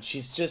plan.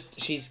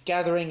 She's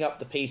gathering up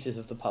the pieces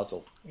of the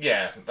puzzle.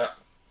 Yeah, that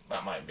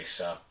might be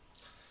so.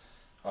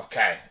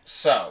 Okay,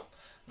 so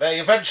they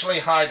eventually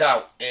hide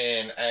out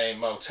in a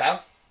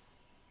motel,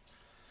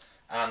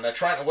 and they're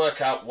trying to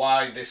work out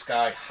why this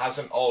guy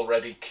hasn't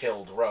already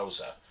killed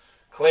Rosa.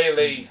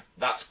 Clearly,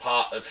 that's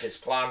part of his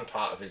plan,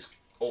 part of his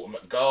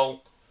ultimate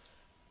goal,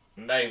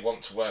 and they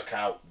want to work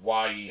out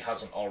why he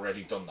hasn't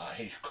already done that.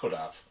 He could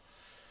have.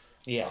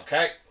 Yeah.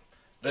 Okay.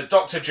 The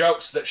doctor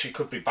jokes that she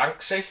could be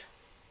Banksy.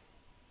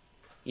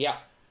 Yeah.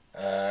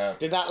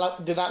 Did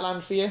that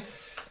land for you?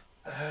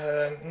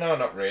 No,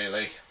 not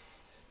really.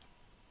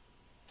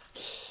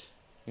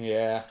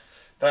 Yeah.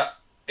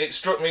 It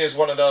struck me as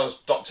one of those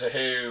Doctor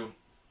Who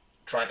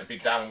trying to be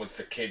down with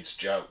the kids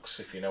jokes,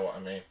 if you know what I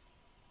mean.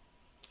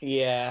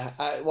 Yeah.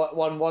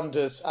 One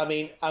wonders. I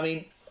mean,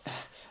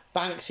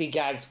 Banksy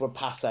gags were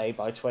passé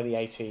by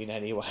 2018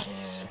 anyway.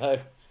 So,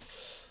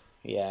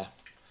 yeah.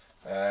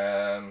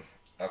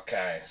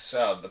 Okay,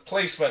 so the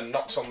policeman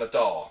knocks on the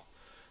door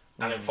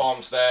and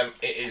informs them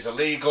it is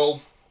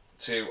illegal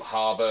to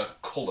harbour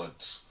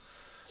coloureds.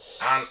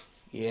 And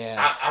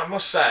yeah, I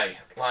must say,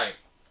 like,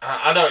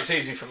 I know it's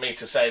easy for me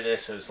to say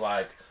this as,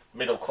 like,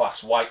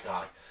 middle-class white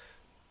guy.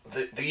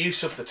 The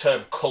use of the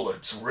term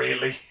coloureds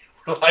really,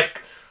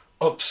 like,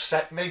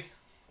 upset me.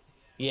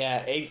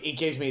 Yeah, it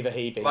gives me the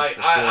heebies. Like,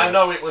 for sure. I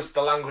know it was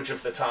the language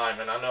of the time,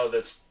 and I know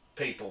there's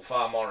people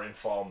far more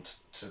informed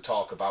to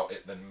talk about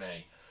it than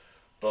me.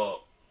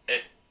 But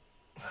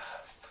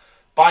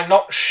by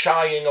not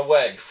shying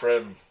away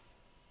from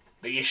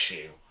the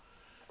issue,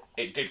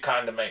 it did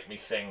kind of make me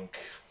think,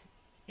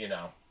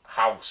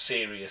 how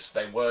serious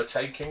they were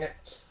taking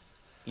it.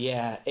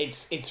 Yeah,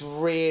 it's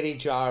really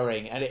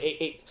jarring, and I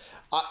think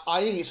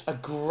it's a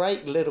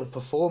great little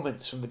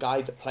performance from the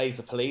guy that plays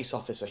the police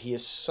officer. He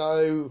is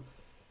so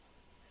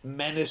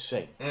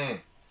menacing,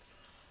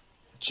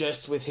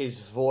 just with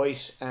his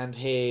voice and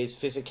his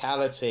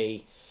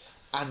physicality,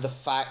 and the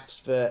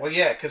fact that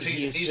because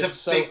he's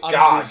just a big so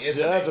guy,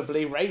 isn't he?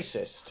 unreservedly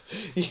racist,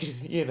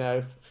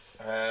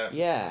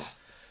 Yeah.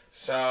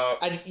 So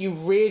and you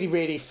really,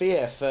 really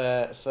fear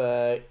for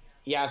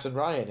Yaz and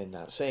Ryan in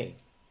that scene.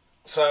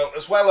 So,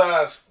 as well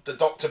as the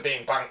Doctor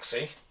being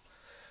Banksy,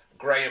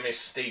 Graham is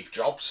Steve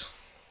Jobs.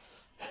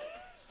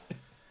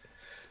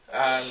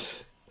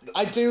 And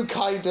I do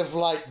kind of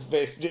like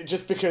this,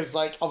 just because,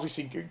 like,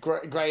 obviously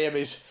Graham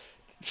is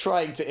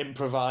trying to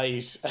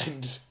improvise,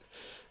 and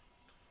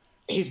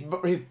his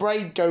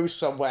brain goes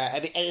somewhere,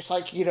 and it's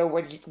like,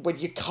 when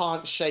you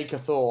can't shake a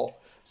thought,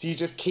 so you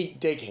just keep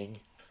digging.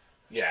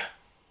 Yeah.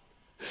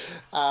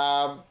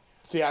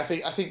 So yeah, I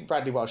think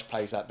Bradley Walsh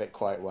plays that bit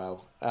quite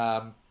well.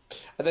 And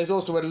there's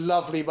also a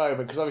lovely moment,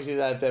 because obviously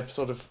they're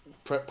sort of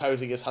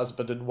posing as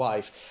husband and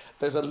wife.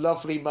 There's a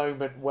lovely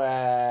moment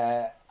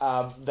where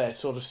they're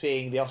sort of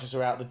seeing the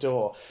officer out the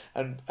door,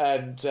 and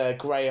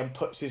Graham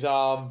puts his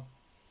arm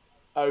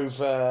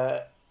over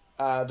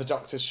the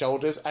Doctor's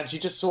shoulders, and she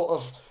just sort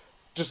of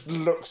just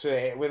looks at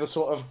it with a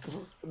sort of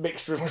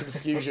mixture of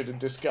confusion and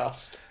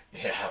disgust.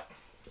 Yeah.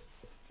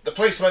 The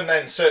policeman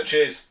then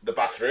searches the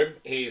bathroom.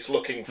 He's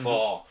looking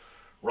for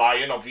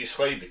Ryan,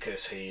 obviously,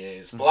 because he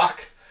is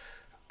black.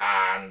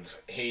 And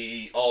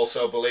he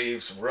also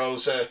believes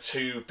Rosa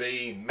to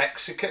be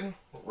Mexican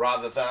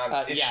rather than...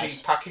 is she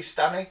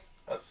Pakistani?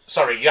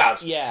 Sorry,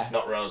 Yaz. Yeah.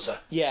 Not Rosa.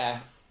 Yeah.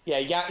 Yeah,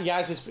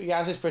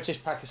 Yaz is British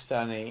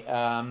Pakistani.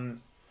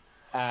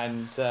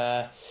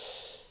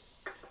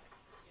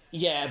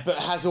 But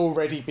has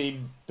already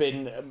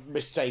been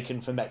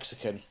mistaken for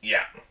Mexican.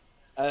 Yeah.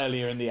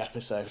 Earlier in the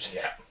episode.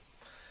 Yeah.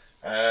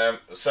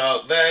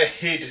 So they're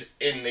hid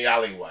in the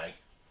alleyway.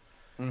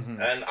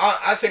 And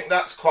I think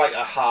that's quite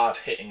a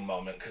hard-hitting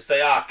moment, because they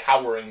are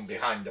cowering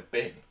behind a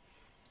bin.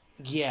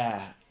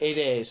 Yeah, it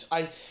is.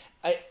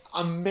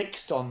 I'm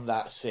mixed on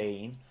that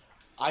scene.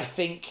 I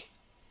think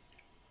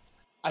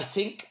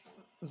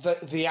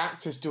that the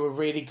actors do a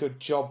really good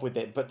job with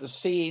it, but the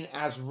scene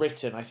as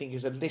written, I think,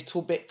 is a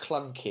little bit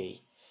clunky.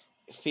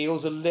 It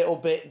feels a little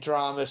bit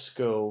drama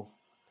school.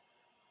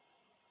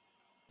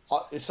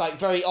 It's like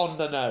very on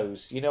the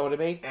nose, you know what I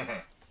mean?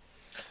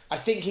 I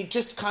think it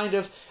just kind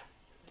of...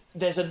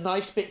 There's a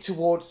nice bit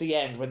towards the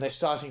end when they're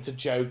starting to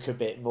joke a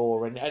bit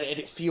more, and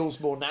it feels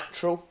more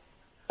natural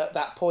at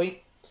that point.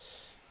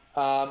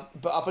 But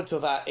up until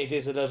that, it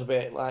is a little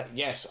bit like,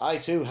 yes, I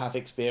too have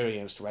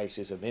experienced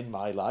racism in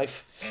my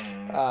life.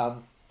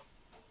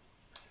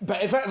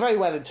 But very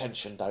well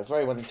intentioned, though.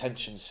 Very well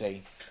intentioned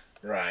scene.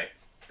 Right.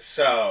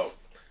 So,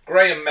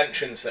 Graham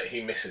mentions that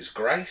he misses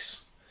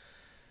Grace.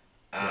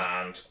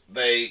 And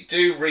they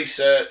do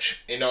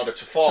research in order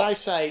to form... Can I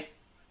say...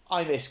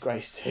 I miss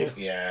Grace too.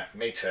 Yeah,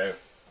 me too.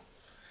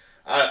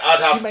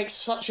 She makes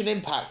such an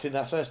impact in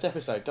that first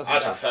episode, doesn't she?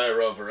 I'd have her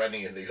over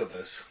any of the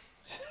others.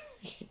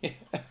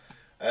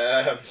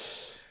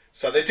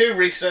 So they do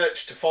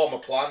research to form a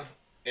plan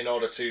in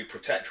order to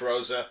protect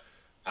Rosa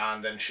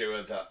and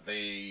ensure that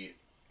the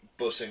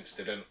bus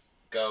incident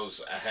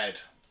goes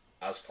ahead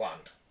as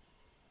planned.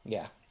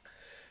 Yeah.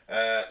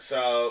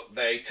 So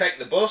they take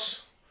the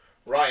bus.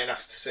 Ryan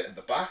has to sit at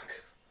the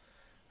back,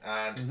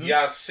 and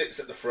Yaz sits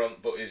at the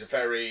front, but is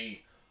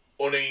very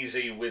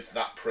uneasy with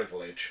that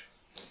privilege.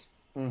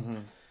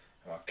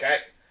 Okay.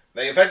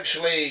 They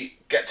eventually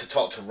get to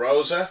talk to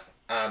Rosa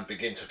and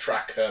begin to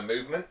track her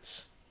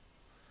movements.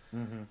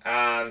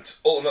 And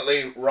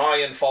ultimately,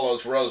 Ryan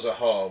follows Rosa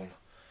home,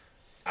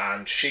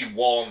 and she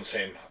warns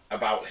him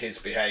about his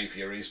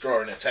behaviour. He's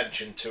drawing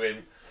attention to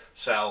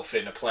himself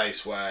in a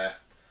place where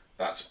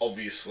that's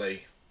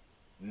obviously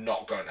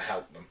not going to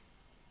help them.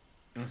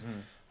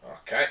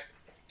 Okay.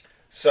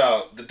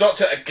 So, the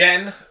Doctor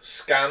again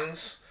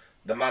scans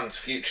the man's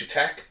future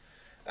tech,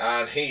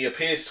 and he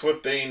appears to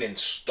have been in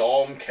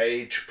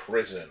Stormcage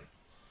Prison.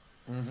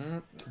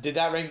 Did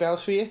that ring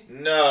bells for you?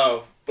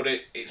 No, but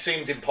it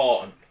seemed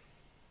important.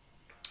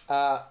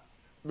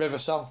 River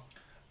Song.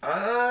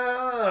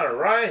 Ah,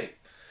 right.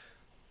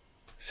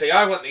 See,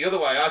 I went the other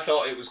way. I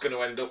thought it was going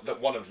to end up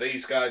that one of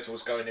these guys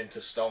was going into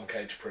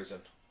Stormcage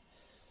Prison.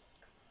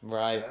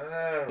 Right.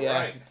 Ah, Yeah.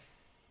 right.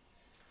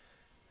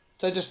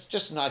 So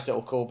just a nice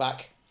little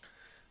callback.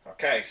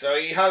 Okay, so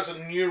he has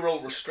a neural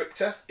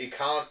restrictor. He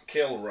can't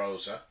kill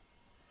Rosa.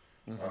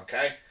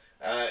 Okay.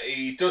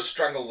 He does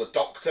strangle the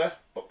Doctor,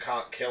 but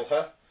can't kill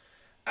her.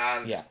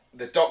 And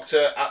the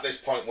Doctor, at this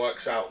point,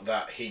 works out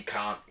that he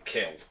can't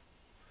kill.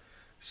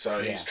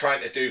 So he's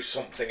trying to do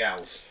something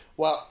else.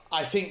 Well,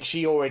 I think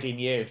she already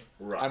knew.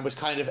 Right. And was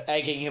kind of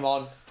egging him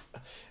on.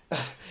 I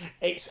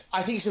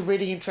think it's a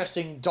really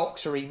interesting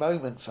doctory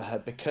moment for her,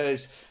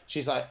 because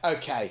she's like,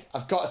 okay,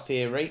 I've got a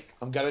theory.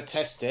 I'm going to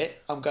test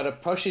it. I'm going to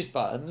push his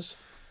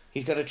buttons.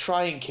 He's going to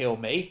try and kill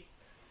me.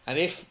 And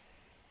if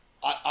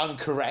I'm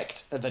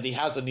correct that he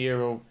has a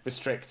neural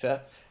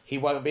restrictor, he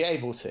won't be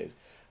able to.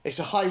 It's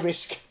a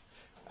high-risk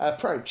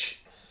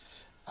approach.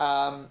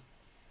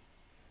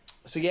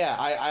 So yeah,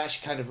 I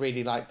actually kind of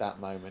really like that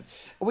moment.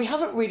 We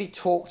haven't really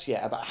talked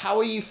yet about how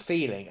are you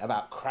feeling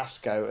about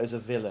Krasko as a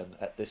villain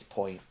at this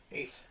point?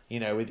 You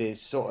know, with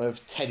his sort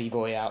of teddy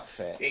boy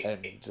outfit.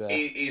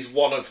 He's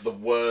one of the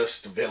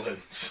worst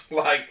villains.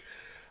 Like,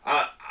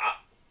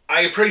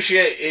 I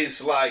appreciate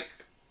his, like,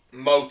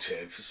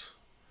 motives.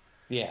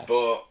 Yeah.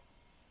 But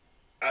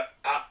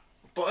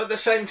at the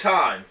same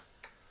time,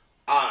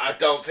 I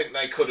don't think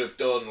they could have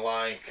done,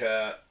 like,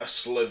 a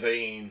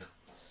Slitheen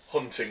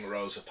hunting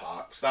Rosa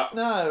Parks.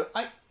 No,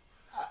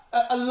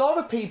 a lot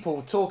of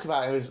people talk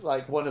about him as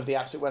like one of the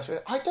absolute worst.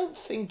 I don't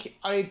think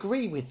I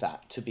agree with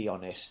that, to be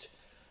honest.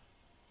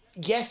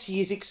 Yes, he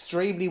is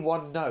extremely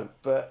one note,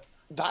 but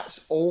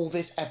that's all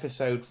this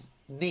episode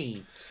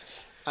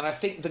needs. And I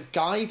think the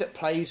guy that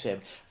plays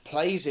him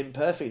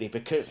perfectly,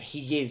 because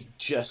he is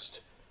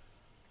just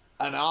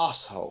an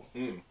arsehole.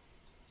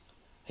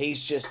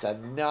 He's just a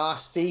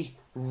nasty,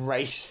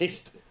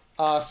 racist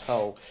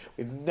arsehole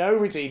with no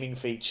redeeming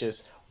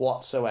features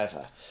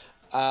whatsoever.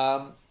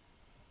 And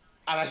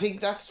I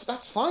think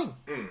that's fine.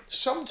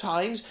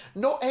 Sometimes,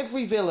 not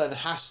every villain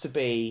has to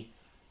be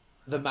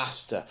the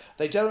master.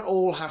 They don't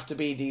all have to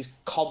be these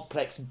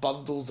complex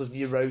bundles of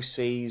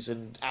neuroses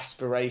and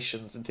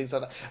aspirations and things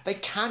like that. They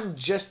can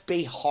just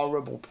be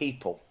horrible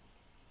people.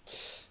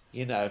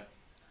 You know,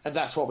 and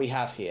that's what we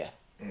have here.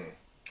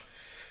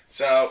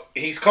 So,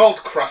 he's called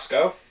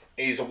Krasko.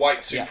 He's a white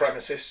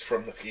supremacist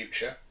from the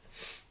future.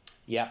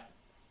 Yeah.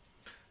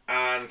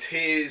 And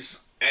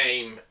his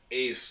aim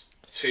is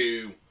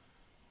to,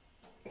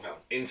 well,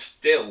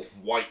 instill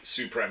white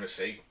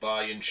supremacy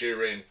by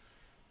ensuring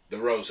the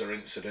Rosa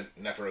incident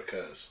never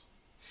occurs.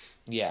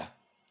 Yeah.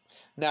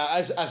 Now,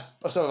 as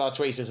some of our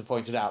tweeters have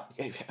pointed out,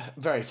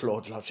 very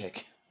flawed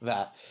logic,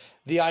 that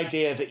the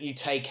idea that you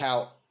take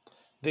out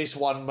this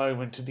one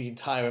moment and the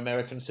entire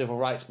American civil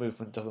rights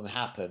movement doesn't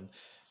happen,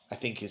 I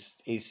think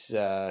is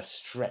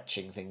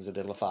stretching things a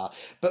little far.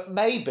 But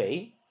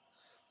maybe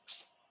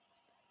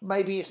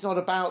it's not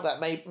about that.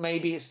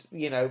 Maybe it's,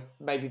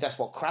 maybe that's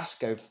what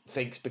Krasko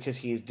thinks, because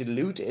he is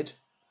deluded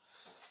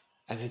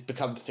and has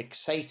become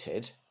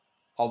fixated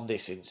on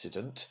this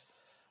incident.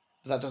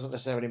 That doesn't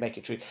necessarily make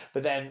it true.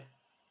 But then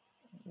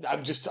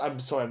I'm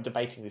sorry, I'm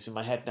debating this in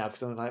my head now,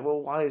 because I'm like, well,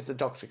 why is the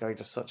Doctor going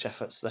to such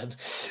efforts then?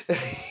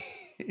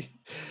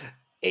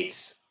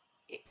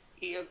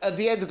 At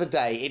the end of the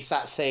day, it's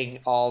that thing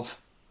of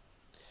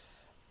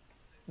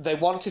they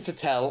wanted to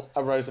tell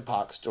a Rosa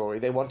Parks story.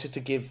 They wanted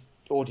to give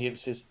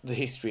audiences the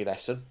history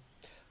lesson.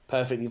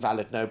 Perfectly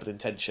valid, noble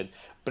intention.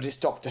 But it's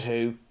Doctor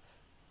Who,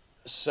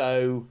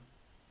 so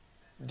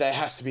there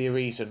has to be a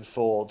reason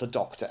for the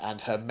Doctor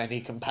and her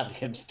many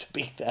companions to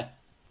be there.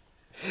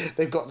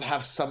 They've got to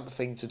have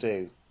something to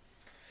do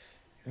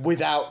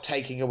without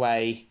taking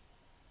away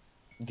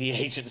the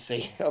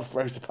agency of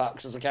Rosa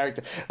Parks as a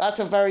character. That's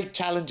a very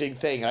challenging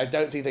thing, and I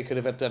don't think they could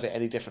have done it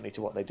any differently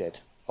to what they did,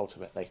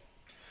 ultimately.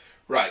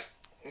 Right.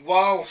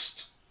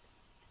 Whilst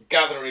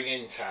gathering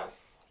intel,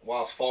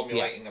 whilst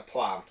formulating a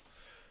plan,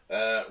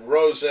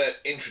 Rosa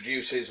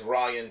introduces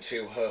Ryan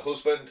to her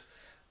husband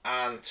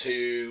and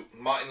to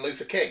Martin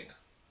Luther King.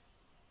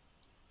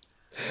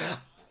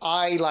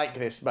 I like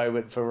this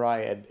moment for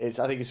Ryan. I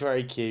think it's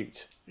very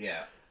cute.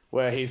 Yeah.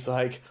 Where he's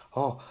like,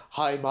 oh,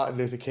 hi, Martin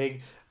Luther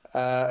King.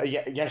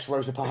 Yes,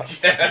 Rosa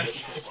Parks.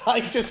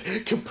 It's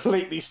just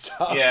completely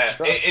starstruck. Yeah,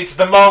 it's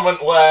the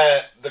moment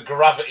where the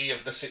gravity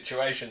of the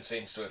situation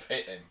seems to have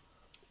hit him.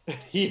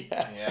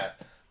 Yeah. Yeah.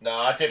 No,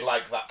 I did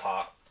like that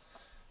part.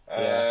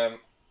 Yeah.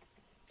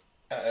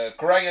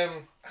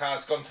 Graham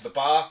has gone to the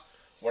bar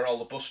where all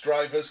the bus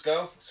drivers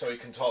go so he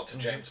can talk to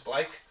James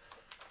Blake.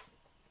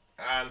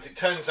 And it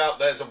turns out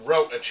there's a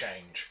rota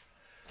change.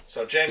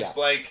 So James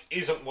Blake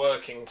isn't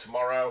working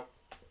tomorrow.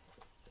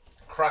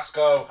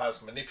 Krasko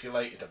has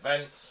manipulated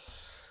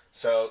events.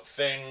 So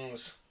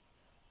things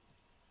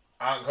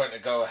aren't going to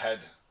go ahead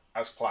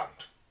as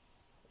planned.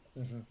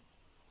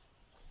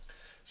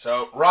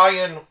 So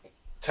Ryan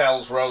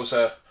tells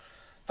Rosa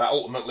that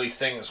ultimately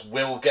things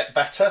will get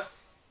better.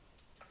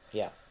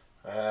 Yeah.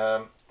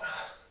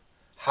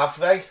 Have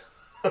they?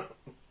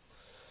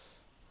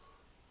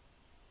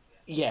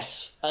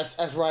 Yes,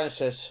 as Ryan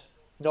says,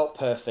 not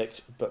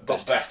perfect, but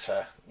better. But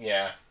better,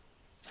 yeah.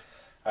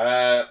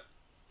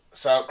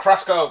 So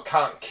Krasko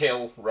can't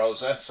kill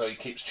Rosa, so he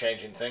keeps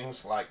changing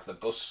things, like the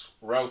bus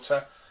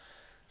rota.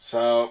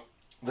 So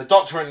the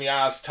Doctor and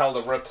Yaz tell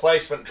the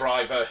replacement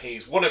driver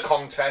he's won a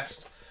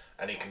contest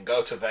and he can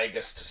go to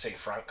Vegas to see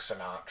Frank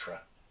Sinatra.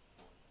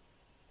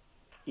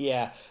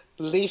 Yeah.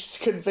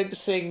 Least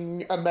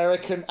convincing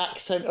American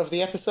accent of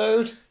the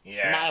episode.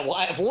 Yeah. My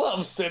wife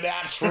loves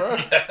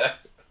Sinatra.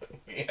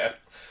 Yeah.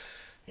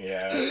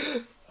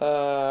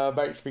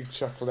 Makes me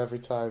chuckle every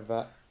time,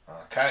 that.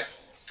 Okay.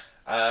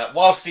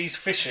 Whilst he's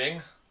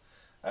fishing,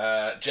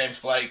 James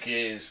Blake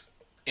is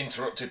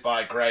interrupted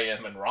by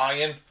Graham and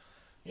Ryan.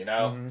 You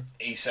know,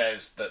 he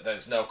says that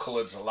there's no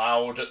colours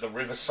allowed at the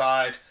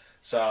riverside,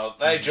 so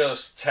they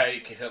just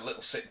take a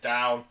little sit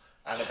down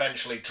and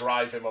eventually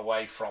drive him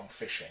away from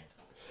fishing.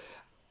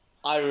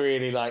 I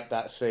really like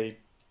that scene.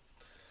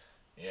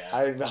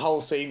 Yeah. The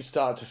whole scene,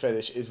 start to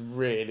finish, is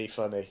really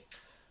funny.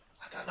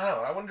 I don't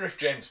know. I wonder if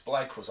James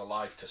Blake was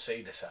alive to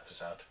see this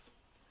episode.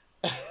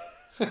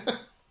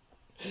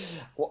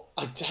 Well,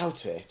 I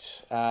doubt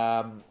it.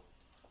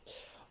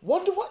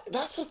 Wonder what.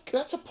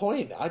 That's a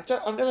point. I've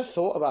never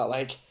thought about,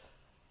 like.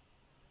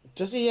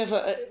 Does he ever?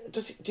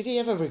 Did he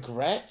ever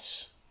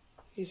regret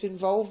his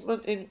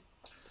involvement in?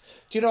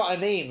 Do you know what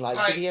I mean? Like,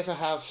 did he ever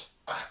have?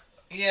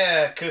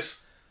 Yeah,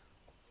 because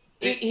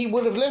He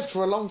would have lived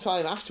for a long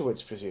time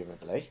afterwards,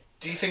 presumably.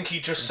 do you think he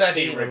just said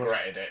he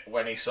regretted it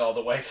when he saw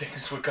the way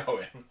things were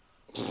going?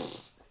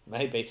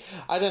 Maybe.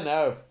 I don't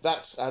know.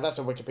 That's a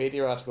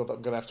Wikipedia article that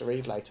I'm going to have to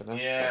read later now.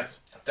 Yeah,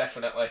 Thanks.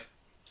 definitely.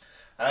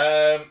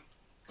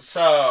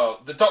 So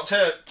the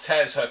Doctor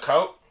tears her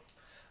coat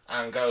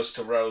and goes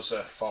to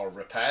Rosa for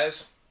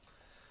repairs.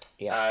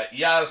 Yeah.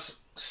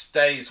 Yaz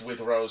stays with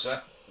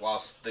Rosa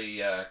whilst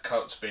the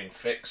coat's being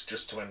fixed,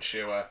 just to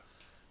ensure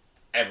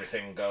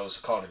everything goes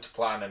according to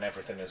plan and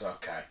everything is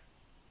okay.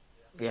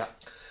 Yeah.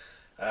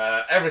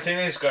 Everything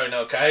is going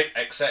okay,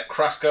 except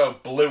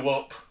Krasko blew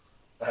up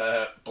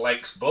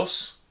Blake's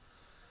bus.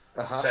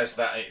 Says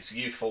that it's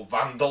youthful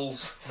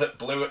vandals that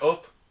blew it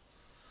up.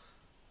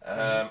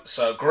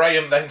 So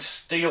Graham then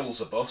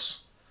steals a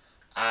bus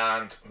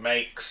and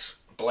makes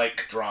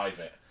Blake drive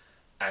it.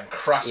 And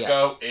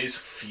Krasko is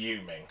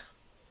fuming.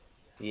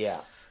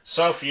 Yeah.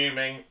 So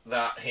fuming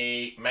that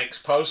he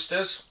makes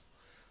posters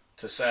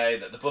to say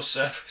that the bus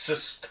service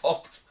has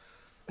stopped.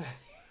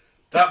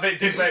 That bit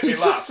did make me He's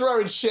laugh. just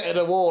throwing shit at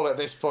a wall at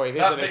this point,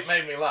 isn't That bit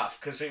made me laugh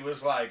because he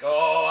was like,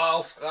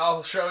 "Oh,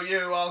 I'll show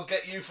you. I'll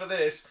get you for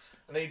this,"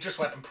 and he just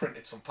went and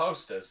printed some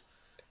posters.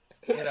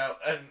 You know,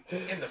 and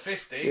in the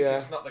 50s,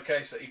 it's not the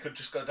case that he could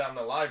just go down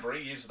the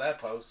library, use their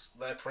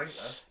printer.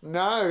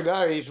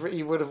 No,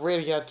 he would have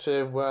really had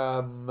to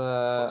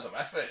Put some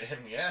effort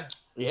in, yeah.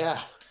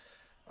 Yeah.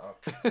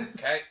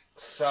 Okay,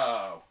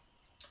 so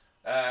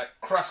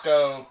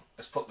Krasko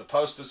has put the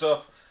posters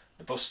up.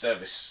 The bus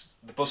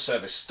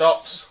service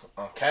stops.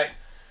 Okay,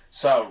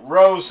 so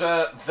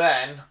Rosa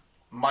then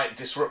might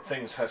disrupt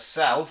things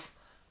herself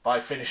by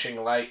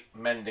finishing late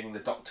mending the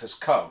Doctor's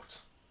coat.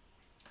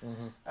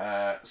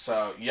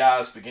 So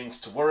Yaz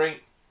begins to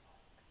worry,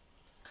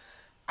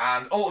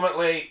 and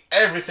ultimately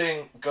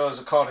everything goes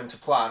according to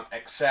plan,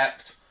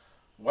 except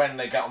when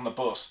they get on the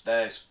bus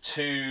there's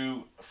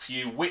too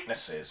few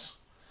witnesses,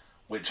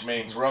 which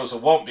means Rosa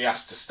won't be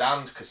asked to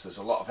stand because there's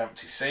a lot of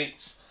empty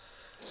seats,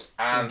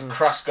 and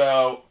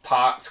Krasko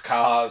parked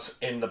cars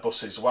in the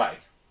bus's way.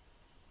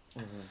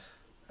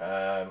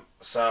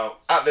 So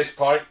at this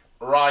point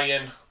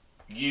Ryan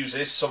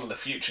uses some of the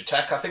future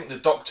tech. I think the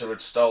Doctor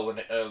had stolen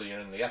it earlier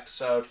in the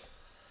episode.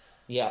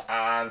 Yeah.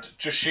 And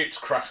just shoots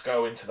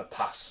Krasko into the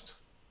past.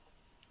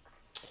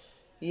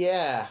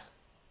 Yeah.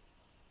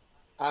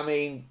 I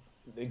mean,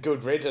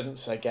 good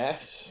riddance, I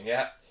guess.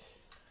 Yeah.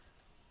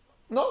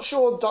 Not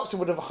sure the Doctor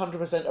would have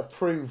 100%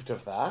 approved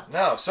of that.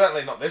 No,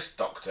 certainly not this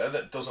Doctor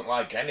that doesn't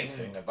like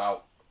anything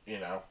about,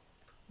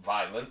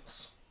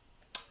 violence.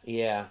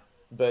 Yeah.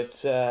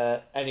 But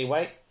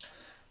anyway,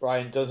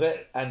 Ryan does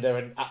it, and there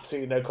are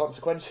absolutely no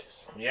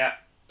consequences. Yeah.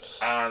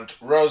 And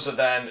Rosa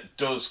then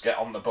does get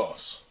on the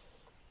bus.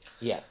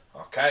 Yeah.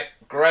 Okay.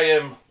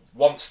 Graham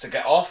wants to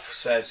get off,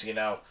 says,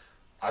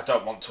 I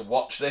don't want to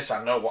watch this.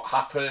 I know what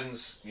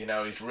happens. You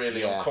know, he's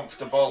really Yeah.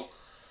 uncomfortable.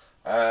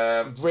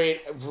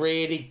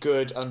 Really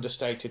good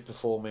understated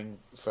performing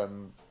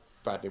from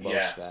Bradley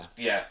Walsh there.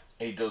 Yeah,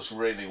 he does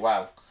really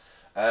well.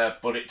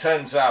 But it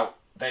turns out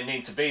they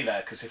need to be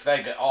there because if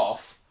they get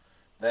off,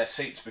 their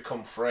seats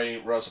become free.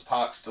 Rosa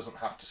Parks doesn't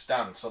have to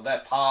stand, so they're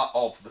part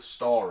of the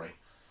story.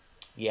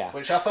 Yeah.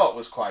 Which I thought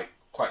was quite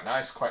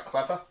nice, quite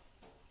clever.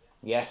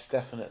 Yes,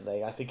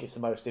 definitely. I think it's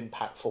the most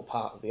impactful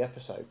part of the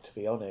episode, to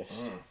be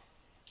honest.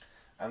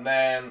 And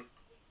then...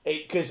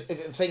 Because the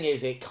thing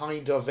is,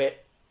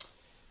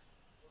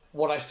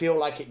 what I feel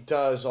like it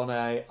does on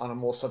a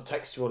more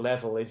subtextual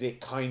level is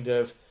it kind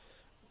of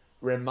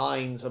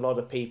reminds a lot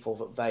of people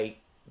that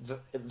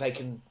they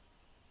can,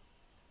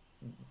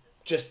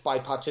 just by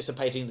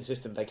participating in the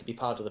system, they can be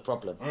part of the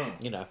problem.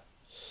 You know,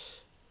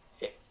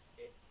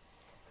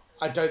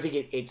 I don't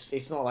think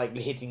it's not like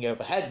hitting you over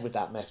the head with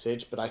that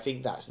message, but I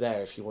think that's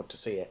there if you want to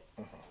see it.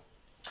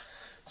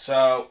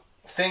 So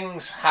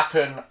things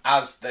happen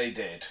as they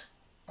did.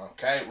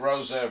 Okay,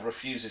 Rosa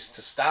refuses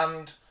to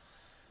stand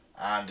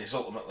and is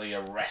ultimately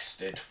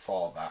arrested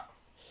for that.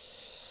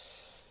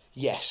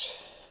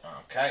 Yes.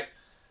 Okay.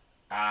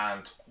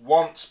 And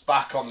once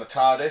back on the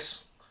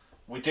TARDIS,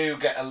 we do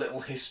get a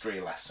little history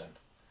lesson.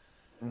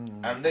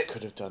 And it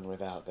could have done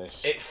without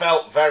this. It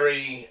felt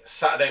very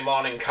Saturday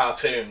morning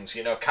cartoons,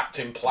 you know,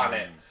 Captain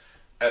Planet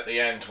at the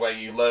end, where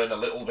you learn a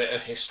little bit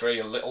of history,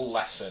 a little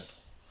lesson.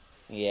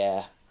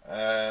 Yeah.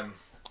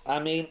 I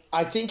mean,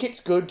 I think it's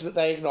good that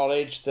they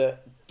acknowledge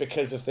that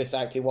because of this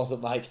act, it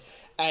wasn't like,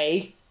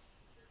 A,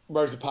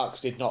 Rosa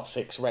Parks did not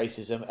fix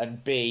racism,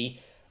 and B,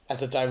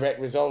 as a direct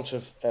result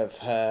of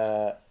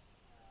her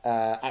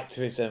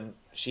activism,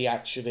 she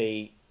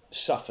actually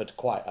suffered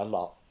quite a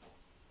lot.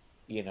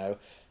 You know,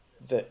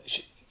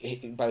 that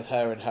both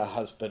her and her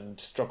husband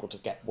struggled to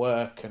get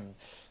work, and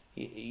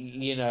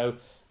you know,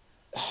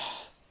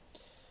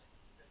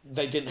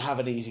 they didn't have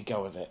an easy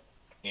go of it.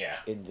 Yeah.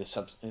 In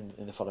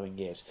the following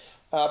years,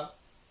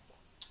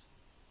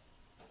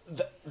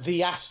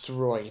 the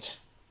asteroid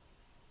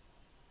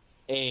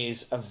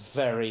is a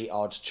very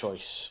odd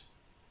choice.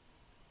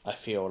 I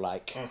feel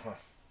like,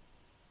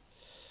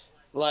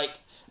 like,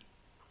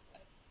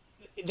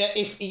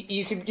 if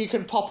you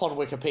can pop on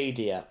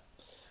Wikipedia,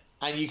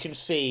 and you can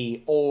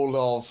see all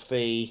of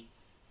the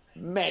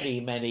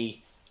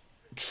many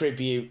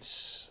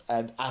tributes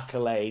and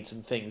accolades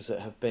and things that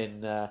have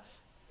been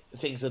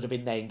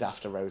named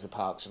after Rosa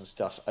Parks and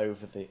stuff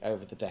over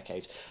the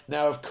decades.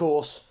 Now, of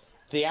course,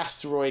 the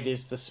asteroid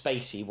is the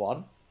spacey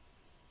one,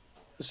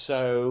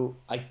 so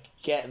I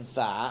get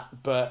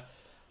that, but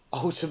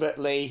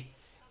ultimately,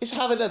 is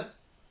having a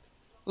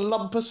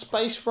lump of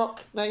space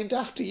rock named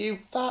after you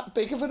that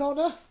big of an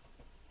honour?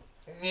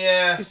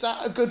 Yeah. Is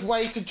that a good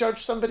way to judge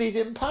somebody's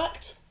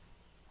impact?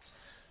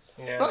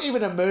 Yeah. Not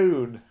even a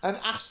moon, an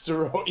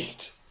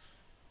asteroid.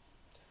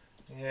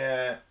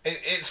 Yeah.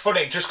 It's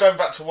funny, just going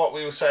back to what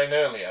we were saying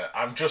earlier,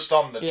 I'm just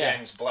on the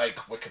James Blake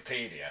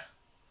Wikipedia.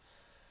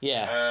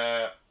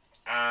 Yeah.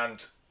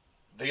 And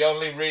the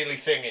only really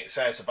thing it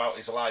says about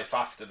his life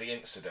after the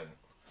incident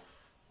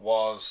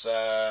was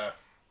that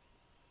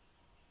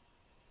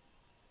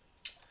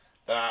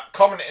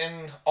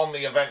commenting on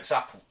the events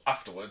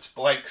afterwards,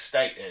 Blake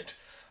stated,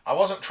 "I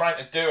wasn't trying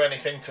to do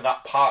anything to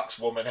that Parks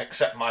woman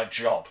except my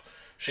job.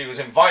 She was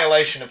in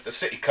violation of the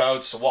city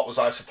code, so what was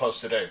I supposed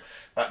to do?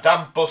 That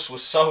damn bus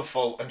was so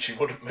full and she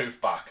wouldn't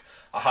move back.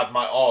 I had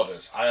my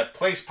orders. I had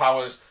police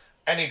powers.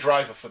 Any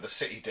driver for the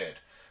city did.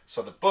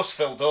 So the bus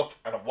filled up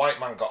and a white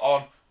man got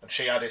on and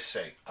she had his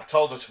seat. I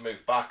told her to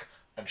move back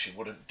and she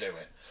wouldn't do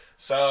it."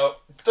 So,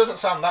 it doesn't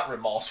sound that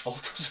remorseful,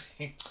 does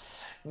he?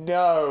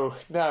 No,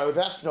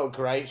 that's not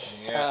great.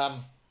 Yeah.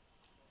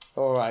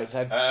 All right,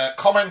 then.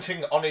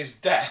 Commenting on his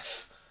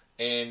death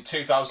in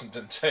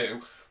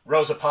 2002,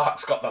 Rosa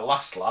Parks got the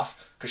last laugh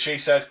because she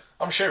said,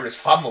 "I'm sure his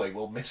family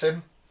will miss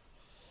him."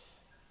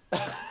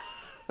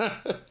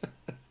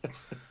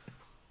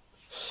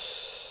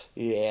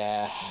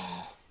 Yeah.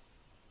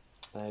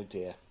 Oh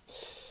dear.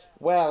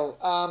 Well,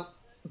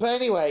 but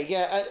anyway,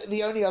 yeah.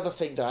 The only other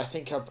thing that I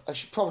think I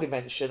should probably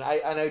mention,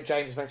 I know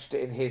James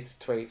mentioned it in his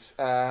tweets.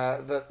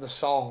 The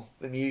song,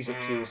 the music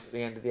used at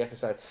the end of the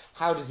episode.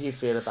 How did you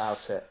feel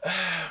about it?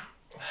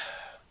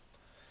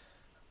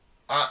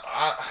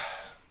 I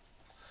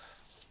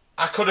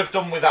could have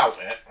done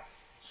without it.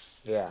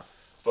 Yeah.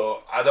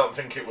 But I don't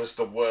think it was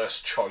the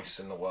worst choice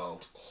in the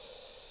world.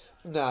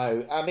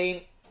 No, I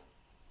mean,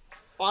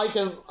 I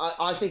don't.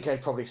 I think I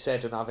probably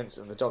said in our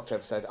Vincent the Doctor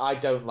episode, I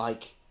don't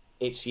like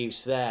its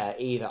use there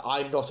either.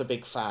 I'm not a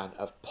big fan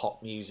of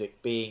pop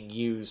music being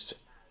used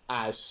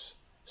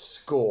as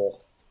score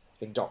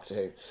in Doctor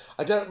Who.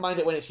 I don't mind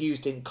it when it's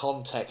used in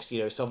context.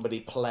 You know, somebody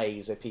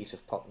plays a piece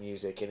of pop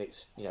music and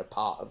it's, you know,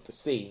 part of the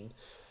scene.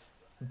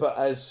 But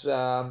as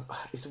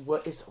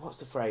what's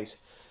the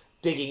phrase?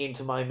 Digging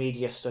into my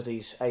media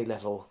studies A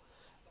level,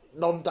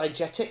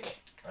 non-diegetic.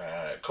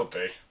 It could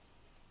be.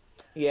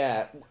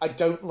 Yeah, I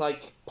don't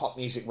like pop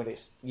music when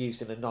it's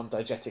used in a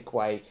non-diegetic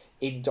way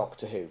in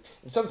Doctor Who.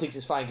 And some things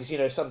is fine because, you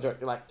know, some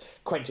director like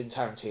Quentin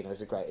Tarantino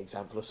is a great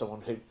example of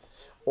someone who,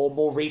 or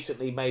more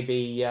recently maybe,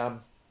 you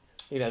know,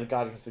 the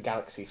Guardians of the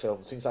Galaxy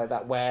films, things like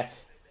that, where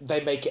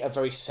they make it a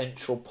very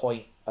central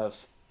point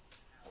of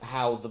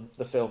how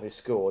the film is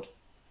scored.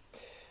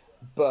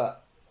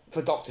 But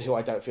for Doctor Who,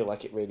 I don't feel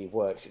like it really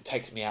works. It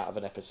takes me out of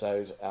an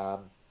episode.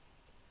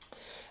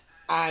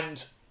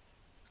 And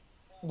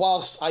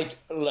whilst I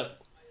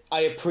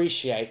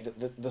appreciate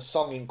that the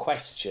song in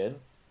question,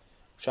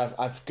 which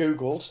I've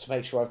Googled to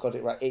make sure I've got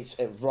it right,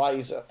 it's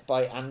Rise Up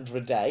by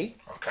Andra Day.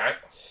 Okay.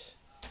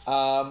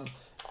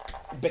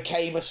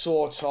 Became a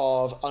sort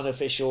of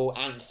unofficial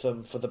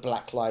anthem for the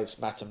Black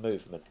Lives Matter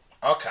movement.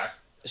 Okay.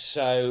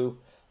 So,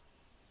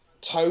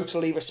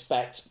 totally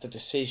respect the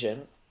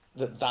decision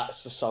that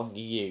that's the song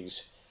you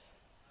use.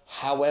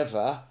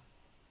 However,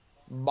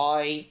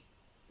 my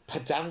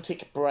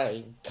pedantic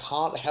brain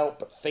can't help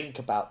but think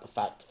about the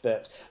fact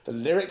that the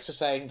lyrics are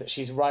saying that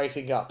she's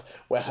rising up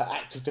where her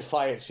act of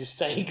defiance is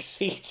staying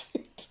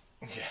seated.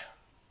 Yeah.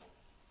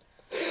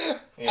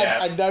 And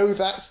I know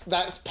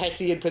that's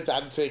petty and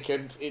pedantic,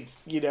 and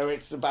it's, you know,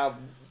 it's about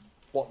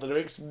what the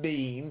lyrics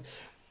mean.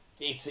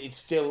 It's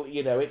still,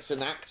 you know, it's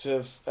an act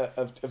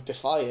of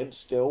defiance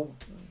still,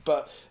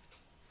 but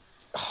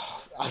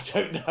I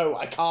don't know.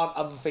 I can't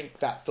unthink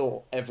that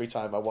thought every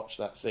time I watch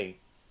that scene.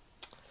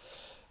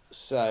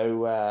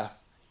 So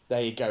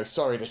there you go.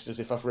 Sorry, listeners,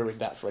 if I've ruined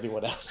that for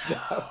anyone else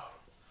now.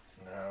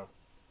 No.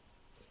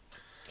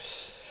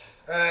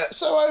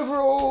 So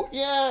overall,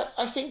 yeah,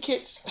 I think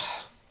it's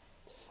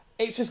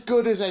as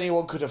good as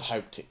anyone could have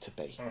hoped it to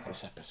be.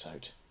 This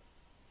episode.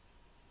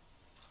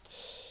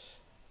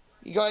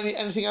 You got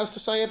anything else to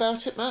say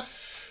about it, Matt?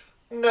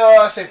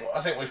 No, I think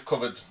we've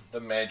covered the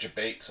major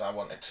beats I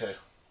wanted to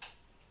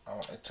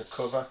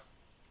cover.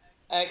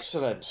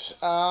 Excellent.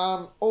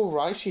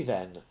 Alrighty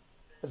then.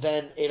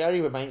 Then it only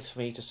remains for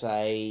me to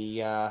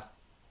say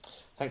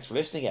thanks for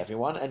listening,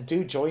 everyone, and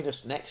do join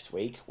us next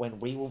week when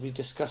we will be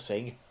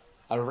discussing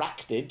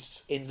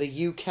arachnids in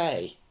the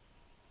UK.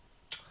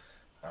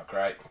 Oh,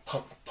 great.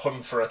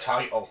 Pun for a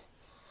title.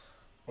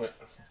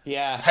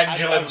 Yeah.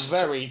 Pendulum's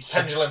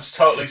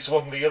totally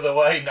swung the other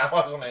way now,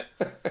 hasn't it?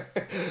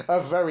 A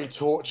very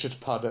tortured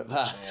pun at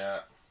that. Yeah.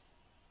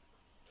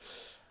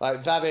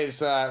 Like that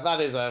is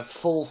a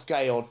full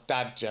scale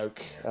dad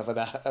joke of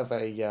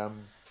a.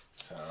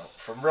 So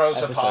from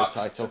Rosa Parks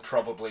title. to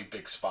probably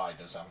Big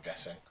Spiders, I'm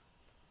guessing.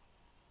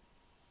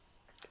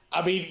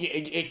 I mean,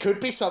 it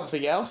could be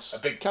something else.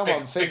 Big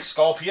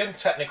Scorpion.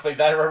 Technically,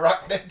 they're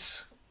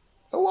arachnids.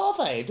 Oh, are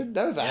they? I didn't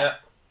know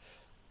that.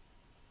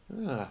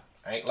 Yeah.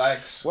 8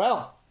 legs.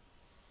 Well,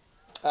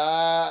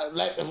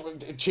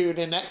 tune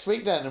in next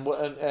week then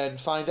and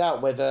find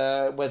out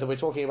whether we're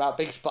talking about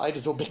big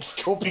spiders or big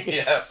scorpions.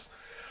 Yes.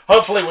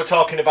 Hopefully we're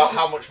talking about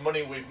how much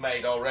money we've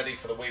made already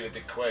for the Wheelie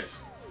Big Quiz.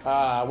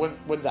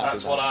 Wouldn't that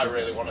That's be what nice, I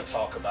really want to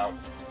talk about.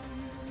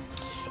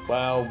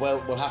 Well,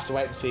 we'll have to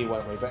wait and see,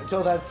 won't we? But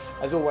until then,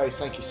 as always,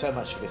 thank you so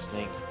much for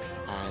listening,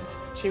 and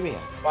cheerio.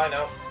 Bye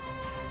now.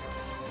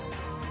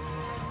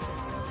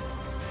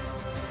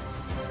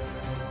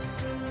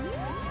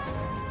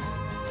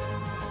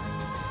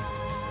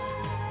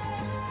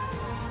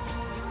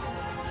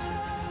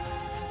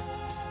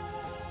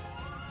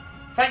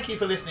 Thank you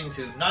for listening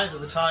to Neither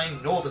the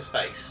Time Nor the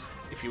Space.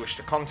 If you wish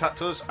to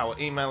contact us, our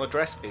email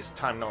address is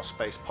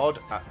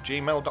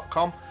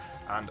timenorspacepod@gmail.com,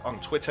 and on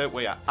Twitter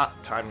we are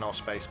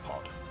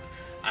 @timenorspacepod.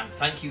 And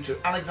thank you to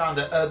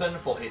Alexander Urban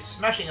for his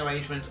smashing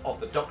arrangement of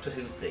the Doctor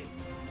Who theme.